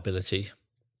in my ability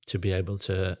to be able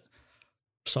to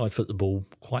side foot the ball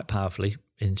quite powerfully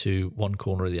into one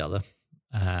corner or the other.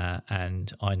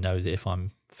 And I know that if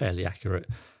I'm fairly accurate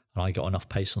and I got enough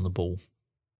pace on the ball,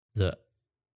 that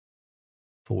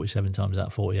 47 times out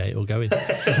of 48 will go in.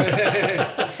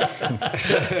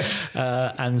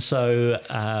 And so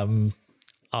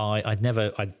I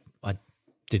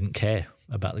didn't care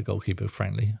about the goalkeeper,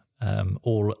 frankly.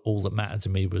 All that mattered to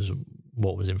me was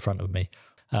what was in front of me.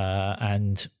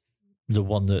 And the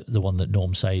one that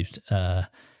Norm saved,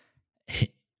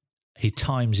 he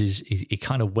times he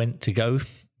kind of went to go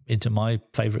into my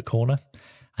favourite corner,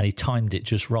 and he timed it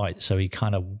just right. So he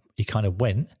kind of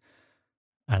went,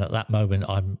 and at that moment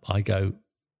I go,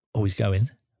 oh, he's going,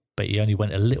 but he only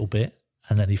went a little bit,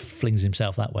 and then he flings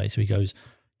himself that way. So he goes,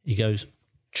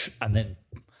 and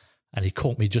he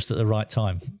caught me just at the right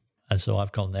time, and so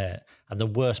I've gone there. And the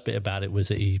worst bit about it was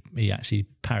that he actually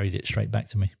parried it straight back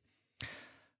to me.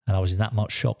 And I was in that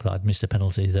much shock that I'd missed a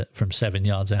penalty that from 7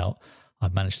 yards out, I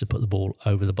managed to put the ball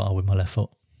over the bar with my left foot.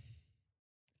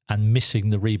 And missing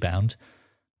the rebound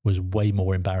was way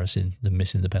more embarrassing than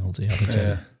missing the penalty, I can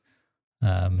tell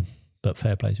you. But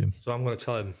fair play to him. So I'm going to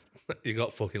tell him you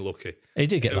got fucking lucky. He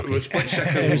did get lucky. It was a split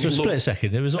second. It was a split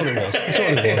second. It was all it was. That's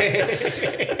all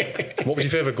it was. What was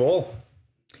your favourite goal?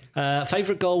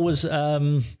 Favourite goal was,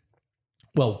 my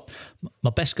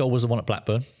best goal was the one at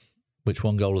Blackburn, which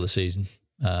won goal of the season.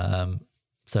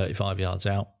 35 yards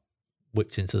out,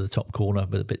 whipped into the top corner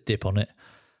with a bit dip on it.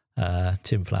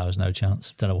 Tim Flowers, no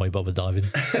chance. Don't know why he bothered diving.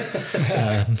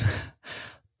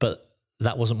 But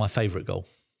that wasn't my favourite goal.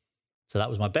 So that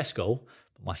was my best goal.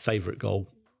 But my favourite goal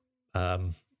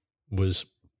was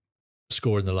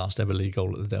scoring the last ever league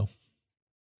goal at the Dell.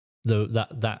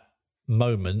 That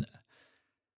moment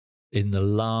in the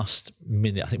last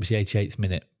minute, I think it was the 88th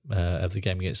minute of the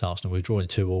game against Arsenal. We were drawing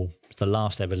 2-2. It's the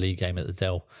last ever league game at the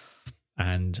Dell.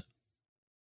 And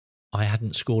I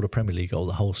hadn't scored a Premier League goal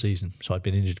the whole season. So I'd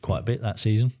been injured quite a bit that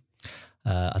season.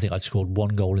 I think I'd scored one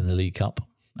goal in the League Cup,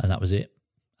 and that was it.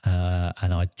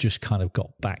 And I just kind of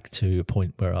got back to a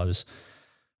point where I was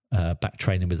back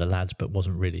training with the lads, but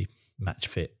wasn't really match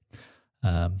fit.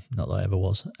 Not that I ever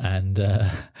was. And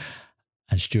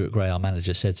Stuart Gray, our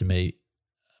manager, said to me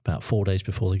about 4 days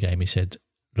before the game, he said,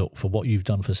 look, for what you've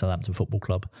done for Southampton Football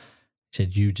Club, he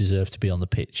said, you deserve to be on the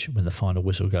pitch when the final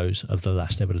whistle goes of the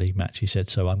last ever league match. He said,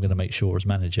 so I'm going to make sure as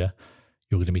manager,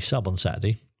 you're going to be sub on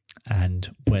Saturday,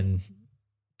 and when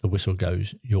the whistle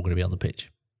goes, you're going to be on the pitch.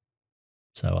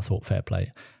 So I thought, fair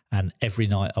play. And every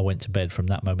night I went to bed from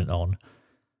that moment on,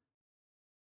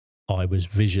 I was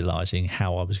visualising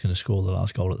how I was going to score the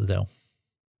last goal at the Dell.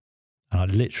 And I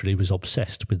literally was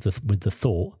obsessed with the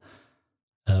thought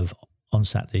of, on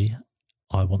Saturday,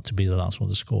 I want to be the last one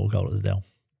to score a goal at the Dell.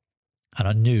 And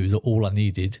I knew that all I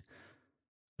needed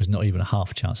was not even a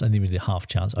half chance. I didn't even need a half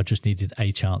chance. I just needed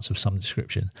a chance of some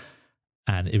description.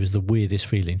 And it was the weirdest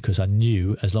feeling, because I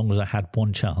knew as long as I had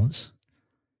one chance,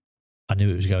 I knew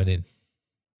it was going in.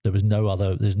 There was no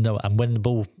other. And when the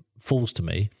ball falls to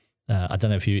me, I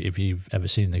don't know if you've ever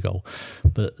seen the goal,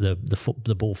 but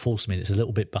the ball falls to me. It's a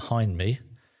little bit behind me,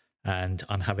 and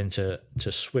I'm having to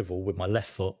swivel with my left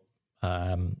foot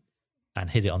and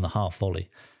hit it on the half volley.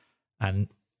 And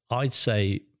I'd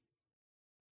say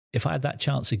if I had that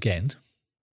chance again,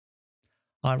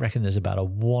 I reckon there's about a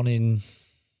 1 in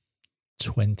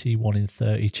 20, 1 in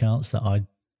 30 chance that I'd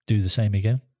do the same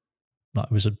again. Like,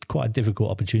 it was quite a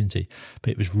difficult opportunity,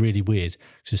 but it was really weird,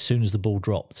 because as soon as the ball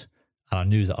dropped and I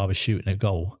knew that I was shooting a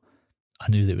goal, I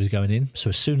knew that it was going in. So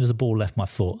as soon as the ball left my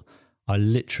foot, I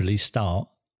literally start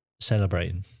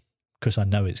celebrating, because I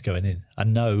know it's going in. I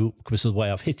know, because of the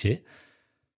way I've hit it,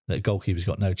 that the goalkeeper's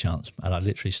got no chance. And I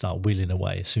literally start wheeling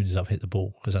away as soon as I've hit the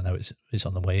ball, because I know it's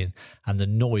on the way in. And the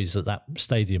noise that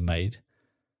stadium made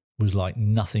was like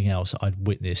nothing else I'd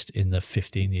witnessed in the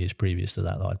 15 years previous to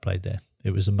that I'd played there.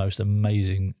 It was the most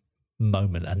amazing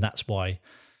moment, and that's why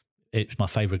it's my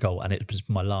favourite goal, and it was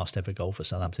my last ever goal for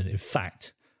Southampton. In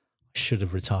fact, I should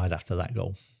have retired after that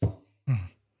goal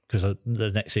because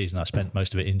the next season I spent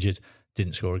most of it injured,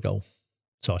 didn't score a goal.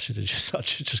 So I should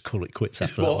just call it quits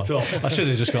after that one. I should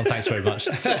have just gone, thanks very much.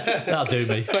 That'll do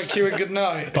me. Thank you and good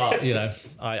night. But, you know,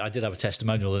 I did have a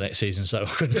testimonial the next season, so I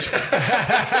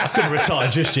couldn't retire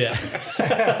just yet.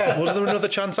 Was there another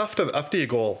chance after your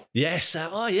goal? Yes.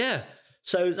 Yeah.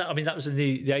 So, that was in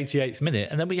the 88th minute.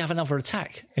 And then we have another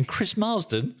attack. And Chris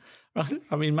Marsden, right?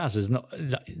 I mean, Maz is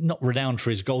not renowned for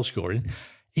his goal scoring.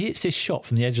 He hits this shot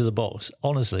from the edge of the box.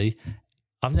 Honestly,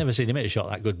 I've never seen him hit a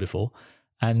shot that good before.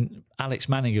 And Alex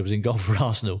Manninger was in goal for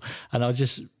Arsenal. And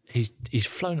he's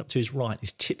flown up to his right.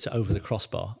 He's tipped it over the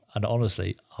crossbar. And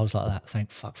honestly, I was like that.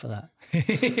 Thank fuck for that.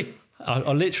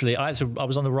 I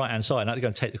was on the right-hand side and I had to go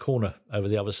and take the corner over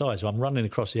the other side. So I'm running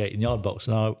across the 18-yard box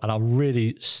and I'm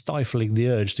really stifling the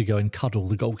urge to go and cuddle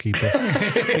the goalkeeper.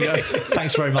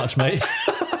 Thanks very much, mate.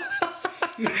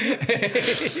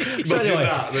 So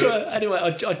anyway,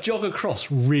 I jog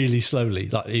across really slowly,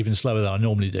 like even slower than I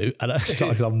normally do, and I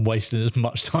start like I'm wasting as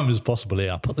much time as possible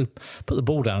here. I put the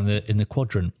ball down in the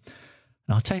quadrant,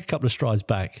 and I take a couple of strides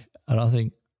back, and I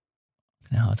think,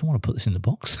 no, I don't want to put this in the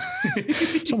box.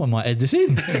 Someone might head this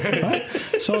in. Right?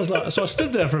 So I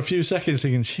stood there for a few seconds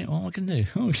thinking, shit, what am I going to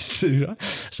do? Right?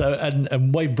 So,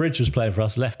 and Wayne Bridge was playing for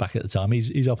us, left back at the time.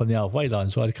 He's up on the halfway line.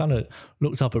 So I kind of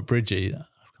looked up at Bridgie,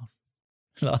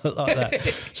 like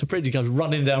that. So Bridgie comes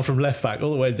running down from left back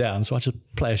all the way down. So I just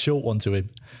play a short one to him.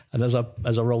 And as I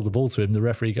roll the ball to him, the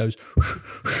referee goes,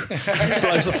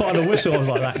 blows the final whistle. I was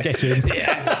like, that, get in.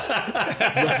 Yes.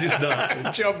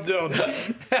 Job done.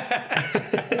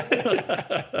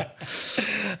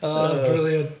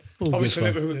 Brilliant.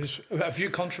 Obviously, there's a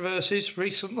few controversies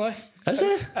recently. Has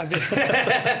there? I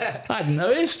hadn't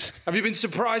noticed. Have you been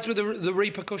surprised with the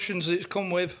repercussions that it's come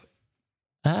with?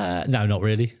 No, not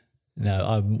really. No,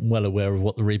 I'm well aware of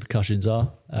what the repercussions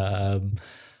are.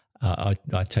 I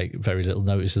take very little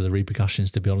notice of the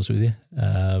repercussions, to be honest with you.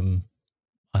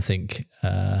 I think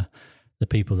the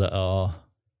people that are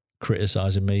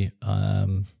criticising me,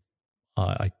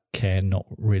 I care not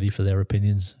really for their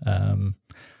opinions.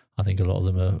 I think a lot of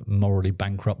them are morally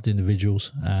bankrupt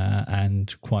individuals,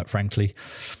 and quite frankly,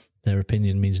 their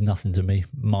opinion means nothing to me.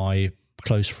 My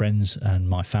close friends and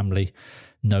my family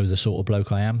know the sort of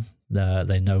bloke I am.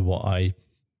 They know what I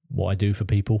do for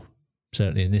people,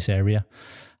 certainly in this area.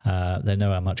 They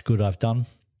know how much good I've done,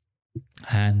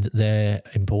 and their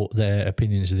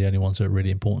opinions are the only ones that are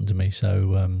really important to me.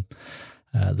 So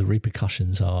the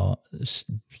repercussions are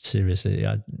seriously.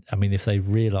 I mean, if they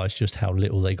realised just how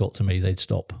little they got to me, they'd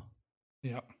stop.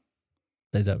 Yeah,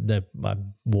 they don't. They're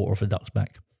water off a duck's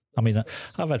back. I mean,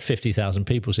 I've had 50,000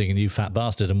 people singing "You fat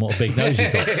bastard" and what a big nose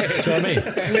you've got. Do you know what I mean?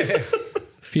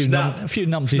 A few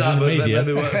numpties in the media.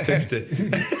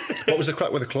 What was the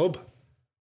crack with the club?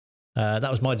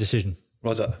 That was my decision.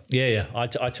 Was it? Yeah. I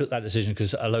took that decision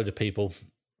because a load of people,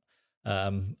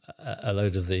 a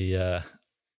load of the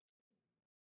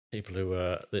people who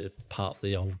were part of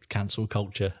the old cancel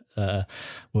culture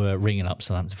were ringing up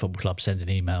Southampton Football Club, sending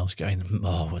emails, going,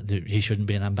 "Oh, he shouldn't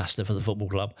be an ambassador for the football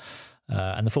club."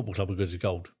 And the football club were good as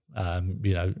gold.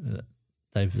 You know,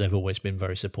 they've always been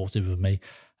very supportive of me.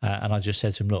 And I just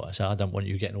said to him, look, I said, I don't want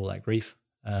you getting all that grief.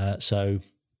 So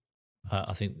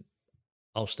I think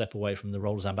I'll step away from the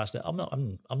role as ambassador. I'm not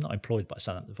employed by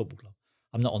Southampton Football Club.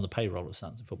 I'm not on the payroll of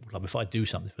Southampton Football Club. If I do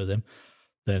something for them,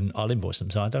 then I'll invoice them.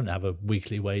 So I don't have a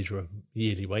weekly wage or a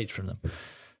yearly wage from them.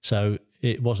 So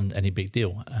it wasn't any big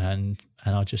deal. And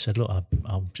I just said, look,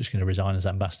 I'm just going to resign as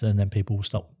ambassador, and then people will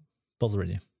stop bothering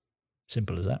you.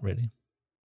 Simple as that, really.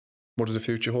 What does the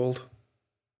future hold?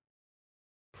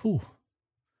 Whew.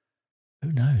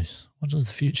 Who knows? What does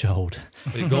the future hold?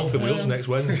 You're golfing wheels next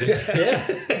Wednesday.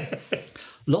 Yeah.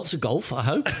 Lots of golf, I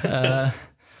hope.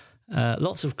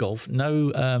 Lots of golf.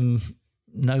 No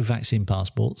vaccine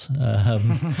passports.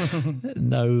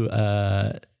 No.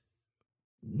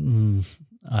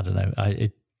 I don't know.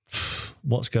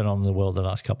 What's going on in the world the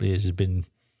last couple of years has been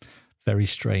very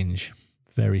strange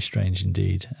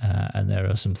indeed. And there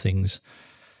are some things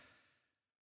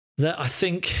that I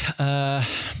think are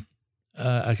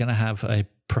going to have a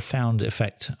profound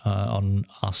effect on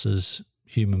us as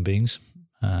human beings.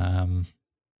 And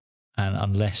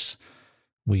unless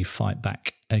we fight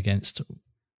back against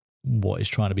what is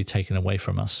trying to be taken away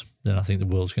from us, then I think the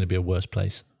world's going to be a worse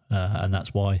place. And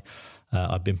that's why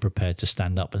I've been prepared to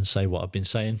stand up and say what I've been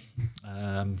saying,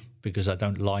 because I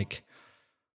don't like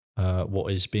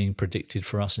what is being predicted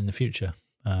for us in the future.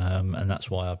 and that's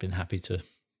why I've been happy to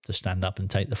stand up and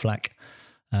take the flak,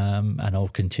 and I'll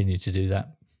continue to do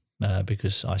that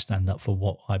because I stand up for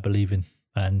what I believe in.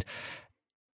 And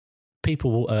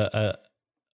people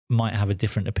might have a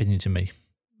different opinion to me,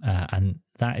 and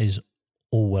that is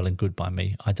all well and good by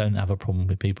me. I don't have a problem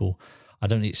with people. I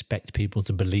don't expect people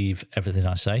to believe everything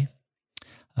I say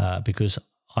because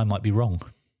I might be wrong.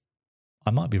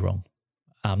 I might be wrong.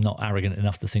 I'm not arrogant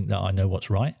enough to think that I know what's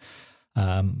right,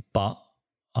 but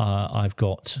I've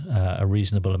got a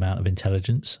reasonable amount of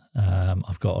intelligence.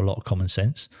 I've got a lot of common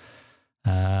sense,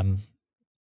 and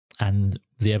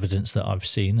the evidence that I've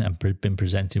seen and been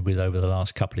presented with over the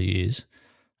last couple of years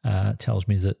tells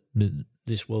me that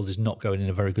this world is not going in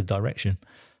a very good direction.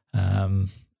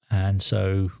 And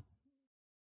so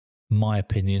my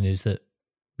opinion is that,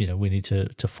 we need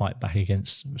to fight back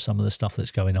against some of the stuff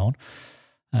that's going on.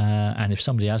 And if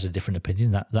somebody has a different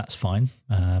opinion, that's fine.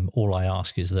 All I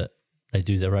ask is that they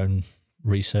do their own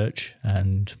research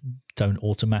and don't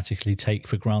automatically take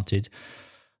for granted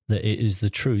that it is the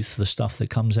truth, the stuff that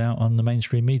comes out on the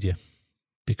mainstream media.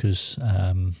 Because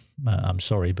I'm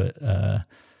sorry, but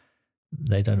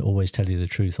they don't always tell you the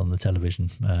truth on the television.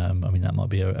 That might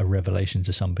be a revelation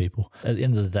to some people. At the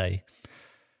end of the day,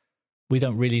 we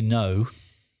don't really know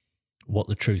what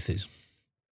the truth is.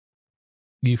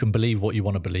 You can believe what you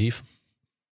want to believe,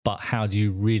 but how do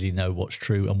you really know what's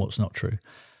true and what's not true?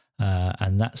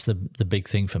 And that's the big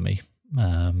thing for me,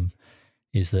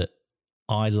 is that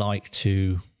I like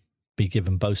to be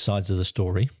given both sides of the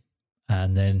story,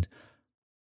 and then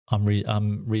I'm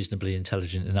reasonably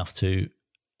intelligent enough to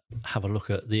have a look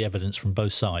at the evidence from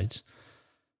both sides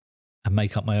and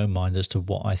make up my own mind as to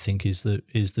what I think is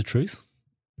the truth,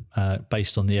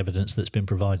 based on the evidence that's been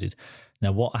provided.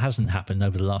 Now, what hasn't happened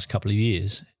over the last couple of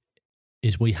years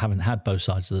is we haven't had both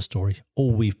sides of the story.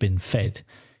 All we've been fed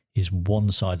is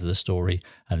one side of the story,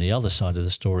 and the other side of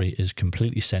the story is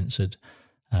completely censored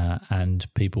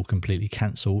and people completely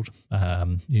cancelled.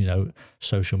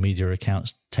 Social media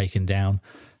accounts taken down.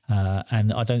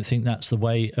 And I don't think that's the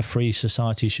way a free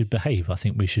society should behave. I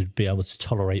think we should be able to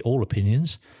tolerate all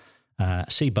opinions,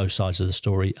 see both sides of the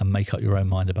story, and make up your own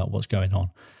mind about what's going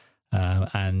on.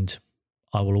 And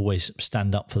I will always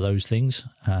stand up for those things.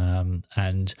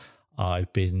 And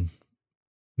I've been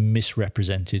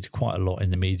misrepresented quite a lot in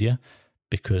the media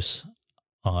because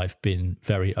I've been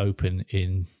very open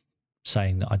in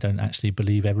saying that I don't actually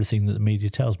believe everything that the media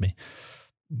tells me.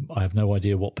 I have no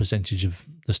idea what percentage of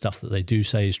the stuff that they do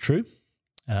say is true,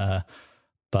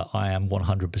 but I am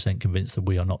 100% convinced that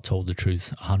we are not told the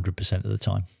truth 100% of the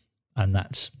time. And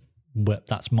that's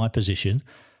my position.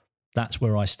 That's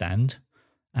where I stand.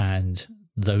 And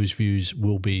those views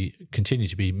will continue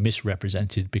to be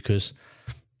misrepresented because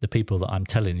the people that I'm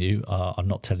telling you are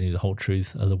not telling you the whole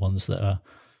truth, are the ones that are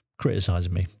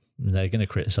criticising me. And they're going to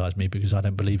criticise me because I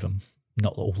don't believe them,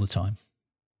 not all the time.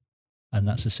 And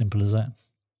that's as simple as that.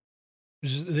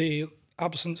 Was the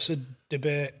absence of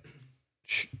debate,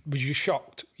 was you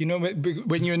shocked?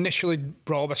 When you initially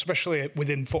brought up, especially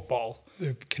within football,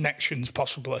 the connections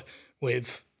possibly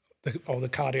with all the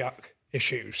cardiac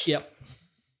issues. Yep.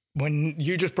 When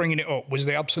you just bringing it up, was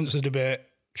the absence of debate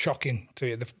shocking to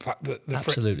you? The fact that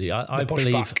absolutely, I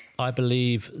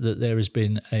believe that there has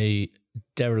been a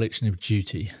dereliction of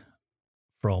duty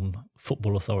from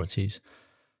football authorities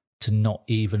to not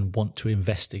even want to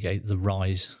investigate the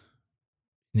rise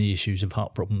in the issues of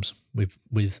heart problems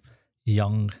with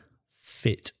young,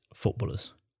 fit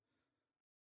footballers.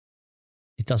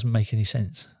 It doesn't make any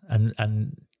sense.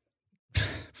 And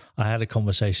I had a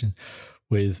conversation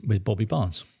with Bobby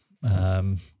Barnes,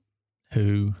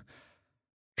 who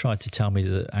tried to tell me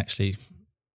that actually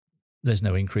there's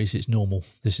no increase, it's normal.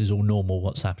 This is all normal,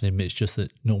 what's happening. It's just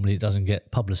that normally it doesn't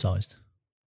get publicised.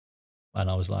 And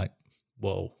I was like,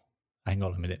 whoa, hang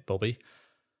on a minute, Bobby.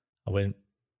 I went,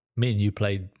 me and you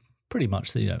played pretty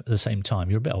much at the same time.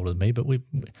 You're a bit older than me, but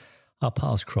our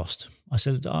paths crossed. I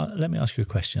said, let me ask you a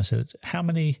question. I said, how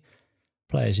many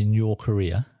players in your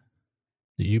career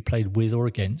that you played with or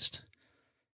against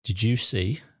did you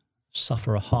see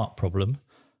suffer a heart problem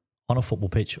on a football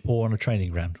pitch or on a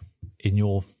training ground in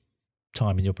your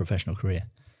time in your professional career?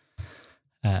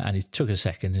 And he took a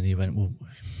second and he went, well,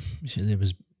 there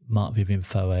was Marc-Vivien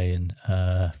Foé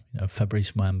and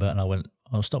Fabrice Muamba. And I went,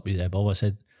 I'll stop you there, Bob. I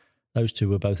said, those two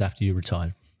were both after you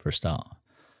retired for a start.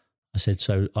 I said,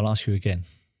 so I'll ask you again.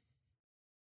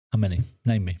 How many?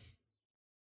 Name me.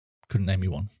 Couldn't name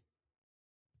you one.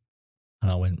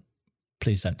 And I went,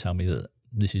 please don't tell me that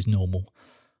this is normal.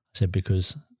 I said,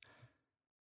 because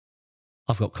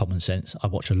I've got common sense. I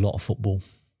watch a lot of football.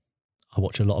 I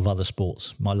watch a lot of other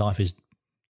sports. My life is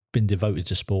been devoted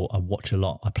to sport. I watch a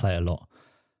lot. I play a lot.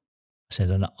 I said,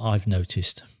 and I've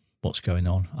noticed what's going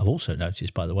on. I've also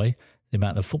noticed, by the way, the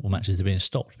amount of football matches that are being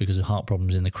stopped because of heart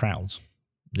problems in the crowds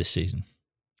this season,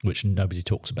 which nobody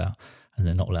talks about, and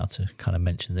they're not allowed to kind of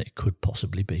mention that it could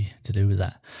possibly be to do with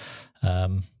that.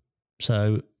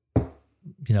 So,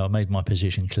 I made my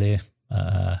position clear.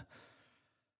 I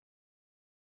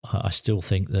still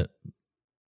think that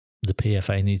the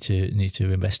PFA need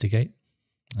to investigate.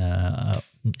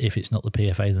 If it's not the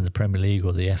PFA, then the Premier League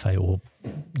or the FA or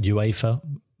UEFA,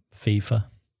 FIFA,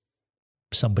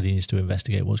 somebody needs to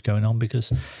investigate what's going on,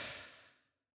 because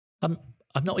I'm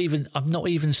not even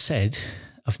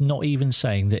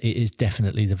saying that it is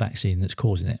definitely the vaccine that's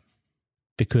causing it,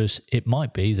 because it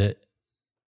might be that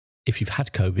if you've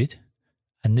had COVID,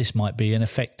 and this might be an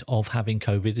effect of having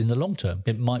COVID in the long term,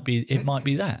 it might be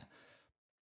that.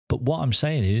 But what I'm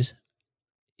saying is,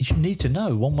 you need to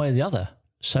know one way or the other.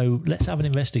 So let's have an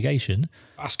investigation.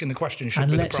 Asking the question should be the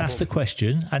problem. And let's ask the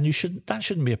question, and that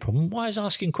shouldn't be a problem. Why is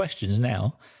asking questions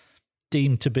now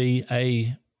deemed to be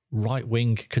a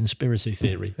right-wing conspiracy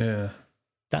theory? Yeah.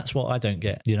 That's what I don't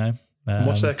get,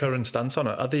 What's their current stance on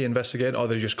it? Are they investigating, or are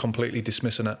they just completely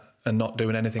dismissing it and not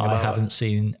doing anything about it? I haven't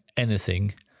seen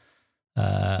anything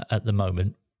at the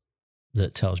moment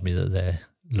that tells me that they're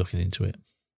looking into it,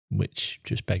 which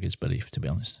just beggars belief, to be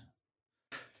honest.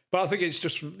 But I think it's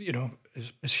just,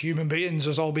 as human beings,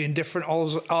 as all being different,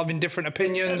 all having different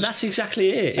opinions. That's exactly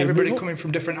it. Everybody coming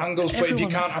from different angles. But if you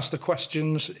can't ask the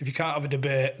questions, if you can't have a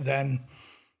debate, then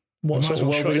what sort of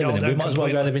world we live in? We might as well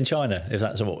go live in China if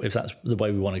that's the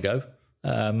way we want to go.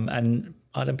 And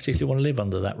I don't particularly want to live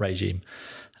under that regime.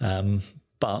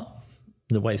 But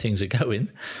the way things are going,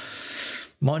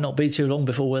 might not be too long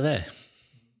before we're there.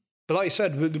 But like you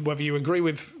said, whether you agree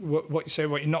with what you say,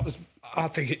 what you're not, I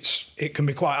think it can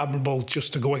be quite admirable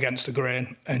just to go against the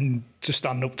grain and to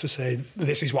stand up to say,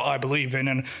 this is what I believe in.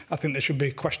 And I think there should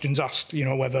be questions asked,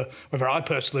 whether I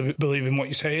personally believe in what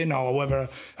you're saying or whether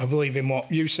I believe in what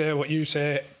you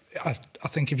say. I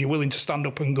think if you're willing to stand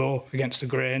up and go against the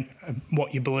grain and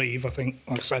what you believe, I think,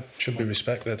 like I said, should be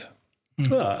respected.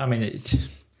 Well, I mean, it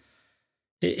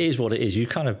is what it is. You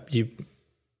kind of, you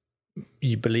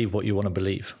believe what you want to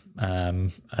believe.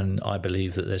 And I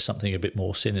believe that there's something a bit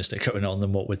more sinister going on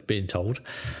than what we're being told.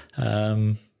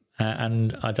 And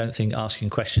I don't think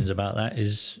asking questions about that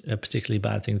is a particularly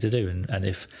bad thing to do. And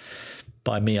if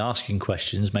by me asking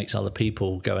questions makes other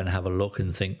people go and have a look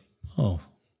and think, oh,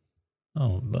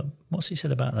 but what's he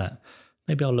said about that?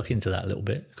 Maybe I'll look into that a little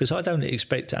bit, because I don't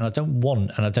expect, and I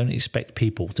don't expect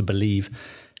people to believe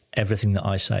everything that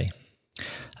I say.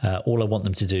 All I want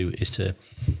them to do is to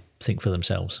think for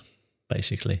themselves,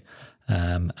 basically,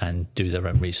 and do their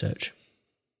own research.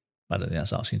 I don't think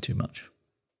that's asking too much.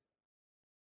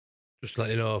 Just to let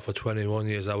you know, for 21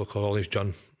 years I will call Honest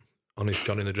John in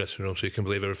the dressing room, so you can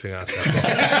believe everything I say.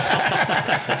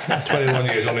 21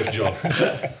 years Honest John. So you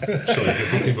can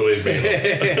fucking believe me.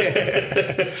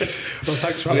 Well,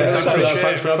 thanks for having us.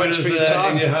 Thanks for having us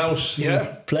in your house.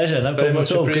 Yeah. Pleasure, no problem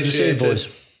at all. Good to see you, boys.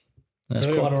 That's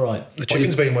quite all right. The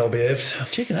chicken's been well behaved.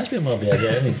 Chicken has been well behaved,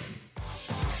 yeah.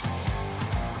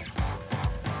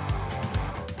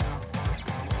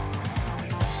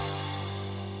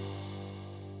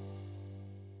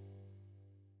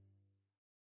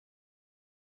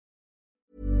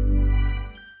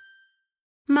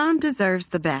 Mom deserves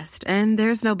the best, and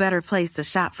there's no better place to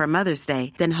shop for Mother's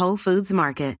Day than Whole Foods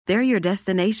Market. They're your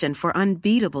destination for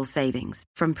unbeatable savings,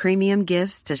 from premium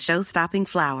gifts to show-stopping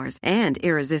flowers and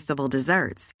irresistible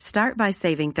desserts. Start by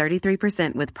saving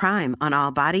 33% with Prime on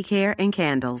all body care and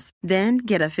candles. Then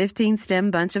get a 15-stem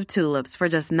bunch of tulips for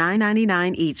just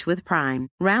 $9.99 each with Prime.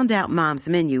 Round out Mom's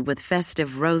menu with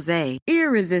festive rosé,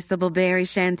 irresistible berry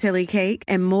chantilly cake,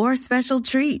 and more special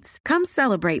treats. Come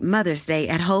celebrate Mother's Day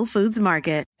at Whole Foods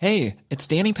Market. Hey, it's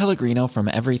Danny Pellegrino from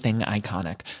Everything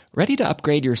Iconic. Ready to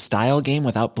upgrade your style game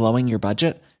without blowing your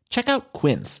budget? Check out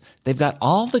Quince. They've got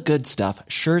all the good stuff,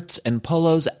 shirts and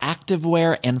polos,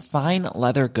 activewear, and fine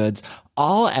leather goods,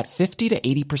 all at 50 to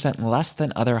 80% less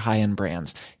than other high-end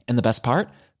brands. And the best part?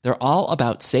 They're all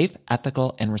about safe,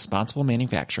 ethical, and responsible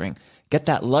manufacturing. Get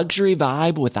that luxury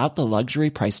vibe without the luxury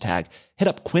price tag. Hit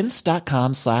up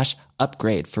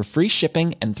quince.com/upgrade for free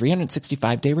shipping and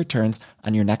 365-day returns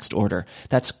on your next order.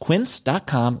 That's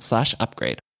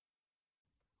quince.com/upgrade.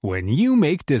 When you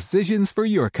make decisions for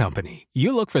your company,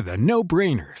 you look for the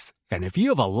no-brainers. And if you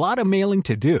have a lot of mailing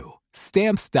to do,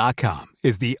 Stamps.com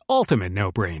is the ultimate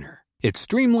no-brainer. It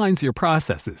streamlines your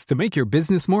processes to make your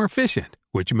business more efficient,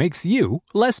 which makes you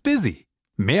less busy.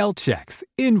 Mail checks,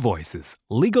 invoices,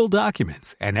 legal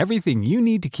documents, and everything you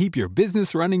need to keep your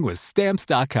business running with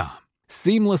Stamps.com.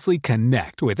 Seamlessly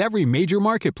connect with every major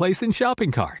marketplace and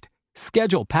shopping cart.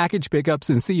 Schedule package pickups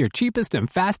and see your cheapest and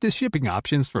fastest shipping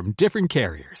options from different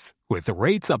carriers. With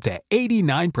rates up to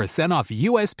 89% off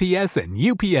USPS and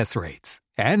UPS rates.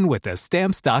 And with the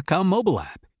Stamps.com mobile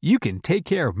app, you can take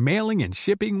care of mailing and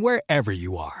shipping wherever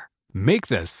you are. Make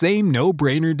the same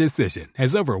no-brainer decision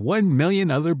as over 1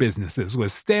 million other businesses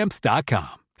with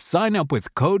Stamps.com. Sign up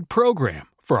with code PROGRAM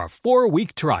for a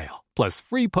 4-week trial, plus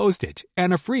free postage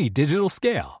and a free digital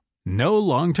scale. No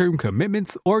long-term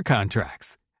commitments or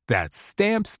contracts. That's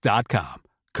Stamps.com.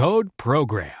 Code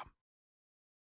PROGRAM.